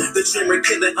 machete. The dreamer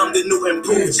killer, I'm the new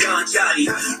improved John Gotti.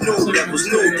 New levels,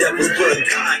 new the devil's blood.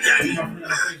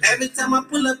 Every time I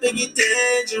pull up, it get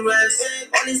dangerous.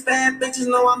 All these bad bitches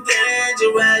know I'm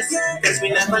dangerous. Cause we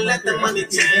never let the money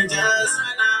change us.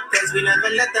 Cause we never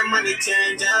let the money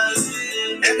change us.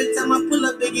 Every time I pull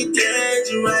up, it get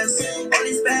dangerous. All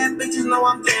these bad bitches know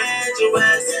I'm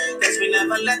dangerous. Cause we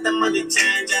never let the money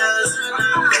change us.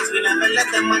 Cause we never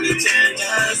let the money change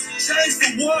us. Change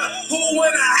for what? Who,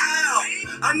 when, or how?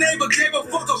 I never gave a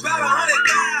fuck about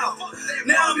 100,000.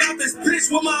 Now I'm out this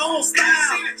bitch with my own style.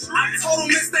 I told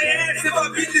them it's their ass if I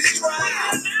beat this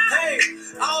trial. Hey,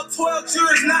 all 12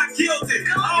 jurors not guilty.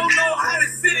 I don't know how the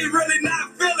city really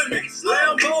not feeling me.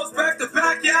 Lambos back to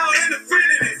back, y'all in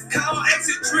Infinities. Call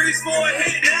exit trees for a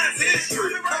hit, that's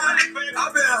history.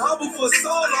 I've been humble for so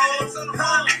long.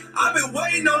 I've been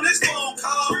waiting on this phone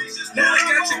call. Now I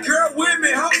got your girl with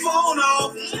me, her phone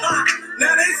off.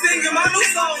 Now they singing my new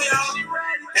song, y'all.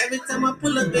 Every time I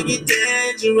pull up, it get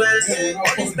dangerous.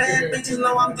 All these bad bitches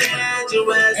know I'm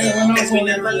dangerous. Cause we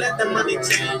never let the money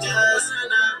change us.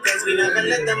 Cause we never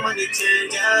let the money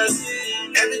change us.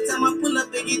 Every time I pull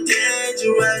up, it get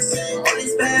dangerous. All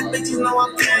these bad bitches know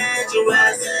I'm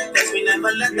dangerous. Cause we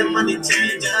never let the money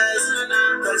change us.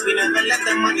 Cause we never let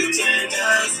the money change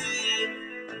us.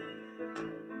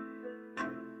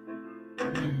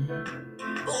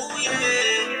 Oh yeah.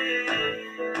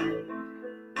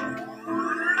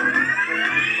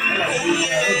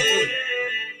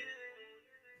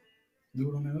 Do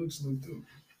it on that hook sleeve too.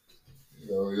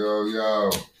 Yo.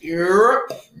 Yep.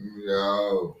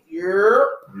 Yo. Yep.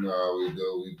 No, we do.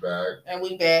 We back. And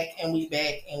we back in the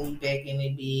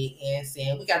big and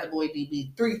saying we got the boy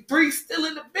DB3 still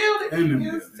in the building. You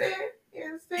know what I'm saying?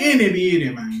 In the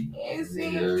building, man. In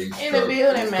the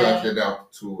building, man. Stuck it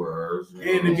out 2 hours.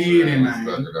 In the building, man.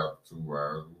 Stuck it out 2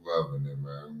 hours. Loving it,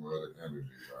 man. What the energy.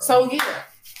 Right? So yeah.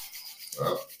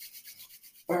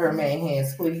 Her man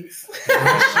hands, please.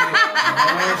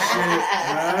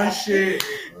 Oh shit.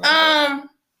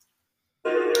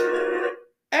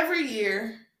 Every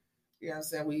year, you know what I'm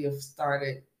saying, we have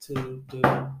started to do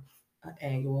an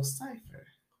annual cipher.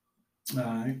 All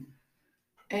right.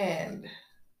 And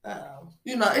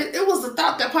it was the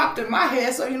thought that popped in my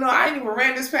head. So, I ain't even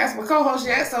ran this past my co-host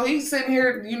yet. So he's sitting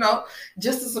here,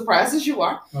 just as surprised as you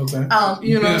are. Okay.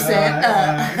 You know what I'm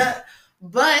saying?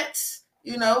 But,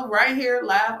 right here,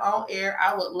 live on air,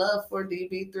 I would love for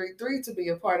DB33 to be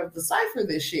a part of the cipher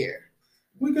this year.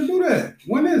 We can do that.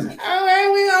 When is it? All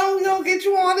right, we gonna get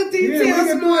you on the details. Yeah, we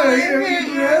can do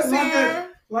that.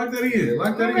 Lock that in. We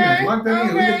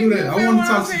can do that. I want to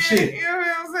talk some shit. You know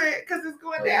what I'm saying? Because it's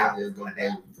going down. It's going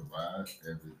down. Provide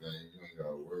everything. You ain't got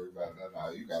to worry about nothing.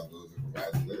 All you got to do is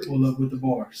provide the lyrics. Pull up with the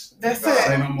bars. That's it.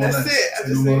 Say no more less. I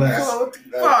just say pull up with the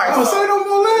bars. Oh, say no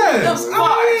more less. Those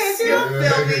bars. You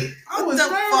feel me? I was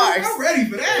nervous. I'm ready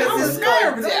for that. I was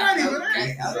nervous. I'm ready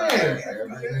for that.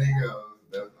 Everything goes.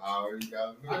 That's all you got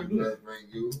to do. Just bring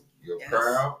you, your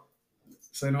crowd.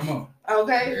 Say no more.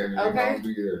 Okay.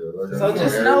 So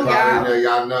just know,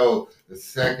 y'all know the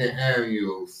second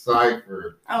annual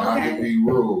cipher. Not to be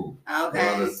rude.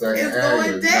 Okay. The second it's annual.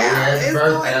 going down. It's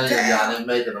first annual. Y'all didn't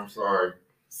make it. I'm sorry.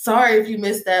 Sorry if you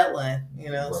missed that one.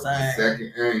 Sorry. The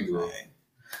second annual. Right.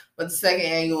 But the second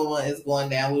annual one is going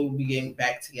down. We will be getting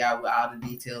back to y'all with all the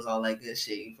details, all that good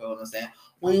shit. You feel what I'm saying?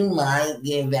 We might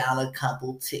give out a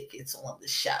couple tickets on the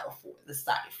show for the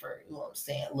cipher. You know what I'm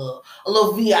saying? A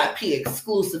little VIP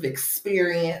exclusive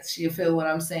experience. You feel what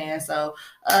I'm saying? So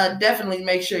definitely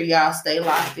make sure y'all stay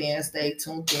locked in, stay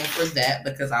tuned in for that,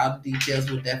 because all the details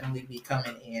will definitely be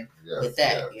coming in with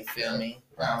that. You feel me?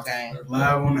 Okay.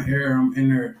 Live on the air. I'm in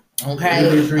there.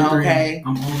 Okay.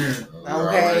 I'm on there.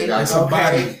 Okay. It's a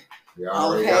body. We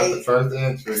already got the first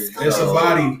entry. It's a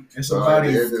body. It's a body.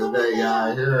 At the end of the day,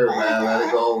 y'all hear it, man. Let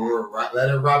it go. Let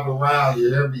it wrap around. You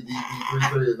hear me?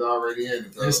 DB33 is already in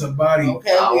it. So. It's a body.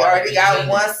 Okay, we already got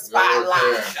one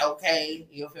spotlight. Okay,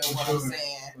 you feel what I'm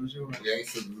saying? Sure.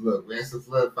 We ain't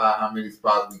solidified how many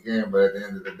spots we get, but at the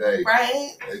end of the day,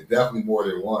 right? It's definitely more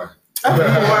than one. Of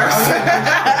course.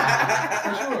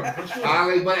 For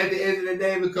sure. But at the end of the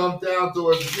day, if it comes down to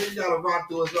it, he gotta rock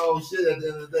to his own shit. At the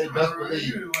end of the day, best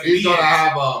believe he's gonna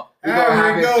have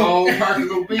his own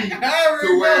personal beat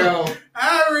to well.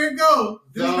 There we go.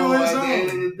 So at the end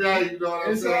of the day, you know what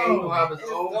I'm saying? He's gonna have his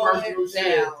own personal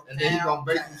shit, and then he's gonna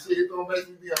make some shit. He's gonna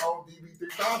make be a whole DB3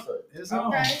 concert. It's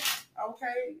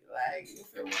okay, like you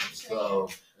feel what I'm saying? So,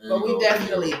 but we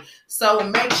definitely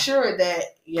make sure that,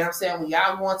 you know what I'm saying, when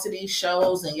y'all going to these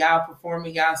shows and y'all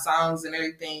performing y'all songs and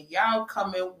everything, y'all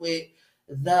coming with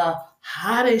the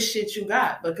hottest shit you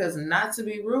got, because Not to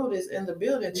Be Rude is in the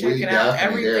building checking out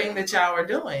everything that y'all are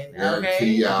doing. Okay,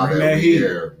 y'all that we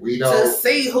here. We don't to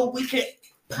see who we can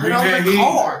put on the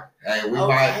card. Hey,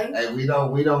 we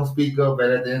don't speak up, but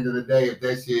at the end of the day, if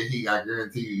that shit heat, I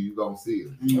guarantee you gonna see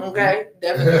it. Okay,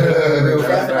 definitely.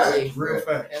 Definitely. Real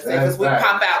fact. Because we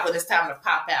pop out when it's time to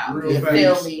pop out. Real You fact.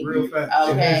 feel me? Real fact.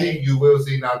 Okay. You will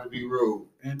see, not to be rude.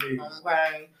 Indeed.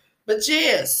 Okay. But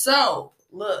yeah, so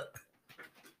look.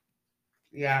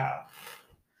 Yeah.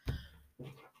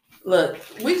 Look,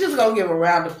 we just gonna give a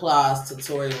round of applause to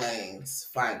Tory Lanez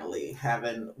finally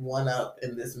having one up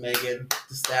in this Megan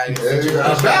Thee Stallion situation.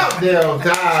 About damn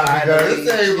time, because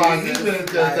this ain't like he been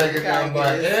just taking nothing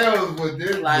but L's with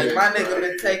this. Like my nigga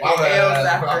been taking L's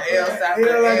after L's after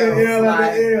L's.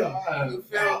 Like, you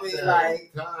feel me?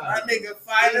 Like my nigga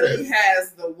finally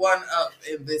has the one up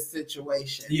in this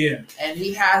situation. Yeah, and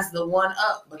he has the one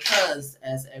up because,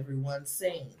 as everyone's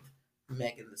seen,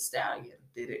 Megan Thee Stallion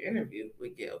did an interview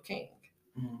with Gayle King.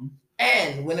 Mm-hmm.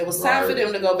 And when it was time for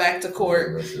them to go back to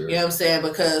court, you know what I'm saying?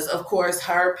 Because, of course,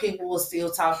 her people were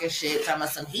still talking shit, talking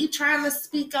about he trying to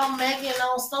speak on Megan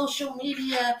on social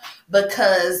media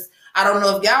because, I don't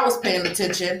know if y'all was paying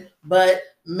attention, but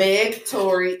Meg,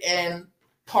 Tory, and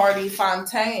Party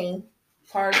Fontaine,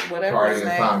 whatever his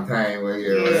name. Fontaine, well, if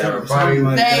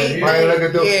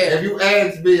you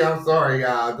ask me, I'm sorry,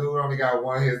 y'all. Dude only got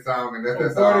one hit song, and that's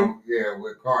that song. Yeah,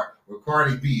 with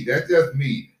Cardi B. That's just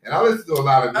me. And I listen to a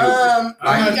lot of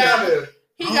music.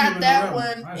 He got that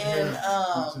one, and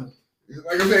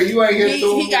like I said, you ain't hit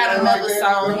he got another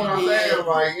song he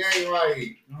did.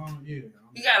 Yeah.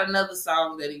 He got another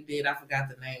song that he did. I forgot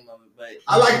the name of it, but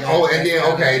I like. Don't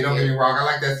get me wrong. I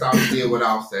like that song he did with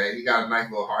Offset. He got a nice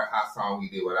little hot song he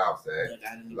did with Offset.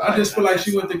 I just feel like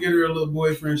she went to get her a little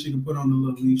boyfriend she can put on the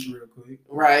little leash real quick.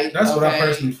 Right. That's what I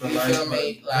personally feel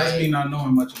like. That's me not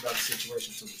knowing much about the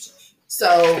situation too.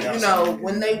 So, you know,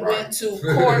 when they went to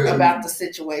court about the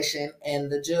situation and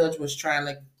the judge was trying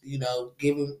to, you know,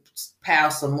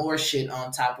 pile some more shit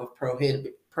on top of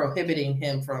prohibiting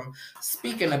him from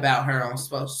speaking about her on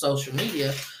social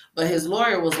media, but his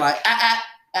lawyer was like,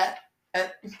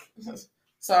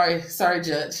 sorry,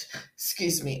 judge,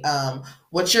 excuse me.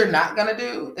 What you're not gonna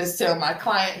do is tell my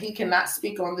client he cannot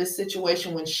speak on this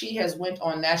situation when she has went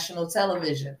on national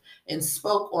television and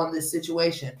spoke on this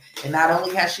situation. And not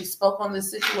only has she spoke on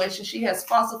this situation, she has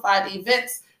falsified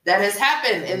events that has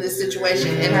happened in this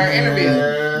situation in her interview.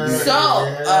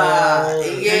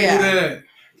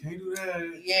 Can't do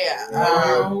that.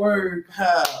 Yeah.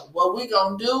 What we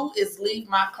gonna do is leave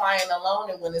my client alone,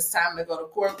 and when it's time to go to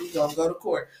court, we gonna go to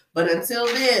court. But until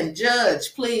then,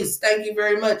 judge, please, thank you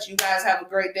very much. You guys have a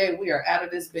great day. We are out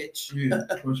of this bitch. Yeah,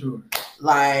 for sure.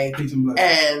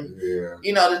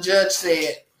 You know, the judge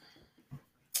said,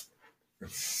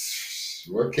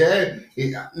 okay,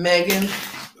 Megan,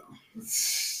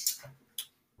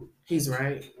 he's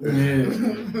right.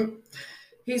 Yeah.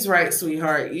 He's right,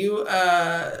 sweetheart. You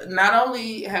not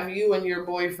only have you and your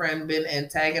boyfriend been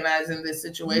antagonizing this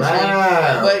situation,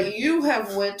 but you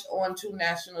have went on to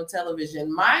national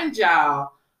television. Mind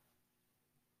y'all,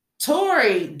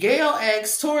 Gayle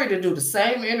asked Tory to do the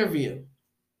same interview.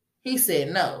 He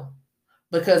said no,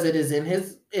 because it is in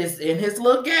his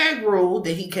little gag rule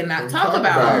that he cannot talk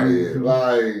about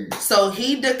it. So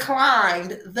he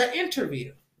declined the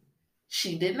interview.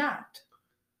 She did not.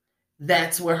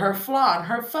 That's where her flaw and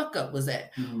her fuck up was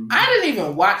at. Mm-hmm. I didn't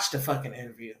even watch the fucking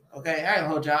interview. Okay, I ain't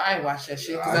hold y'all. I ain't watched that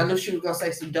shit because I knew she was gonna say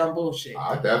some dumb bullshit.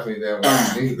 I definitely didn't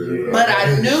watch it either. But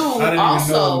I knew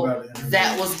also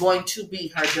that was going to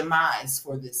be her demise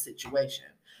for this situation.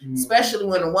 Mm-hmm. Especially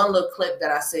when the one little clip that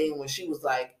I seen when she was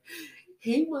like,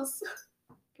 he was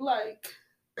like,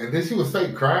 and then she was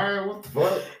fake crying. What the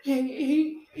fuck?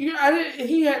 He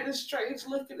had this strange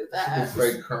look in his eyes. She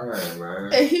was fake crying,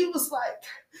 man. And he was like,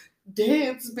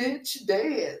 dance, bitch,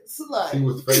 dance. Like, she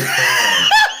was fake crying.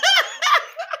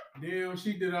 Damn,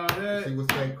 she did all that. She was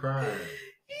fake crying.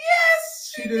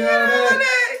 Yes, she did all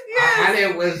that. Yes. I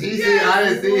didn't. When she said, I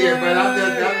didn't see it, but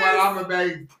that's what I'm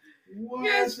about.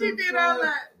 Yes, she did all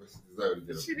that.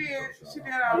 She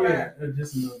did all that.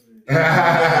 Just a little bit.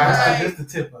 Just the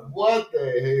tip of it. What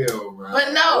the hell, man?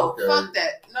 But no, fuck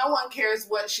that. No one cares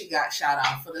what she got shot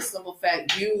off for the simple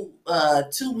fact you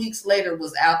 2 weeks later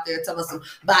was out there telling some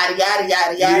body yada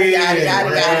yada yada yada yada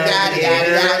yada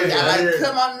yada yada. Like,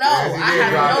 come on, no, I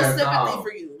have no sympathy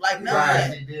for you. Like, no,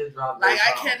 like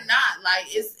I cannot. Like,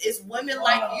 it's women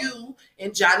like you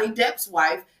and Johnny Depp's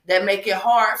wife that make it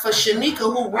hard for Shanika,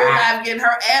 who real life getting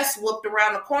her ass whooped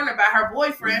around the corner by her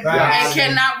boyfriend and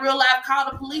cannot real life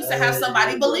call the police and have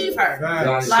somebody believe her.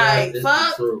 Like,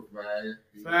 fuck. Truth, man.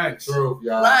 Facts. Truth,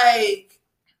 y'all. Like,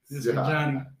 Johnny. You know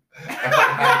what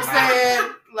I'm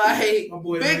saying? Like,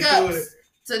 big ups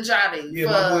to Johnny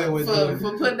Yeah,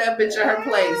 for putting that bitch in her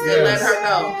place and let her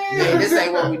know, hey, this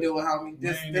ain't what we doing, homie.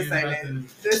 This ain't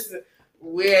it. This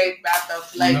we ain't about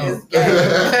to play this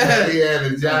game. He had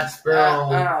a Jack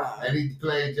Sparrow, and he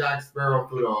played Jack Sparrow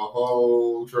through the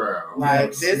whole trial.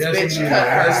 Like this bitch cut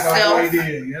herself.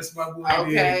 Yes, my boy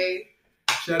did. Okay.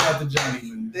 Shout out to Johnny,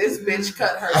 man. This bitch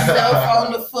cut herself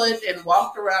on the foot and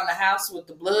walked around the house with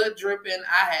the blood dripping.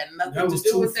 I had nothing to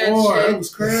do with that shit. That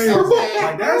was crazy. Okay.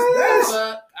 Like that's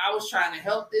I was trying to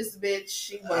help this bitch.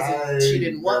 She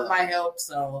didn't want my help,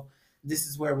 so this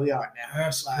is where we are now.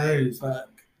 That's crazy. Fuck.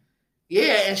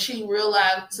 Yeah, and she real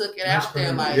life took it out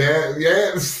there like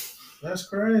That's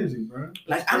crazy, bro.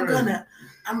 Like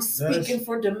I'm speaking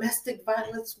for domestic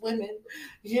violence women.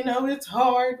 You know, it's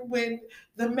hard when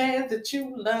the man that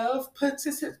you love puts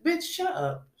his bitch. Shut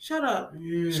up.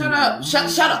 Yeah. Shut up.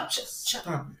 Shut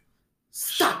up.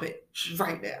 Stop it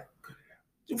right now.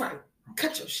 Right.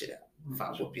 Cut your shit out. If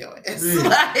I whoop your ass.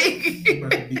 Like,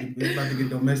 about to get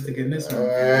domestic in this one.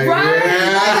 Right.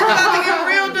 Like, about to get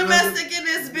real domestic in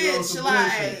this bitch.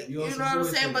 Like, you know what I'm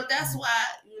saying? But that's why,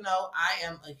 you know, I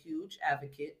am a huge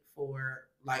advocate for,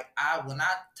 like, when I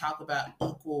talk about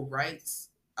equal rights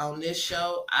on this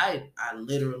show, I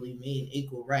literally mean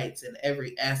equal rights in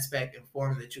every aspect and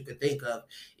form that you could think of.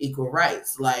 Equal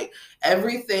rights. Like,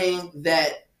 everything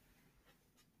that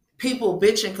people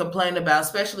bitch and complain about,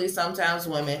 especially sometimes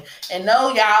women. And no,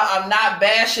 y'all, I'm not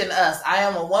bashing us. I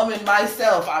am a woman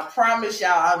myself. I promise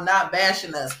y'all, I'm not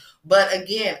bashing us. But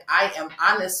again, I am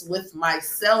honest with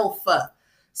myself.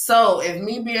 So if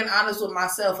me being honest with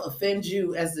myself offends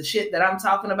you as the shit that I'm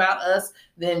talking about us,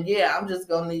 then yeah, I'm just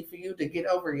gonna need for you to get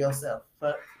over yourself.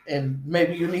 And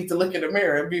maybe you need to look in the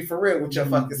mirror and be for real with your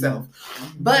fucking self.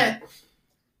 But,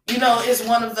 you know, it's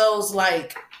one of those,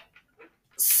 like,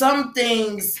 some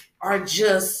things are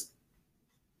just,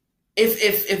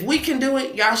 if we can do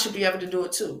it, y'all should be able to do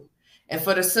it too. And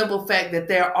for the simple fact that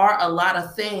there are a lot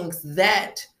of things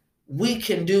that we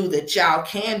can do that y'all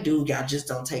can do, y'all just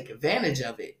don't take advantage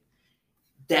of it.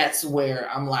 That's where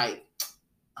I'm like,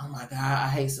 oh my God, I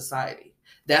hate society.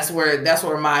 That's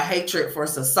where my hatred for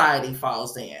society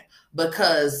falls in.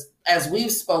 Because as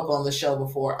we've spoke on the show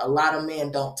before, a lot of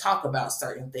men don't talk about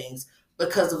certain things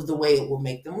because of the way it will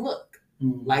make them look.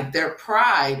 Like their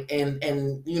pride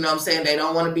and you know what I'm saying, they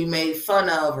don't want to be made fun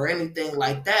of or anything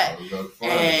like that.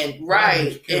 And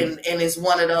right, and it's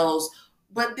one of those,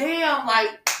 but damn, like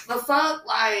the fuck,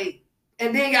 like,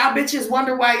 and then y'all bitches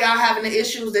wonder why y'all having the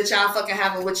issues that y'all fucking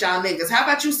having with y'all niggas. How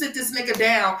about you sit this nigga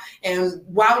down and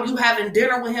while you having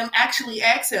dinner with him, actually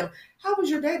ask him, how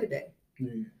was your day today?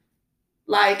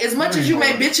 Like, as much as you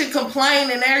may bitch and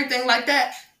complain and everything like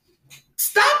that,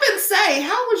 stop and say,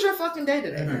 how was your fucking day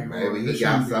today? Maybe he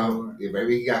got something.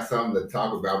 Maybe he got something to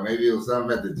talk about. Maybe it was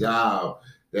something at the job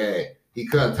that he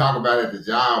couldn't talk about at the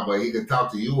job, but he could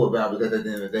talk to you about, because at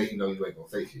the end of the day, you know you ain't gonna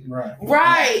say shit. Right.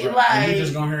 Like, and you're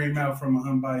just gonna hear him out from an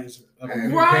unbiased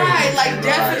opinion. Right, like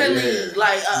definitely,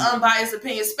 like an unbiased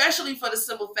opinion, especially for the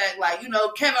simple fact, like, you know,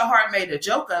 Kevin Hart made a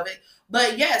joke of it.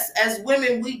 But yes, as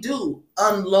women, we do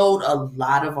unload a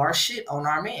lot of our shit on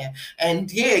our man.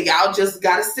 And yeah, y'all just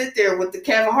gotta sit there with the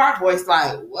Kevin Hart voice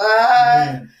like,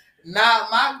 what? Man. Not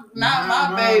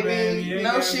my baby.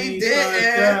 No, she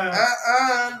didn't.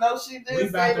 No, she didn't. We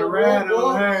about to ride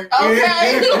on her.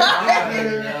 Okay. Like,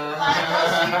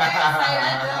 no, she didn't say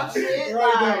that dumb shit.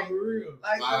 Right, for real.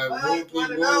 Like,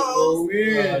 one of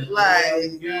those.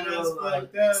 Like, you know,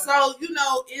 so, you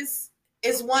know,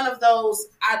 it's one of those,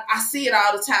 I see it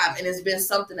all the time, and it's been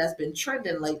something that's been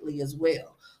trending lately as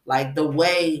well. Like the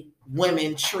way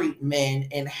women treat men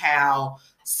and how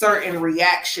certain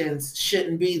reactions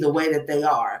shouldn't be the way that they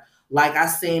are. Like I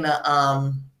seen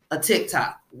a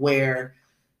TikTok where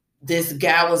this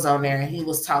guy was on there and he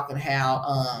was talking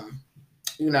how,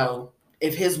 you know,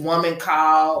 if his woman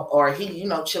called or he, you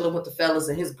know, chilling with the fellas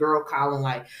and his girl calling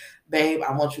like, babe,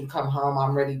 I want you to come home.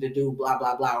 I'm ready to do blah,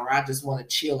 blah, blah. Or I just want to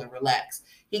chill and relax.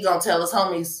 He gonna tell his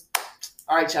homies,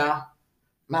 all right, y'all,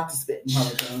 not this bitch.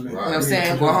 You know what I'm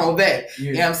saying? Go home back.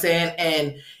 You know what I'm saying?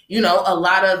 And, you know, a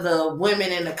lot of the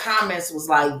women in the comments was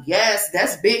like, yes,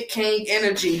 that's big king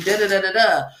energy,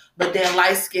 da-da-da-da-da. But then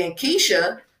light-skinned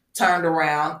Keisha turned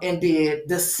around and did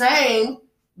the same,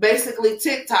 basically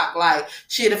TikTok, like,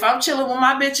 shit, if I'm chilling with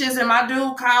my bitches and my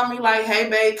dude called me like, hey,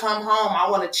 babe, come home. I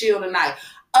want to chill tonight.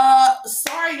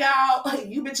 Sorry, y'all.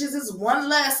 You bitches is one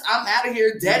less. I'm out of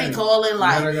here. Daddy calling.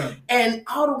 Like, and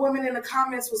all the women in the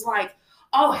comments was like,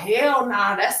 oh, hell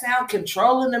nah. That sound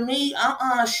controlling to me.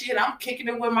 Shit. I'm kicking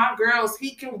it with my girls.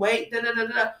 He can wait.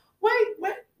 Da-da-da-da. Wait.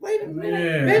 Wait a minute,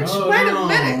 yeah, bitch. Wait a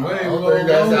minute. Wait, I don't think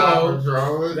that's how I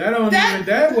control it.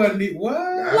 That wasn't it. What?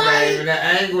 That's not even the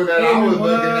angle that I was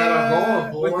looking at or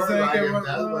going for. Like,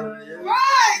 that's what it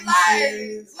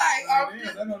is. Right,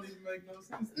 that don't even make no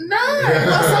sense. None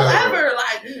whatsoever.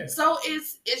 Like, so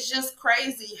it's just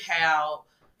crazy how,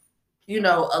 you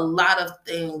know, a lot of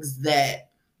things that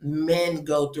men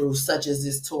go through, such as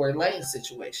this Tory Lanez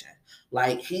situation.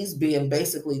 Like, he's being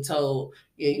basically told,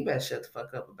 yeah, you better shut the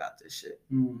fuck up about this shit.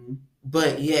 Mm-hmm.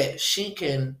 But yet she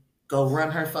can go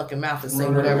run her fucking mouth and say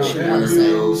whatever she wants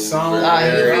to say. Songs,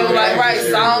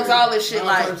 songs, all this shit.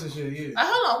 Like, shit,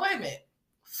 hold on, wait a minute.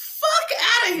 Fuck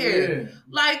out of here. Yeah.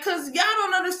 Like, cause y'all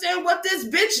don't understand what this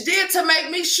bitch did to make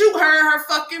me shoot her in her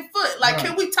fucking foot. Like,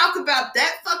 can we talk about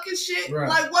that fucking shit? Right.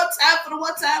 Like, what's happening?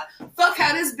 Fuck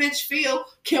how this bitch feel.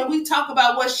 Can we talk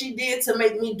about what she did to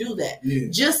make me do that? Yeah.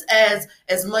 Just as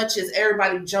much as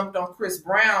everybody jumped on Chris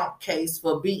Brown case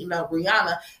for beating up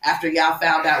Rihanna after y'all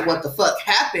found out what the fuck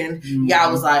happened,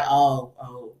 y'all was like, oh,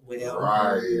 well,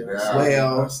 I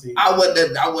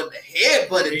wouldn't have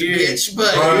headbutted the bitch,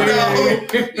 but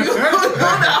you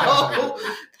know,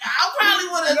 I probably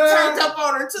would have turned up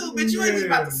on her too, but you ain't just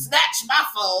about to snatch my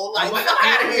phone. Like, fuck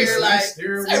out of here. Like,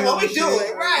 say what we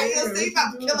doing, right? You see, you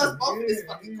about to kill us both in this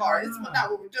fucking car. This is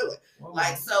not what we're doing.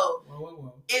 Like, so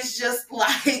it's just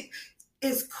like,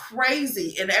 it's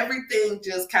crazy, and everything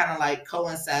just kind of like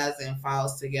coincides and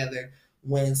falls together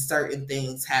when certain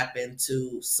things happen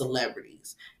to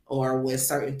celebrities, or when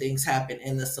certain things happen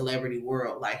in the celebrity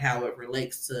world, like how it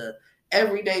relates to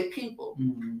everyday people.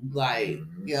 Like, you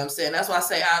know what I'm saying? That's why I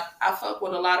say I fuck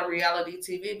with a lot of reality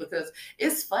TV, because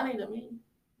it's funny to me.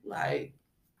 Like,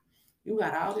 you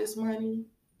got all this money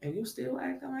and you still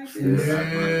acting like this.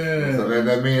 Yeah. So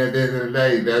that means at the end of the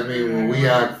day, that means when we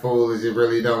act foolish, it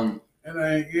really don't. And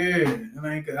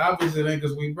obviously it ain't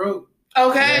because we broke.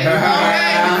 Okay, you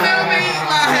feel me?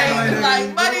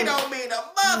 Like money don't mean a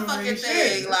motherfucking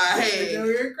thing. Like, hey,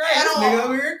 nigga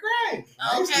over here crying.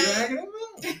 Okay.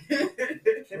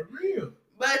 For real.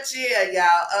 But yeah,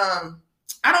 y'all.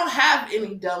 I don't have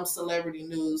any dumb celebrity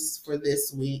news for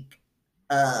this week.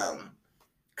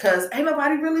 Cause ain't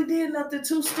nobody really did nothing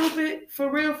too stupid.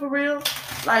 For real.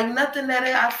 Like, nothing that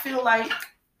I feel like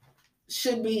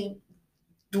should be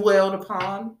dwelled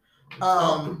upon.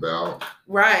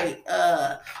 Right.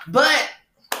 But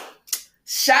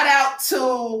shout out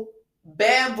to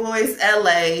Bad Boys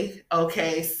LA,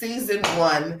 okay, season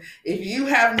 1. If you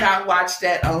have not watched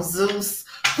that on Zeus,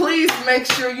 please make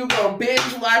sure you go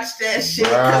binge watch that shit,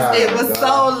 because it was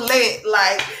so lit.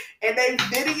 Like, and they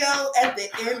video at the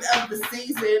end of the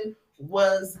season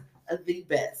was the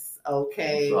best.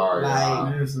 Okay, sorry,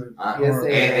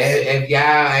 if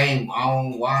y'all ain't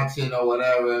on watching or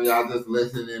whatever, and y'all just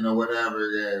listening or whatever,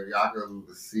 y'all can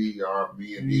see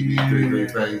me and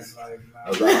B3 face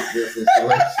about this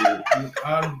situation.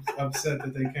 I'm upset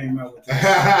that they came out with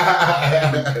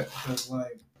that.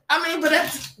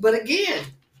 But again,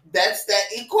 that's that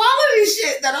equality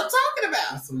shit that I'm talking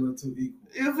about. That's a little too equal.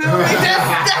 You feel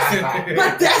me?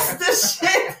 But that's the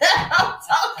shit that I'm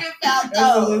talking about,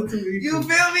 though. You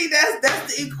feel me?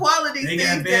 That's the equality thing. They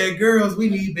got bad girls. We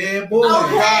need bad boys.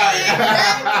 Okay,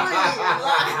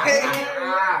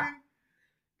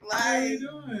 like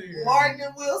Martin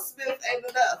and Will Smith ain't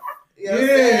enough. You know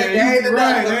you're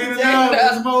right. Ain't enough.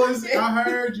 I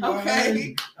heard you.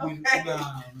 Okay.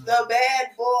 The bad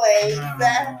boys.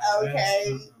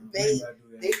 Okay.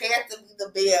 They had to be the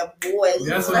bad boys.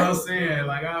 That's what I'm saying.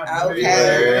 Like,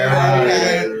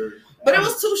 okay. But it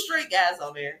was 2 straight guys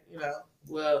on there, you know.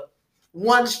 Well,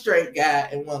 1 straight guy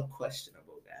and 1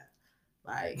 questionable guy.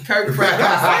 Like, Kirk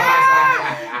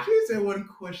Franklin. She said 1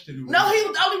 questionable. No,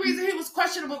 the only reason he was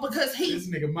questionable because this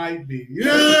nigga might be.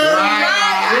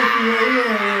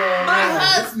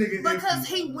 Because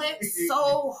he went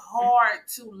so hard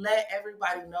to let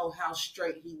everybody know how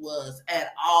straight he was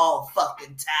at all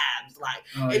fucking times. Like,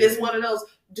 it is one of those,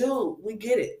 dude, we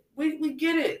get it. We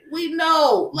get it. We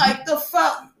know. Like, the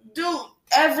fuck, dude,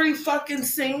 every fucking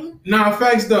scene. Nah,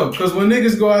 facts though. Because when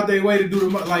niggas go out their way to do the,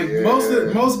 like,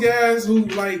 most guys who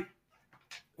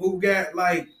got,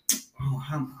 like,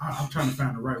 I'm trying to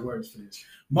find the right words for this.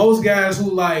 Most guys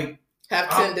who, like, have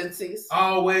tendencies.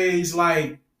 Always,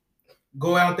 like,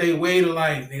 go out their way to,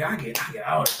 like, nigga, I get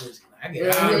all the pussy. Like, I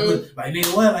get all the pussy. Like,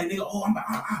 nigga, what? Like, nigga, I'll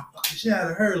fuck the shit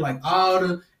out of her. Like, all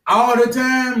the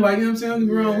time. Like, you know what I'm saying?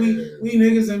 We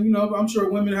niggas, and, you know, I'm sure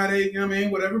women, how they, you know what I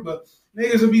mean, whatever. But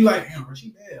niggas will be like, damn, bro, she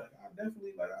bad. Like, I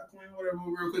definitely, like, I claim whatever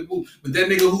real quick. Ooh. But that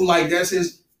nigga who, like, that's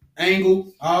his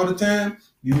angle all the time,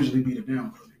 usually be the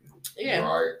down nigga. Yeah.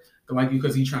 Right. Like,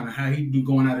 because he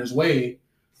going out of his way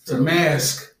to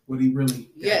mask what he really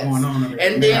got going on.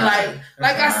 And then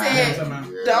like I said,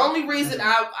 the only reason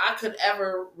I could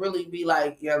ever really be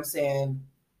like, you know what I'm saying,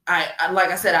 I like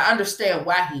I said, I understand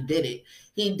why he did it.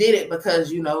 He did it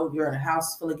because, you know, you're in a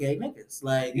house full of gay niggas.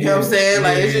 Like, you know what I'm saying?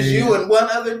 Like, it's just you and one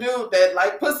other dude that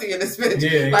like pussy in this bitch.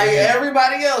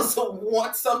 Everybody else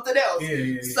wants something else.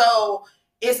 So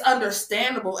it's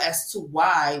understandable as to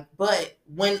why, but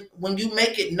when you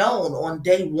make it known on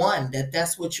day one that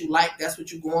that's what you like, that's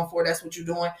what you're going for, that's what you're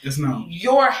doing,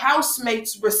 your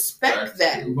housemates respect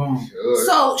that.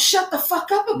 So shut the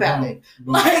fuck up about it.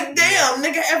 Like, damn,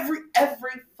 nigga,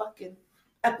 every fucking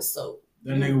episode.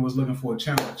 That nigga was looking for a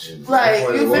challenge. Like,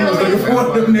 you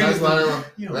feel me? That's why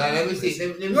let me see.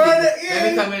 Let me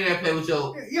come in there and play with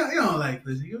your... You don't like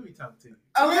pussy. You be talking to me.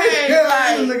 Okay,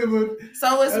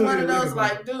 so it's one of those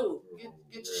like, dude,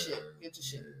 get your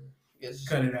shit.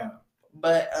 Cut it out.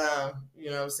 But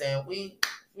you know what I'm saying? We've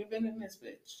been in this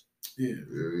bitch. Yeah.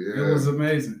 It was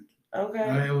amazing.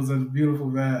 Okay. It was a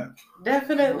beautiful vibe.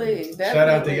 Definitely. Shout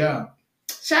out to y'all.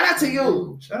 Shout out to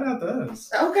you. Shout out to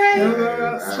us. Okay.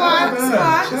 Squad.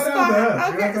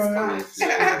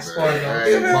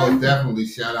 Most definitely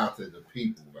shout out to the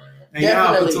people, man. And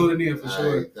y'all for tuning in for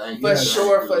sure. Thank you. For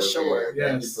sure.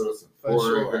 Thank you for the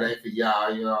support. If it ain't for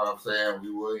y'all, you know what I'm saying,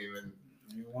 we wouldn't even...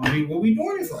 What we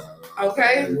doing it for?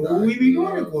 Okay. What we be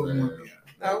doing it for?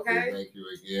 Okay. Thank you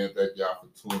again. Thank y'all for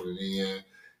tuning in.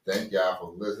 Thank y'all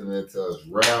for listening to us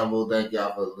ramble. Thank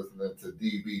y'all for listening to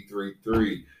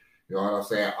DB33. You know what I'm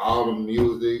saying? All the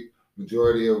music,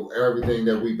 majority of everything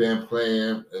that we've been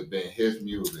playing has been his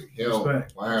music. Him,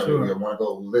 whatever. Sure. You want to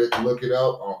go look it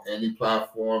up on any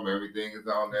platform. Everything is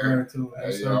on there. You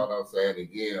know what I'm saying?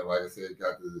 Again, like I said,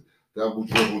 got the double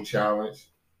dribble challenge.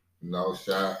 You know,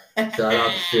 shout out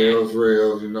to Shells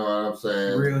Reels. You know what I'm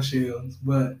saying? Real Shells,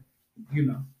 but you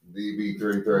know.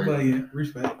 DB33. But yeah,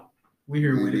 respect. We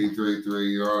here with it.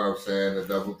 DB33. You know what I'm saying? The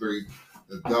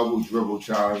double dribble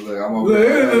challenge. Look, I'm over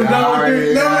there. The double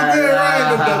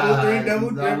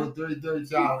three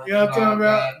challenge. You know what I'm talking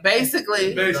about?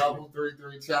 Basically. Double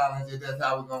 3-3 challenge. That's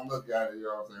how we're going to look at it. You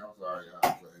know what I'm saying? I'm sorry, y'all.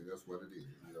 That's what it is.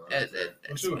 You know that's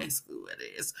basically what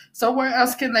it is. So where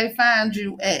else can they find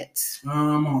you at?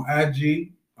 I'm on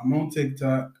IG. I'm on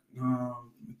TikTok.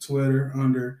 Twitter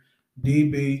under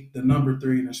DB, the number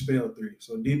 3, and the spell 3.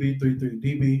 So DB33,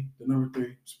 DB, the number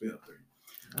 3, spell 3.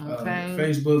 Okay.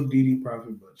 Facebook, DD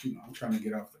Profit, but you know, I'm trying to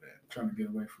get off of that. I'm trying to get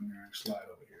away from there and slide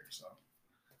over here. So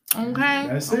okay,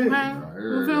 that's it.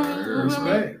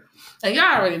 Respect. And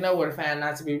y'all already know where to find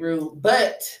Not to Be Rude,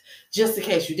 but just in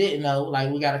case you didn't know, like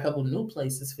we got a couple new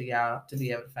places for y'all to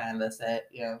be able to find us at.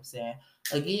 You know what I'm saying?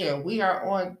 Again, we are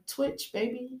on Twitch,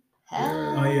 baby.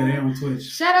 Oh yeah, they on Twitch.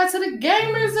 Shout out to the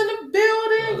gamers in the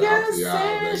building.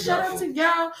 Yes, shout out to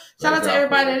y'all. Shout out to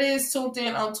everybody that is tuned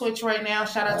in on Twitch right now.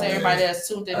 Shout out to everybody that's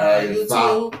tuned in on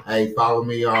YouTube. Follow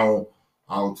me on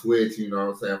Twitch. You know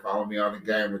what I'm saying? Follow me on the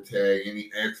gamer tag. Any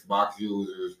Xbox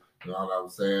users. You know what I'm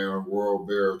saying? World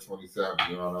Bear 27.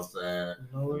 You know what I'm saying?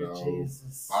 Lord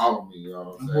Jesus. Follow me. You know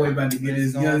what I'm saying? Boy, about to get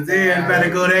his young there.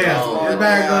 Better go there.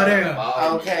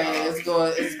 Okay,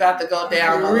 it's about to go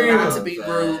down on the Not to Be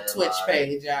Rude Twitch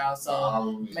page, y'all.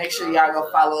 So make sure y'all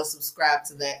go follow and subscribe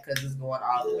to that because it's going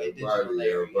all the way digital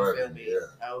there. You feel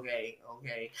me?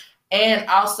 Okay. And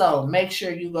also, make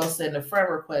sure you go send a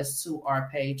friend request to our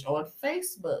page on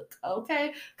Facebook,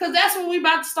 okay? Because that's where we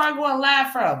about to start going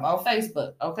live from, on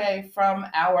Facebook, okay? From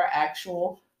our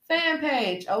actual fan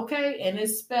page, okay? And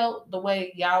it's spelled the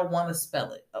way y'all want to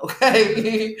spell it,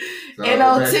 okay?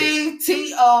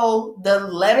 NOTTO, the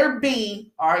letter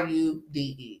B,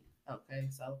 RUDE, okay?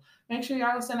 So make sure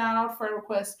y'all send out our friend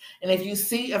requests. And if you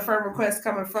see a friend request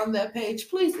coming from that page,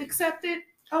 please accept it.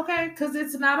 Okay, because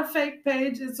it's not a fake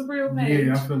page; it's a real page.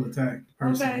 Yeah, I feel attacked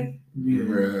personally. Okay. Yeah,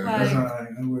 that's all right.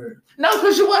 I'm weird. No,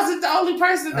 because you wasn't the only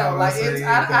person though. Like,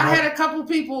 I had a couple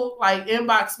people like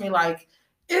inbox me like,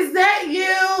 "Is that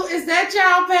you? Is that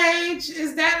y'all page?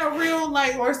 Is that a real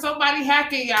like or somebody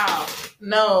hacking y'all?"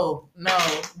 No,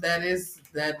 that's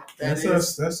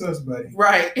us. That's us, buddy.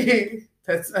 Right.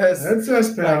 That's us. That's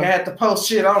us, pal. Like I had to post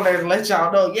shit on there to let y'all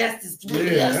know. Yes, it's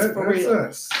really us for real.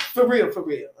 Us. For real.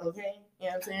 Okay. You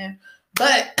know what I'm saying?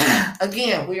 But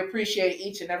again, we appreciate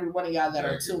each and every one of y'all that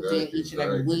are tuned in each and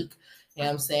every week. You know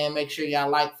what I'm saying? Make sure y'all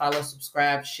like, follow,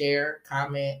 subscribe, share,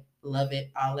 comment, love it,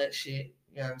 all that shit.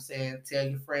 You know what I'm saying? Tell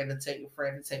your friend to tell your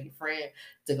friend to tell your friend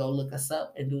to go look us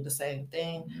up and do the same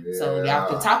thing. Yeah. So y'all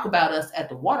can talk about us at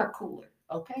the water cooler.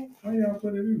 Okay? How y'all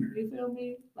put it in there? You feel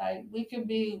me? Like we can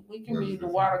be the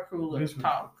water cooler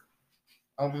talk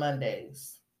on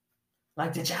Mondays.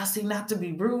 Like, did y'all see Not to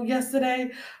Be Rude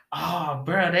yesterday? Oh,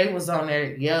 bro, they was on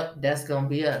there. Yep, that's gonna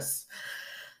be us.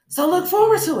 So look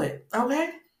forward to it, okay?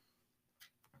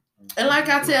 And like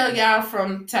I tell y'all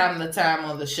from time to time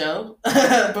on the show,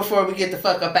 before we get the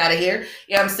fuck up out of here,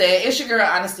 you know what I'm saying? It's your girl,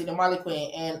 Honesty, the Molly Queen.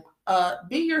 And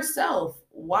be yourself.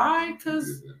 Why?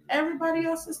 Because everybody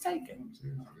else is taken.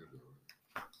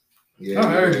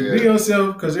 Yeah, be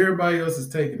yourself because everybody else is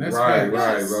taken. That's right,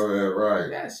 right.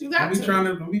 Yes, you got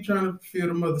Don't be trying to fill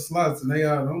them other slots, and they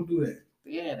all don't do that.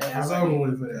 Yeah, that's over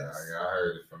with for that. Yeah, I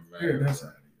heard it from man. Yeah, that's how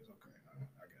it is. Okay,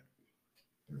 I got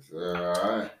it. It's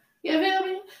all right. You feel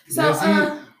me? So,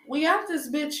 we out this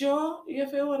bitch, y'all. You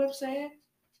feel what I'm saying?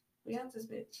 We out this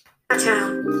bitch.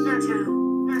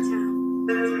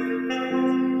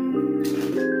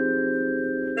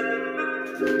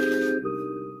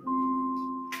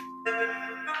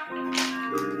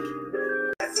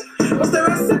 What's the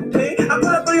recipe? I pull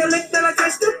up on your link, then I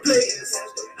test the please.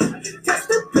 Test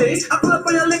the please. I pull up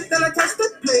on your link, then I test the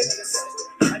please.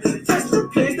 Test the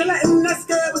please. Then I that's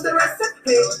good. What's the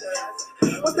recipe?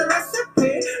 What's the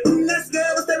recipe? That's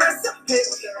good. What's the recipe?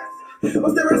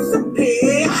 What's the recipe? A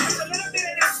little bit of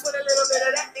this with a little bit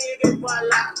of that, and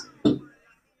voila.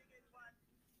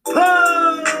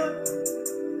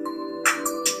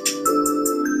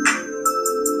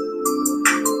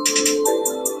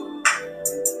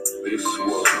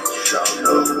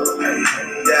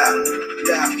 Yeah.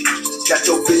 Got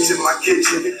your bitch in my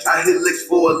kitchen. I hit licks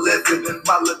for a living.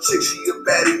 My little chick, she a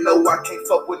baddie. No, I can't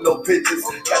fuck with no bitches.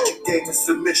 Got your game in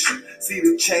submission. See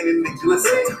the chain and the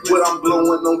glisten. What I'm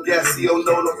blowing on gas, yo, no,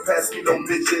 don't pass me no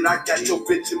bitchin'. I got your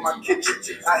bitch in my kitchen.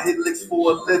 I hit licks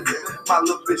for a living. My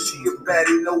little bitch, she a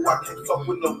baddie. No, I can't fuck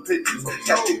with no bitches.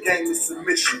 Got your game in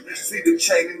submission. See the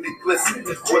chain and the glisten.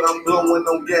 What I'm blowing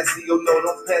on gas, yo, no,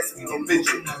 don't pass me no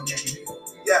bitchin'.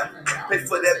 Yeah, pay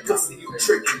for that pussy, you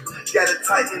trickin'. Gotta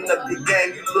tighten up your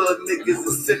game, you little niggas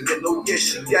is sippin'. Oh yeah,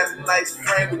 she got a nice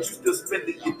frame, but you still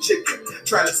spending your chicken.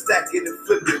 Trying to stack it and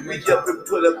flip it, we up and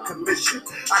put up commission.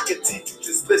 I can teach you,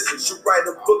 just listen. Should write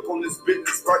a book on this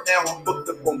business. Right now I'm booked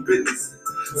up on business.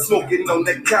 Smoking on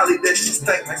that Cali, that shit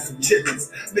stank like some chitlins.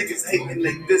 Niggas hating,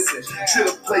 they dissing.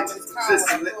 Should've played this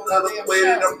position. The other way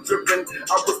that I'm dripping,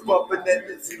 I was bumping that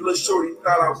Nipsey. Lil' shorty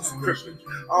thought I was crippin'.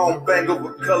 I don't bang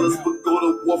over colors, but go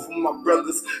to war for my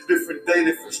brothers. Different day,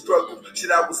 different struggle.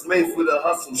 Shit, I was made for the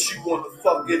hustle. She wanna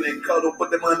fuck it and cuddle, but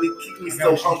the money keep me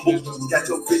so humble. Got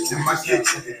your bitch in my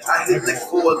kitchen. I hit licks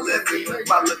for a living.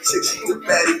 My little chick, she a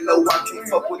baddie. No, I can't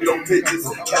fuck with no bitches.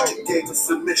 Got the game of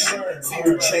submission. See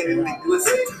the chain and the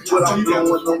glisten. What I'm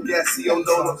blowing on gas, yo, no,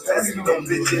 don't pass me no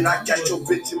bitch. And I got your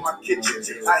bitch in my kitchen.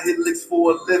 I hit licks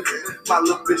for a living. My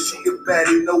little bitch, she a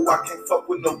baddie. No, I can't fuck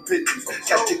with no bitches.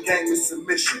 Got your game in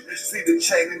submission. See the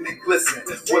chain and the glisten.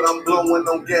 What I'm blowing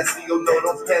on gas, yo, no,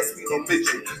 don't pass me no bitch.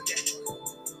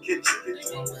 Kitchen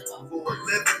for a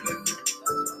living.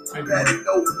 Baddie,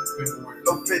 no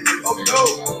bitches. Oh no,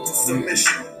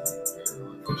 submission.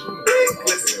 Big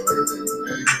glisten.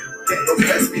 Don't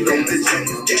pass me no bitch.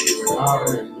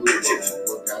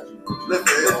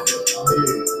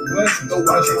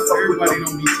 Everybody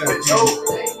don't be tapped.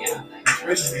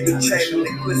 Especially the chain and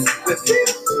the glisten.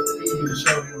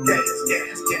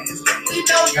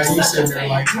 Now you sitting there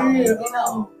like, everybody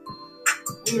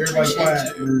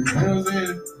quiet. You know what I'm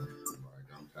saying?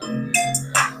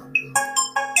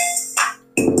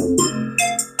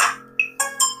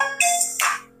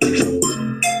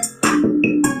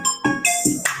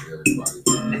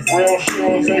 Real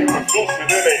shoes ain't producing,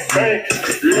 it ain't fake.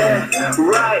 Left,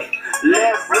 right,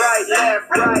 left, right, left,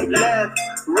 right, left,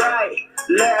 right,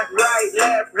 left, right,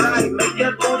 left, right. Make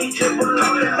that booty dribble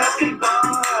on the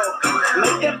basketball.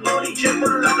 Make that booty dribble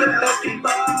on the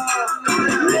basketball.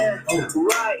 Left,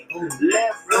 right,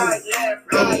 left, right,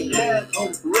 left, right, left,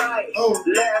 right,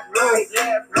 left, right,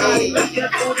 left, right. Make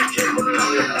that booty dribble on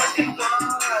the basketball.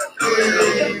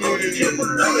 Make that booty dribble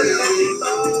on the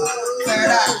basketball.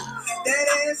 That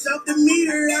ass off the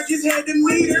meter, I just had to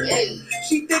meet her.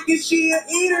 She thinking she a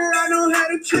eater, I know how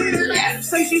to treat her.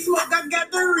 Say she smoke, I got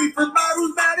the reefer,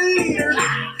 bottles by the liter.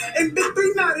 And Big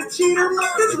 3 not a cheater, my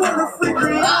bitch want a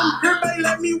freaker. Everybody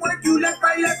let me work you, left,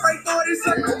 right, throw it in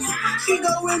circles. She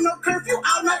go in no curfew,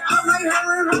 all night,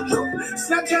 her and her crew.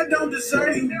 Snapchat don't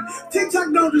deserve you,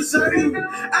 TikTok don't deserve you,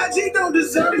 IG don't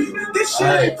deserve you. This shit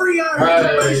ain't free, I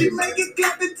heard you. She make it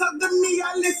clap and talk to me,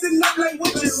 I listen up like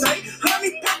what you say.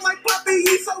 Honey, pack my puppy,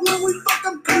 so when we fuck,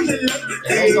 I'm coming late.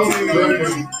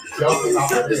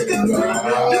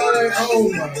 Oh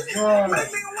my God.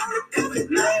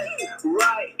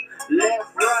 Right,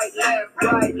 left, right, left,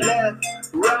 right, left,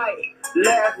 right,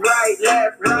 left, right,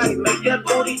 left, right. Make that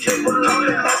booty dribble on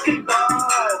the basketball.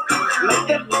 Make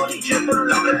that booty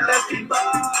dribble on the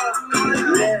basketball.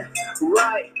 Left,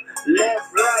 right,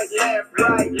 left, right, left,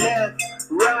 right, left.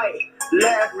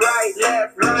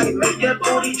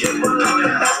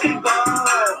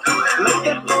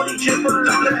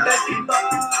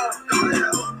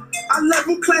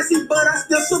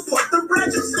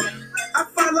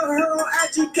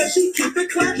 she keep it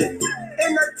clapping.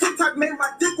 And her TikTok made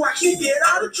my dick watch she get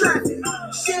all the traffic.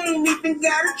 She ain't even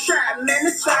got a trap, man,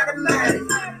 it's automatic.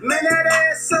 Man, that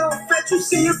ass so fat, you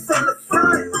see it from the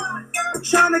front. I'm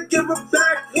trying to give her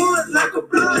back wood like a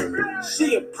blunt.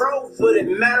 She a pro with it,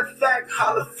 matter of fact,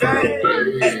 Hall of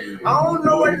Fame. Hey, I don't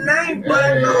know her name, but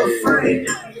I know her frame.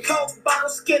 Coke bottle,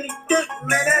 skinny dick,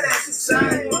 man, that ass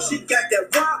insane. She got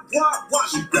that walk,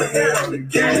 she put that on the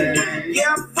game.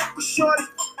 Yeah, I fuck with shorty,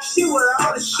 she with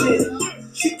all the shit.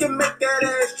 She can make that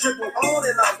ass dribble on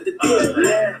and off the dick.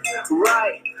 Left,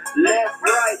 right, left,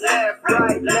 right, left,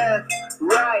 right, left,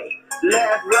 right,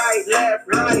 left, right, left,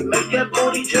 right. Make that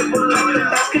booty dribble like a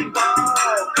basketball.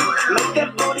 Make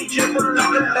that booty dribble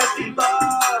like a basketball.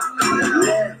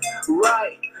 Left,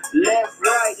 right, left,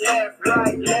 right, left,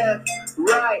 right, left,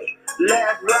 right,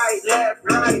 left, right, left,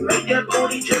 right. Make that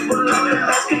booty dribble like a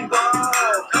basketball.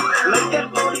 Make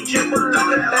that booty dribble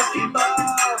like a basketball.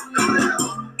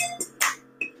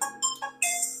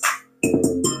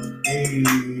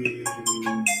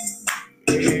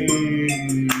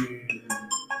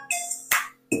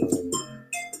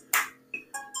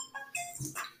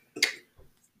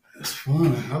 That's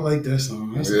fun. I like that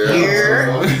song. That's I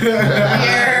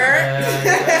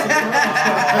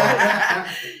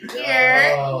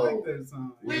like that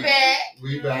song. We back.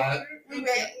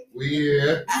 We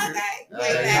here. Y'all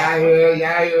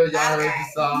heard the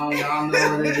song. Y'all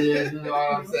know what it is. You know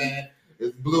what I'm saying?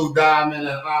 It's Blue Diamond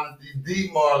and Honesty D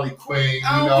Marley Queen, you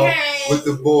know, with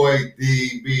the boy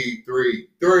B.3.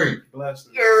 Bless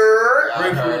her.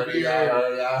 Y'all heard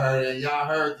it. Y'all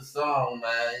heard the song,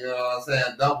 man. You know what I'm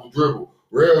saying? Double dribble.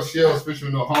 Real Shells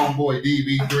featuring the homeboy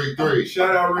DB33.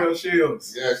 Shout out Real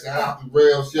Shells. Yeah, shout out to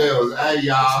Real Shells. Hey,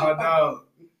 y'all. That's my dog.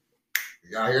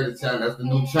 Y'all hear the challenge? That's the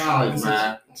new challenge,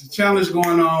 man. It's a challenge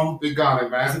going on. Big on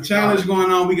it, man. It's a challenge going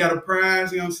on. We got a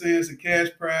prize, you know what I'm saying? It's a cash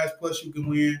prize, plus you can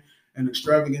win an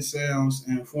extravagant sounds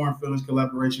and foreign feelings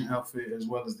collaboration outfit as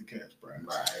well as the cash prize.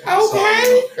 Right.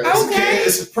 Okay.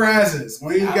 It's prizes.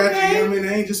 When you got I mean,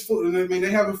 they ain't just food. I mean,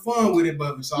 they having fun with it,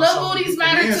 but it's also little booties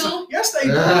matter too. Yes, they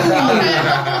do. Okay,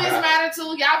 little booties matter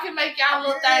too. Y'all can make y'all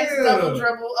little things double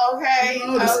dribble. Okay. You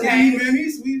know, the skinny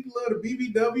minis, we love the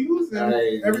BBWs and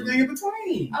everything in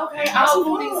between. Okay, all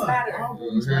booties matter. All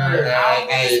booties matter. All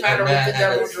booties matter with the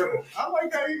double dribble. I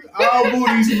like how you all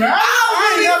booties matter. I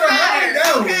ain't never heard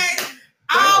that. Okay.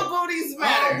 All booties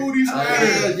matter. All booties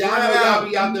matter. Y'all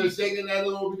be out there shaking that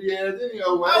little bitty ass anyway.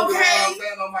 Okay.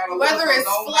 No whether it's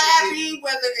flabby,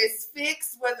 whether it's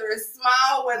fixed, whether it's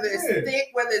small, whether it's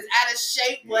thick, whether it's out of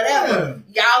shape, whatever.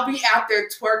 Y'all be out there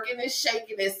twerking and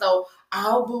shaking it. So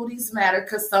all booties matter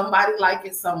because somebody like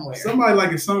it somewhere. Somebody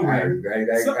like it somewhere.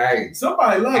 Hey.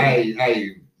 Somebody love it.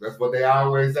 Hey. That's what they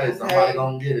always say. Somebody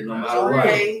gonna get it no matter what.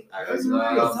 That's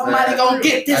real. Somebody gonna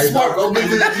get this work. Go get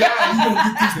to the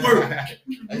challenge.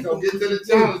 They gonna get to the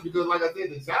challenge because, like I said,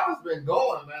 the challenge been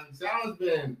going, man. The challenge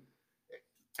been.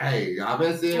 Hey, I've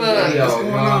been seeing videos. You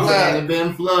know what I'm saying? It's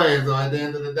been flooding. So at the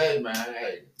end of the day, man,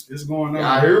 hey, it's going on.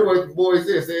 I heard what the boy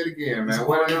said. Say it again, man.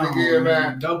 What is it again,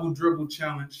 man? Double dribble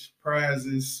challenge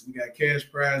prizes. We got cash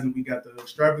prize and we got the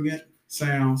extravagant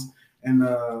sounds and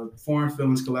foreign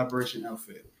feelings collaboration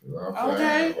outfit.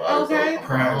 Okay. Oh, man,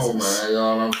 you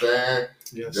know what I'm saying?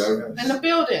 Yes. In the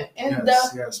building.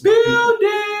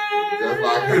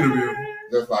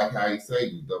 Just like how you say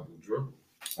you double dribble.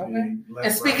 Okay.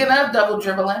 And speaking of double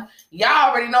dribbling, y'all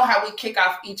already know how we kick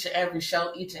off each and every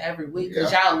show, each and every week,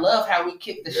 because y'all love how we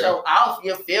kick the show off.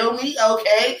 You feel me?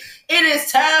 Okay. It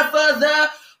is time for the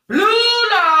blue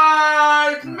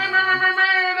lights.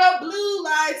 The blue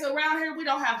lights. Around here, we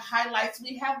don't have highlights.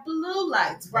 We have blue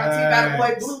lights. Brought to you by the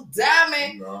boy Blue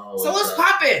Diamond. So what's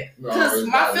popping? Because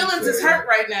my feelings is hurt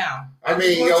right now. I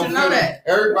mean, you know that.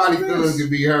 Everybody's feelings can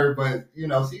be hurt, but, you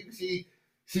know, she's a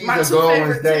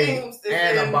Golden State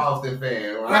and a Boston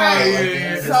fan.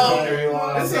 Right. So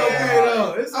it's okay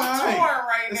though. It's I'm torn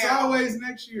right now. It's always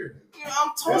next year.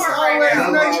 I'm torn right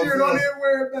now. Next year. Don't even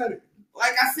worry about it.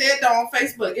 Like I said though on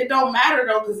Facebook, it don't matter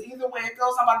though, because either way it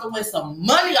goes, I'm about to win some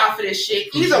money off of this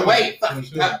shit. Either way,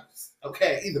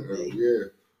 okay, either way. Yeah.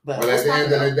 But at the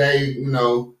end of the day, you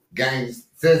know, games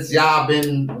since we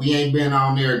ain't been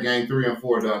on there. Game 3 and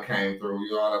 4 done came through.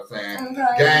 You know what I'm saying?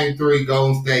 Okay. Game 3,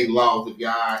 Golden State lost. If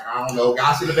y'all, I don't know,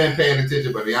 I should have been paying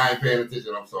attention, but I ain't paying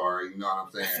attention. I'm sorry. You know what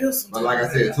I'm saying? But like I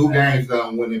said, 2 games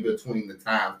done went in between the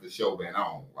times the show been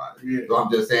on. Right? Yeah. So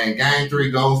I'm just saying, Game 3,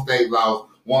 Golden State lost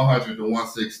 100 to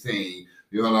 116.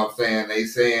 You know what I'm saying? They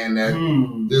saying that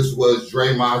this was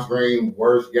Draymond Green's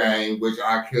worst game, which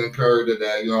I concur to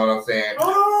that. You know what I'm saying?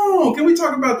 Oh, can we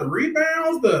talk about the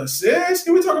rebounds, the assists?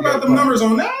 Can we talk about the numbers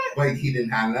on that? But he didn't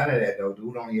have none of that, though.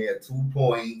 Dude only had 2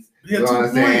 points. You know what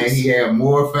I'm saying? He had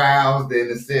more fouls than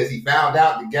assists. He fouled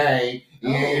out the game. He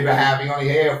He only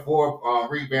had 4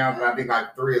 rebounds and I think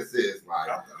like 3 assists. Like,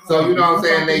 so you know what I'm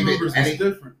saying? They different. And he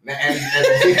just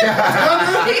take a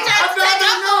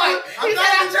point. He said,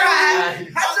 I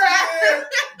tried.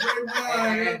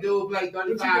 That dude played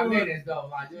 35 minutes though.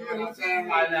 Like, you know what I'm saying?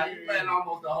 Like, now you playing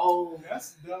almost the whole.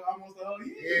 That's almost the whole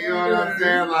year. Yeah, you know what I'm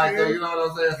saying? Like, so you know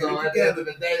what I'm saying? So at the end of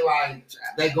the day, like,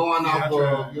 they going off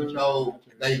of,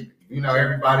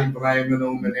 everybody blaming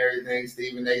them and everything.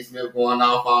 Stephen A. Smith going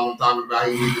off on him, talking about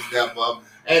he needs to step up.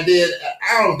 And then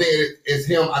I don't think it's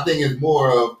him. I think it's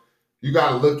more of you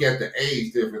got to look at the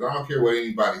age difference. I don't care what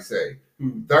anybody say.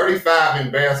 35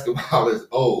 in basketball is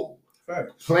old.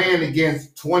 Fact. Playing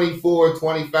against 24,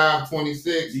 25,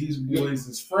 26. These boys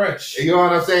is fresh. You know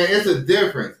what I'm saying? It's a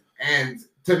difference. And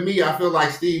to me, I feel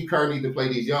like Steve Kerr needs to play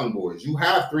these young boys. You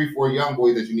have 3-4 young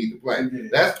boys that you need to play. Yeah.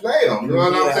 Let's play them. You know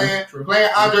what I'm saying? True.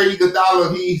 Playing Andre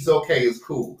Iguodala, he's okay. It's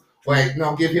cool. But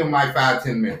give him like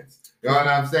 5-10 minutes. You know what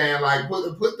I'm saying? Like put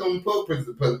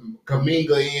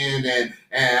Kuminga in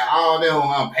and all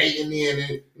them Peyton in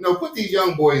and put these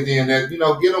young boys in that get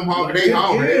them hungry. They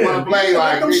hungry. They want to play.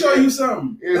 Like let them show you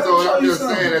something. Yeah, so I'm just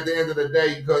saying at the end of the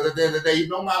day, because at the end of the day,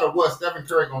 no matter what, Stephen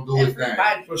Curry gonna do his thing.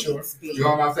 For sure. You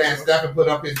know what I'm saying? Stephen put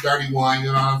up his 31. You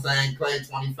know what I'm saying? Clay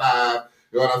 25.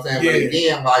 You know what I'm saying? Yeah. But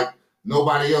again, like.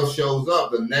 Nobody else shows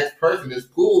up. The next person is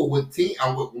cool with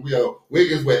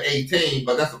Wiggins with 18,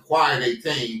 but that's acquired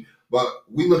 18. But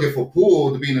we looking for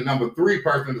Poole to be the number 3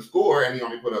 person to score, and he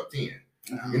only put up 10.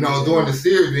 During the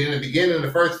series, in the beginning of the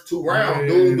first 2 rounds,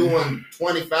 dude doing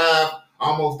 25,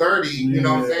 almost 30. You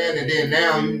know what I'm saying? And then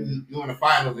now you in the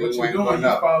finals, what you doing?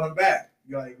 You falling back.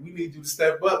 Like, we need you to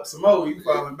step up some more. You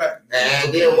falling back.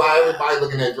 And then why everybody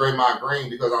looking at Draymond Green?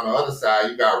 Because on the other side,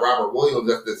 you got Robert Williams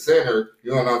at the center.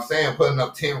 You know what I'm saying? Putting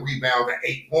up 10 rebounds and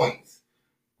 8 points.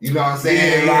 You know what I'm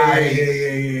saying?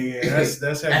 Yeah.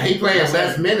 That's and he playing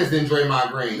less minutes than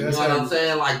Draymond Green. You know what I'm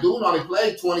saying? Like, dude only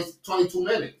played 22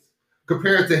 minutes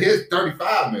compared to his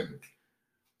 35 minutes.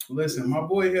 Listen, my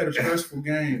boy had a stressful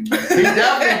game. He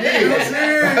definitely did. You know what I'm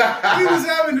saying? He was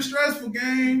having a stressful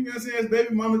game. You know what I'm saying? His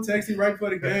baby mama texted right before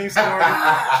the game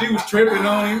started. She was tripping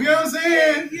on him. You know what I'm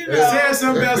saying? Said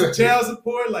something about some child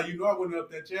support. Like, I went up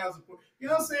that child support. You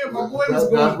know what I'm saying? My boy was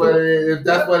going through. If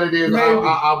that's what it is,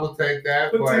 I would take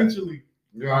that. Potentially.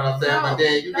 But, you know what I'm saying? But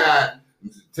then you got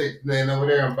over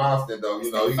there in Boston, though.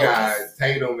 You got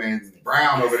Tatum and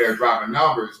Brown over there dropping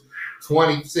numbers.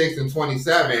 26 and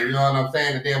 27, you know what I'm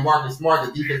saying? And then Marcus Smart,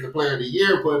 the defensive player of the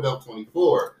year, put up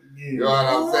 24. You know what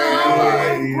I'm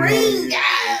saying? Bring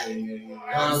guys. You know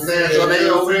what I'm saying? So they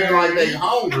over there like they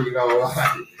hungry, though.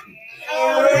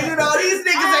 These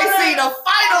niggas ain't seen the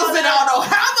finals and all know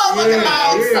how to look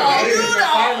long. So,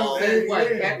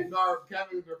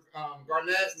 Kevin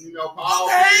Garnett, Paul.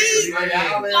 That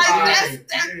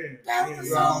was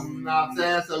you know what I'm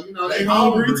saying? So, they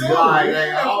hungry too.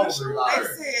 They hungry. They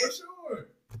said,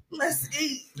 let's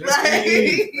eat. Let's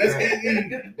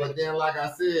eat. But then, like I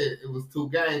said, it was 2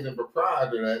 games in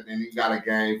proprietor. Then you got a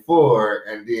game 4.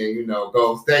 And then,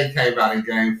 Golden State came out in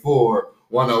game 4,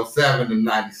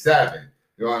 107-97.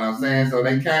 You know what I'm saying? So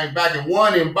they came back and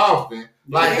won in Boston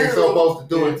like they're supposed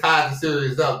to do and tied the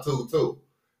series up 2-2. You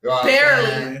know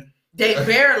barely. They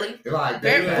barely.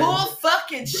 Bull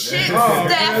fucking shit, Steph. Bull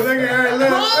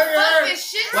fucking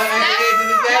shit, Steph.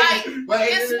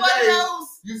 It's one of those.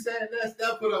 You said that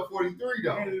Steph put up 43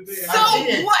 though. So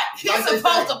what? He's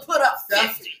supposed to put up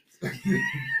 50.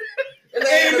 They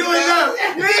ain't doing enough.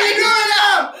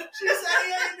 She said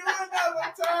he ain't doing enough.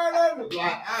 I'm tired of it.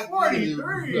 Like,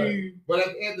 43. But at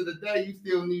the end of the day, you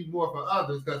still need more for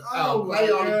others because Clay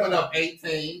only put up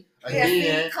 18.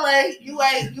 Again, Clay, you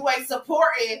ain't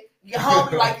supporting your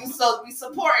homie like you so be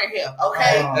supporting him,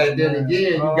 okay? And then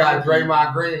again, you got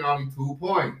Draymond Green only 2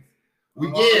 points.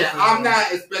 I'm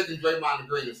not expecting Draymond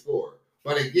Green to score.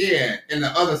 But again, in the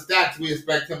other stats, we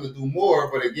expect him to do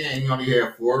more. But again, he only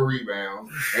had 4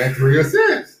 rebounds and 3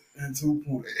 assists. And 2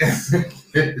 points. And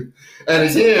again,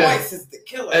 2 points is the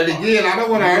killer. And again, I don't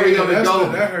want to hurry up and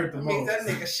go. That hurt the most. That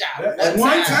nigga shot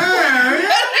one time.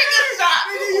 That nigga shot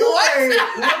one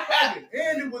time.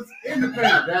 And it was in the paint.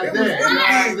 That's it. It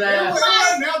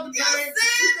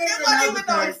wasn't even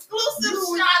no exclusive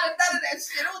shot and none of that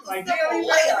shit. It was a simple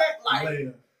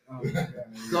layup.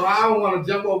 So I don't want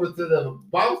to jump over to the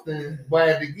Boston,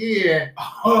 but again,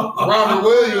 Robert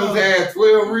Williams had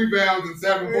 12 rebounds and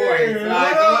 7 points.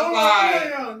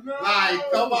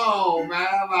 Come on,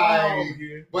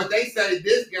 man. But they say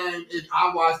this game,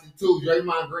 I watched it too.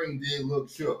 Draymond Green did look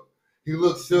shook. He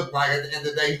looked shook. Like at the end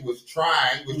of the day, he was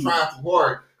trying. He was trying too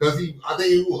hard because I think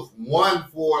he was 1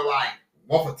 for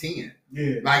 1 for 10.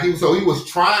 Yeah. Like he was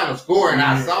trying to score, and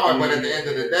I saw it, but at the end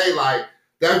of the day, like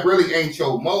that really ain't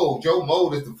your mode. Your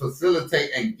mode is to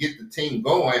facilitate and get the team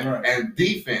going and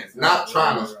defense, not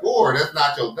trying to score. That's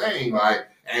not your thing. Like,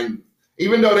 and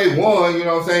even though they won, you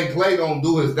know what I'm saying, Clay gonna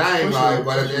do his thing, like,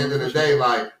 but at the end of the day,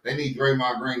 like, they need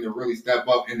Draymond Green to really step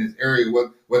up in this area.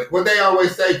 What they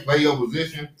always say, play your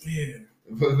position. Yeah.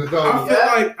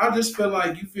 So, I just feel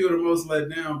like you feel the most let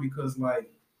down because,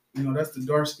 like, you know, that's the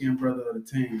dark skinned brother of the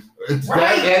team.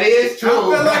 That is true.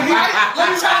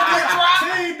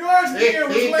 Team dark skin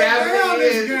was let down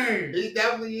this game. He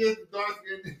definitely is the dark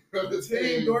skin of the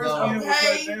team. Dark skin was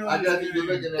let down. I just need to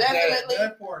look at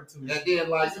that part too. And then,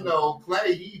 like, you know,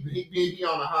 Clay, he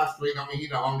on a hot streak. I mean, he's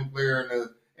the only player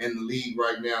in the league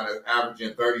right now that's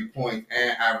averaging 30 points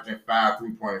and averaging 5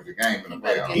 3-pointers a game in the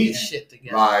playoffs. Get his shit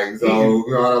together. Like, so,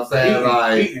 you know what I'm saying?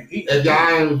 Like, if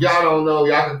y'all don't know,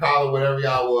 y'all can call it whatever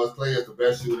y'all was. Clay is the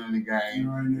best shooter in the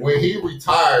game. When he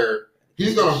retired,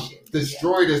 he's going to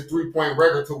destroy this 3-point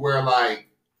record to where, like,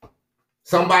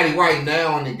 somebody right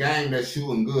now in the game that's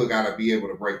shooting good got to be able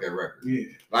to break that record. Yeah.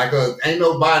 Like, ain't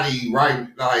nobody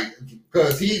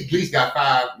because he at least got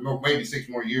 5, maybe 6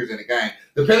 more years in the game,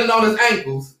 depending on his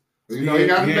ankles. You know, he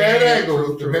got some bad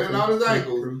ankles, depending on his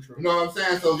ankles. You know what I'm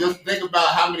saying? So just think about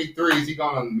how many threes he's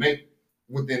gonna make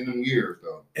within them years,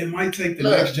 though. It might take the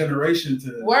next generation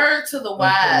to word to the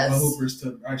wise hoopers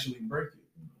to actually break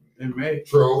it. It may.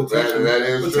 True, that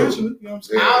is true. You know what I'm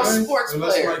saying? All sports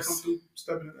Unless players. somebody come through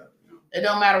stepping it up. You know? It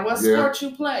don't matter what sport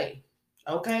you play.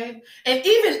 Okay? And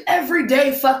even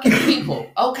everyday fucking people,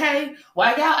 okay?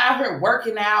 While y'all out here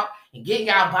working out and getting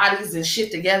y'all bodies and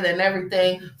shit together and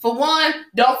everything, for one,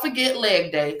 don't forget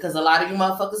leg day, because a lot of you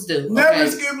motherfuckers do. Okay? Never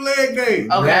skip leg day.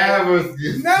 Okay? Never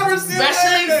skip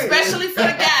leg day. Especially for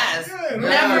the guys.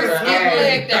 Never skip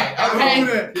leg day. Okay?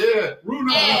 Yeah.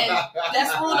 And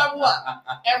that's rule number 1.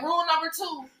 And rule number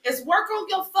 2 is work on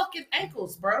your fucking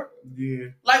ankles, bro. Yeah.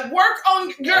 Like, work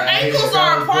on your ankles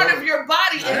are a part of your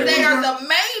body, and they are the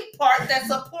main part that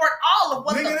support all of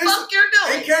what the fuck you're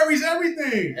doing. It carries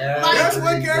everything. That's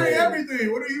what carries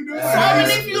everything. What are you doing? So I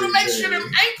need you to make sure them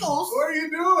ankles. What are you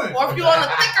doing? Or if you're on the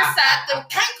thicker side, them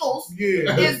cankles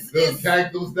is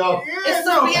cankles though. Is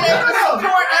to being able to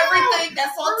support everything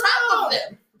that's on top of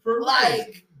them.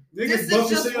 Like, this is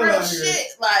just real shit.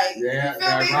 Like, you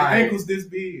feel me? Ankles this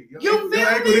big. You feel me?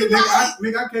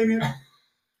 Nigga, I came in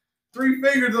 3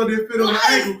 fingers on this fit on the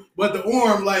ankle, but the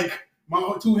arm, like,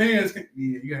 my 2 hands,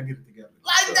 you gotta get it together.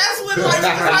 Like, that's when,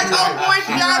 like old boy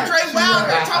DeAndre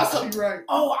Wilder talks about,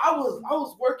 oh, I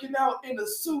was working out in a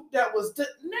suit that was,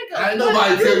 nigga. Ain't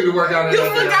nobody tell you to work out in that. You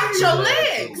forgot your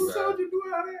legs. Who told you to do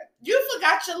all that? You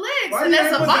forgot your legs. Why and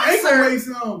as a boxer,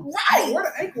 right? Where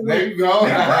the ankle there you go.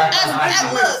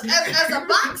 As a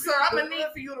boxer, I'm gonna need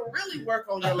for you to really work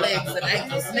on your legs and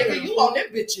ankles, nigga. You on them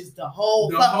bitches the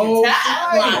whole fucking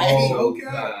time. Like, okay.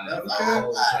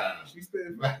 She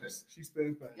spent fast.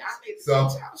 So,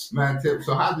 man,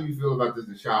 so how do you feel about this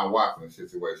Deshaun Watson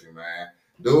situation, man?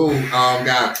 Dude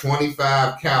got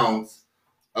 25 counts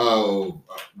of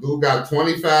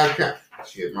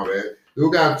shit, my bad.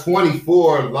 Dude got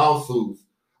 24 lawsuits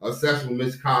of sexual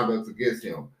misconduct against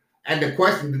him. And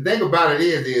the thing about it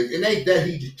is it ain't that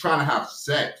he's just trying to have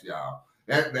sex, y'all.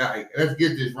 Let's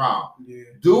get this wrong. Yeah.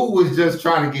 Dude was just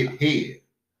trying to get head.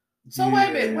 So wait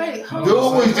a minute, hold on.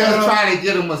 Dude was just trying to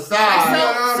get a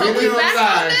massage. So we back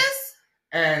on this?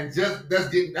 And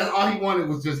that's all he wanted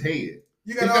was just head.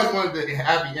 He just wanted the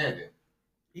happy ending.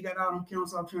 He got all them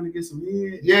counts off trying to get some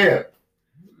head. Yeah.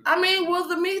 I mean, well,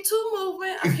 the Me Too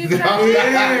movement. I keep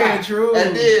yeah, true.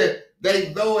 And then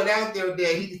they throw it out there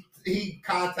that he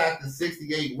contacted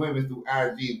 68 women through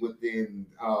IG within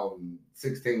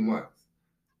 16 months.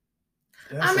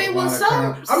 I mean, well,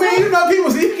 you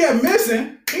know, he kept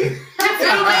missing. He kept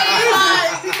missing.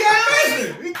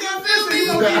 He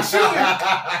gonna be shooting.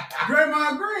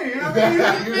 Draymond Green. I mean,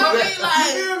 you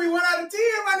feel me? 1 out of 10,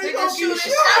 my nigga gonna keep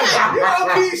shooting. You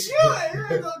gonna keep shooting. You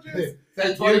ain't gonna just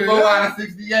say 24 out of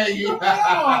 68. You all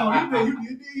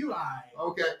right.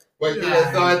 Okay. But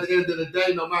yeah, so at the end of the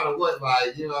day, no matter what,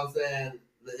 like, you know what I'm saying,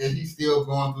 and he's still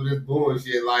going through this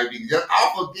bullshit, like, just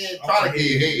off again, trying to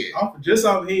get head. Just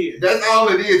off head. That's all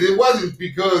it is. It wasn't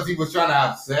because he was trying to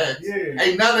have sex. Yeah.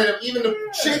 Ain't none of them, even the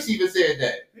chicks even said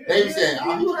that. They even said, he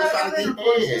was just trying to get head.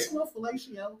 It's a little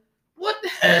fellatio. What?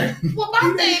 Well,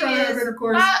 my thing is, as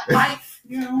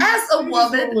a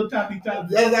woman, you feel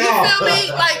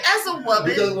me? Like, as a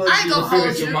woman, I ain't gonna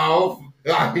hold you. Mouth.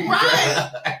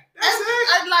 Right.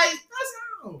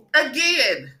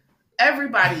 Again,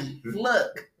 everybody,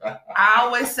 look. I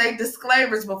always say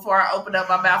disclaimers before I open up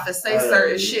my mouth and say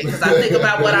certain shit because I think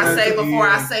about what I say before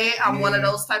I say it. I'm one of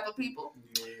those type of people.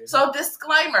 So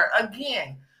disclaimer,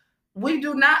 again, we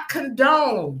do not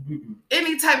condone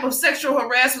any type of sexual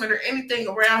harassment or anything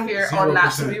around here 0%. Or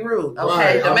not to be rude.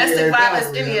 Okay, domestic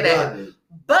violence, any of that.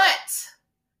 But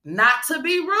not to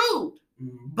be rude,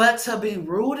 but to be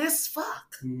rude as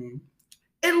fuck.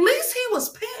 At least he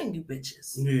was paying you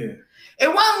bitches. Yeah. It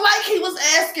wasn't like he was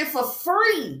asking for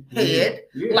free head,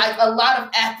 like a lot of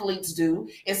athletes do.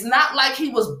 It's not like he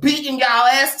was beating y'all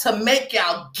ass to make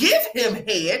y'all give him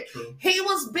head. True. He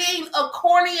was being a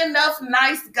corny enough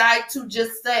nice guy to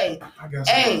just say,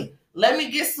 hey, let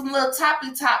me get some little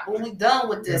toppy top when we done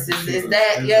with this. Is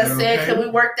that, you know what I'm saying? Can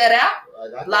we work that out?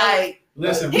 Like,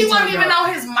 listen, he wasn't even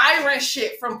on his Myron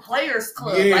shit from Players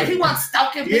Club. Yeah. Like, he wasn't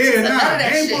stalking bitches and none of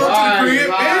that shit. You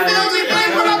feel me? They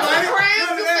put up to the crib. You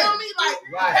feel me? Like,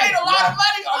 paid a lot of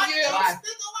money on you. Spent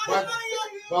a lot of money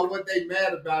on you. But what they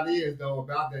mad about is, though,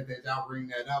 about that y'all bring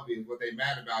that up, is what they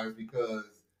mad about is because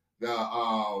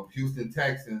the Houston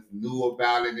Texans knew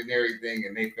about it and everything,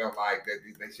 and they felt like that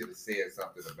they should have said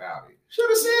something about it. Should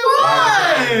have said what?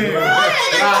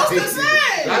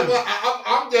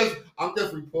 I'm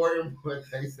just reporting what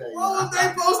they say. What was they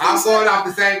supposed to I'm say? going off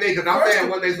the same thing because I'm saying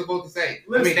what they supposed to say.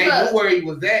 I mean, they knew where he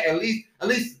was at. At least.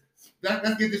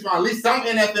 Let's get this right. At least some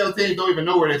NFL teams don't even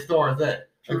know where their star is at.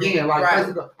 Again, like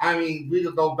we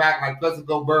could go back like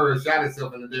Pleasantville Bird shot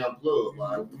himself in the damn club.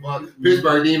 Like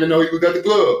Pittsburgh didn't even know he was at the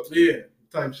club. Yeah,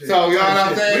 type shit. So you know what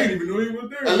I'm saying? We didn't even know he was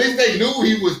there. At least they knew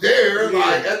he was there,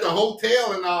 like at the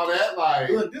hotel and all that. Like,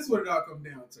 look, this is what it all comes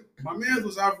down to. My man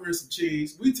was offering some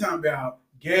cheese. We talking about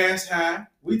gas high.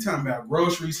 We talking about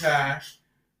groceries high.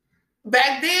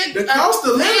 Back then, the cost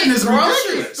of living is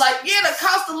ridiculous. Like, the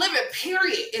cost of living,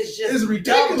 period, is just it's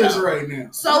ridiculous right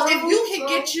now. So if you can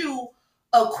get you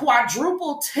a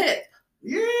quadruple tip,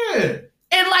 and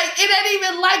like it ain't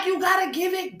even like you gotta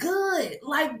give it good,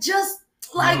 like just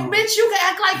like bitch, you can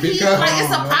act like he's like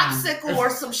it's a popsicle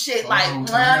or some shit, like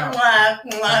time out.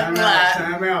 and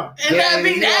that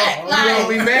be that. You gonna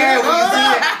be mad when you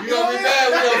see it. You gonna be mad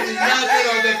when you see nothing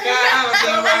on the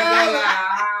 $5 right there.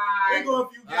 They go a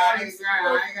few guys. I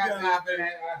ain't got time for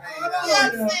that. You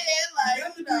got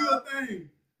to do your thing.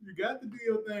 You got to do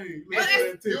your thing.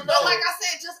 But like I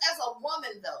said, just as a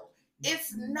woman though,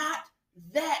 it's not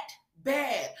that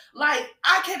bad. Like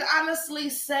I can honestly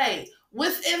say,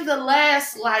 within the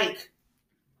last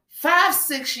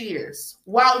 5-6 years,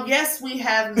 while yes, we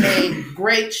have made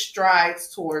great strides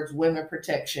towards women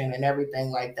protection and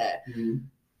everything like that,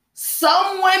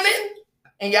 some women.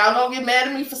 And y'all gonna get mad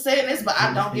at me for saying this, but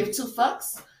I don't give two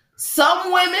fucks.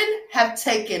 Some women have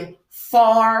taken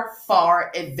far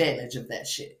advantage of that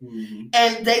shit.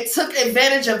 And they took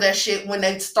advantage of that shit when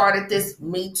they started this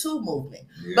Me Too movement.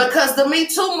 Because the Me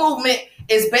Too movement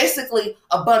is basically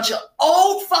a bunch of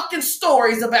old fucking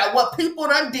stories about what people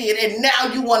done did, and now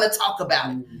you want to talk about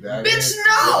it. Bitch,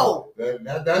 no!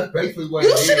 That's basically what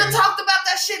you should have talked about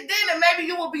that shit then, and maybe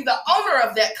you will be the owner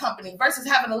of that company versus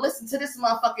having to listen to this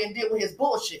motherfucker and deal with his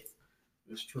bullshit.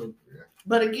 It's true.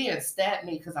 But again, stab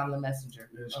me because I'm the messenger.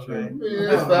 It's true. I'm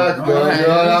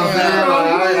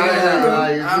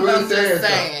just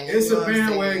saying. It's a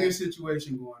bandwagon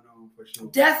situation going on for sure.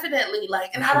 Definitely,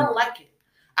 and I don't like it.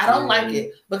 I don't like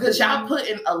it because y'all put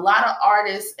in a lot of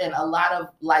artists and a lot of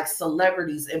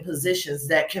celebrities in positions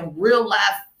that can real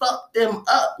life fuck them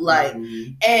up.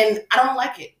 And I don't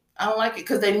like it. I don't like it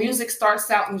because their music starts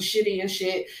sounding shitty and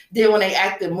shit. Then when they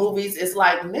act in movies, it's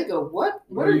like, nigga, what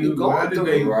are you going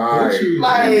through?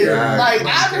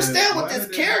 I understand what this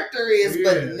character is,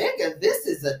 but nigga, this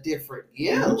is a different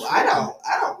you. I don't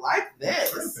like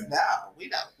this. No,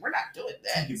 we're not doing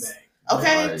that. Take it back.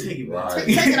 Okay, take it back.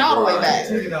 Take it all the way back.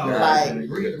 Take it all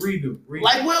redo.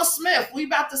 Like Will Smith, we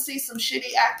about to see some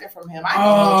shitty acting from him. I ain't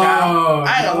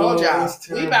gonna hold y'all.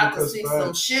 We about to see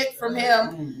some shit from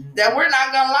him that we're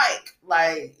not gonna like.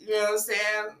 You know what I'm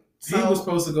saying? He was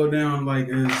supposed to go down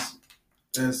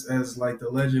as the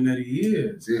legend that he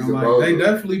is. They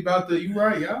definitely about to. You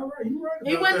right.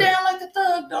 He went down like a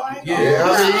thug, though. He went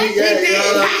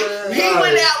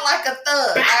out like a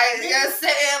thug. You know what I'm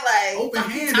saying?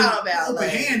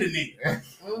 Open-handed nigga.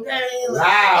 Okay.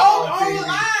 Live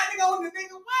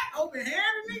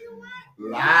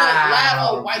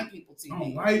on white people TV.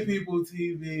 On white people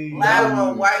TV. Live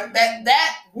on white.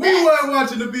 We weren't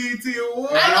watching the BET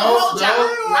Awards. I ain't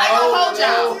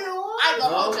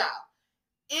gonna hold y'all.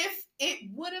 If it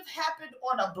would have happened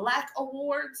on a Black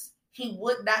Awards, he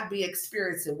would not be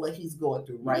experiencing what he's going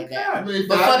through right now. But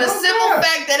for the simple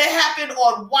fact that it happened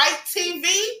on white TV,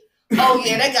 Oh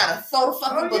yeah, they gotta throw the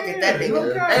fucking book at that nigga.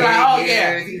 Okay. They like, oh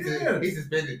yeah. He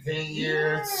suspended 10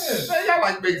 years. Yeah. Man, y'all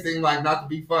like make it seem like not to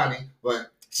be funny,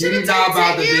 but Should've he's not taken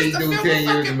about to 10 years be to do film 10 a years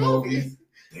fucking in movies.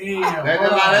 Damn.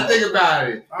 Let's think about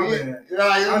it.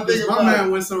 My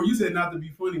man went somewhere. You said not to be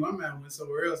funny. My man went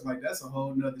somewhere else. Like that's a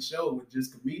whole nother show with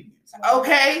just comedians.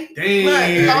 Okay. Damn.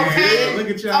 Look, okay. Look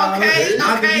at y'all. Okay.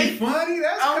 Not Okay. to be funny.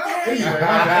 That's Okay. Anyway,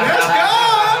 let's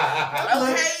go.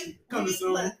 Okay. Coming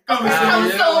soon. Coming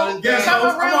soon. Guest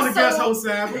host. I'm on the guest host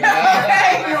side. Okay.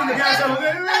 We on the guest host. I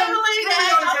believe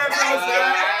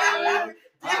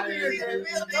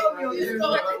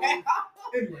that.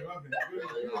 Anyway, my bad.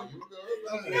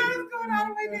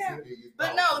 But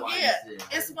no, yeah,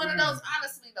 it's one of those.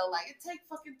 Honestly, though, like it take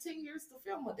fucking 10 years to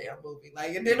film a damn movie.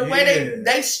 Like, and then the way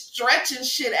they stretching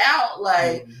shit out,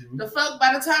 like the fuck.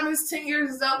 By the time his 10 years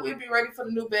is up, we'll be ready for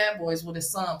the new Bad Boys with his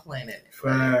son playing in it.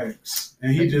 Facts.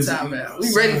 And he just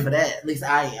we ready for that. At least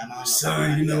I am.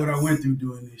 Son, you know what I went through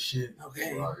doing this shit.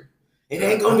 Okay. It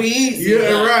ain't gonna be easy.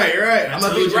 Yeah, right. I'm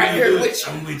gonna be right here with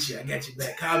you. I'm with you. I got you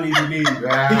back. Call me if you need me. He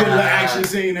got a little action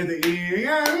scene at the end. You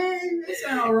know what I mean? It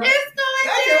sounds right.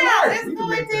 It's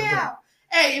going down.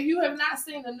 Hey, if you have not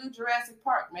seen the new Jurassic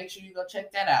Park, make sure you go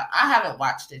check that out. I haven't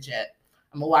watched it yet.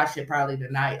 I'm gonna watch it probably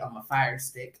tonight on my Fire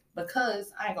Stick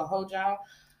because I ain't gonna hold y'all.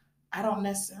 I don't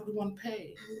necessarily want to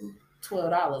pay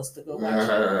 $12 to go watch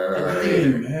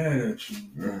it.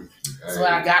 So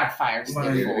I got a Fire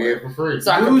Stick for free.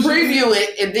 So I can preview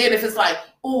it, and then if it's like,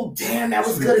 oh damn, that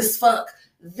was good as fuck,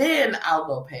 then I'll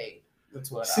go pay the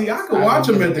 $12. See, I could watch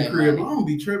them at the crib. I don't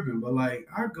be tripping, but like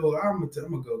I'm gonna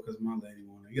go because my lady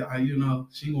want to. Yeah, you know,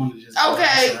 she want to just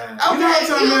okay. You know what I'm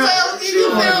talking about? She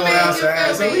want to go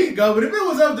outside, so we can go. But if it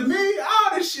was up to me,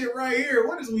 all this shit right here,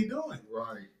 what is we doing?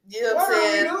 Right. You know what I'm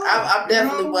saying? I'm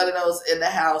definitely one of those in the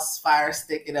house, fire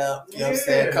stick it up. You know what I'm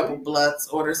saying? A couple blunts,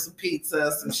 order some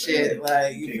pizza, some shit.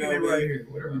 Like, you feel me? Right here.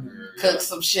 Cook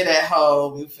some shit at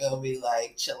home. You feel me?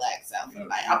 Like, chillax out for the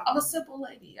night. I'm a simple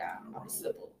lady, y'all. I'm a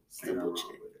simple chick.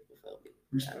 You feel me?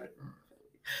 Respect.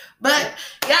 But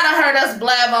y'all done heard us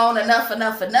blab on enough.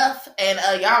 And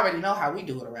y'all already know how we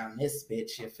do it around this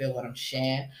bitch. You feel what I'm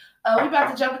saying? We about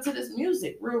to jump into this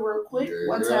music real quick.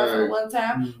 One time for one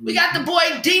time. We got the boy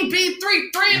DB3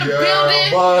 in the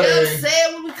building. Buddy. You know what I'm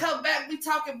saying? When we come back, we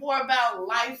talking more about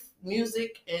life,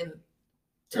 music, and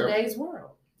today's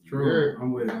world. True.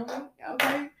 I'm with it.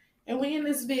 Okay. And we in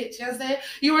this bitch, you know what I'm saying?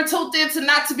 You were tuned in to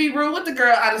Not to Be Rude with the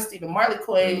girl, Honesty, the Marley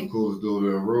Queen. Coolest dude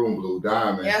in the room, Blue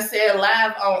Diamond. You know what I'm saying?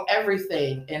 Live on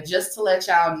everything. And just to let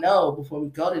y'all know, before we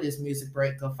go to this music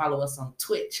break, go follow us on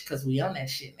Twitch, because we on that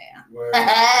shit now.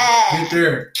 Get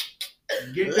there.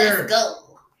 Let's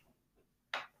go.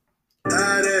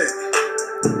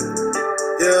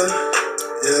 Yeah.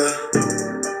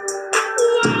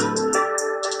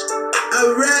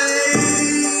 Alright.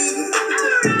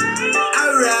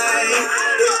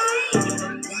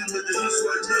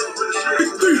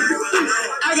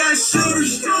 I got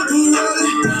shooters who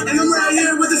rollin', and I'm right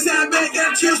here with the side back.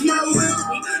 Got chills my whip,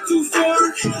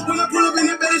 240. When I pull up in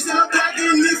the base, I'm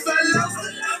packing if I lost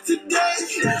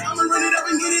today. I'ma run it up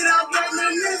and get it out back.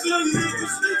 Man, these little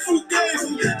niggas,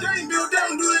 fugazi. They ain't built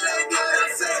down, do it like that.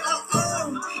 I say,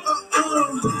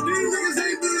 These niggas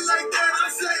ain't do it like that. I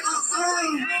say,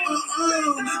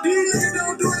 These niggas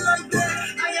don't do it like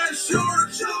that. I got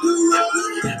shooters who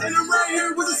rollin', and I'm right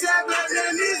here with the side back.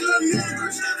 Man, these little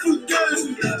niggas,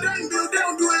 fugazi. They ain't built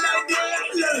down, do it like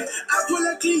that. Look, I pull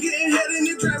up clean, getting head in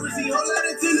the driver's seat. Whole lot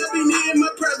of 10, I be needing my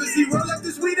privacy. Roll up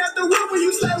this weed out the wood when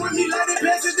you slide with me. Light it,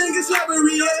 pass it, think it's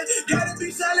slobbery, yeah. Gotta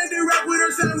be silent to rock with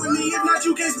or sign with me. If not,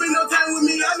 you can't spend no time with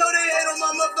me. I know they hate on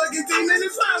my motherfucking team, and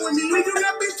it's fine with me. We do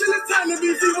not bitch till it's time to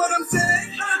be. See what I'm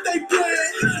saying? They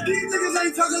playing. These niggas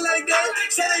ain't talking like that.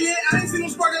 Say they lit, I ain't seen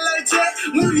them sparking like chat.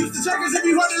 When we used to checkers, it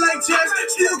be running like chess.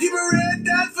 Still keep a red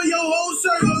dot for your whole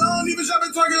circle. I don't even shop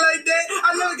and target like that.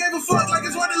 I never gave a fuck like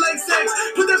it's running like sex.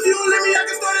 Put the fuel in me, I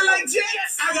can start it like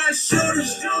jets. I got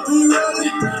shooters who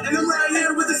rollin', and I'm right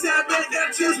here with the side back.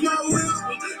 Got chills my whip,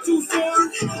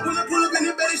 240. When I pull up in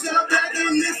the base, then I'm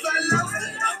packing if I lost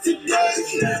today.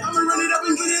 I'ma run it up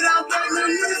and get it out back. Man,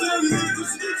 these little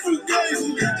niggas,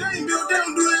 fugazi. They ain't built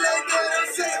down, do it like that. I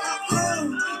say,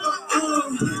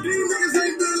 These niggas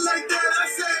ain't built like that. I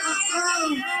say,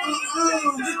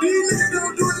 These niggas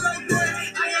don't do it like that.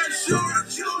 I got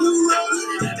shooters who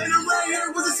rollin', and I'm right here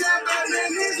with the side back. Man,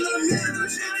 these little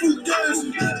niggas, fugazi.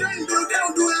 They ain't built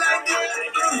down, do it like that.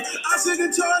 I should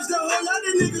have charged a whole lot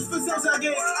of niggas for sex I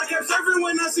gave. I kept surfing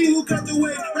when I see who cut the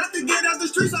way. Have to get out the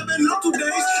streets, I've been up 2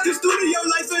 days. The studio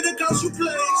life for the coast you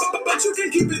play. But you can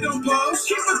keep it on pause.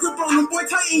 Keep a grip on them, boy,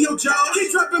 tighten your jaw.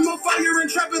 Keep trapping more fire and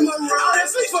trapping more raw.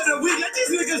 That's sleep for the week, let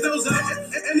these niggas those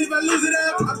lose it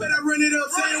up. I bet I run it up.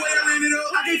 Saying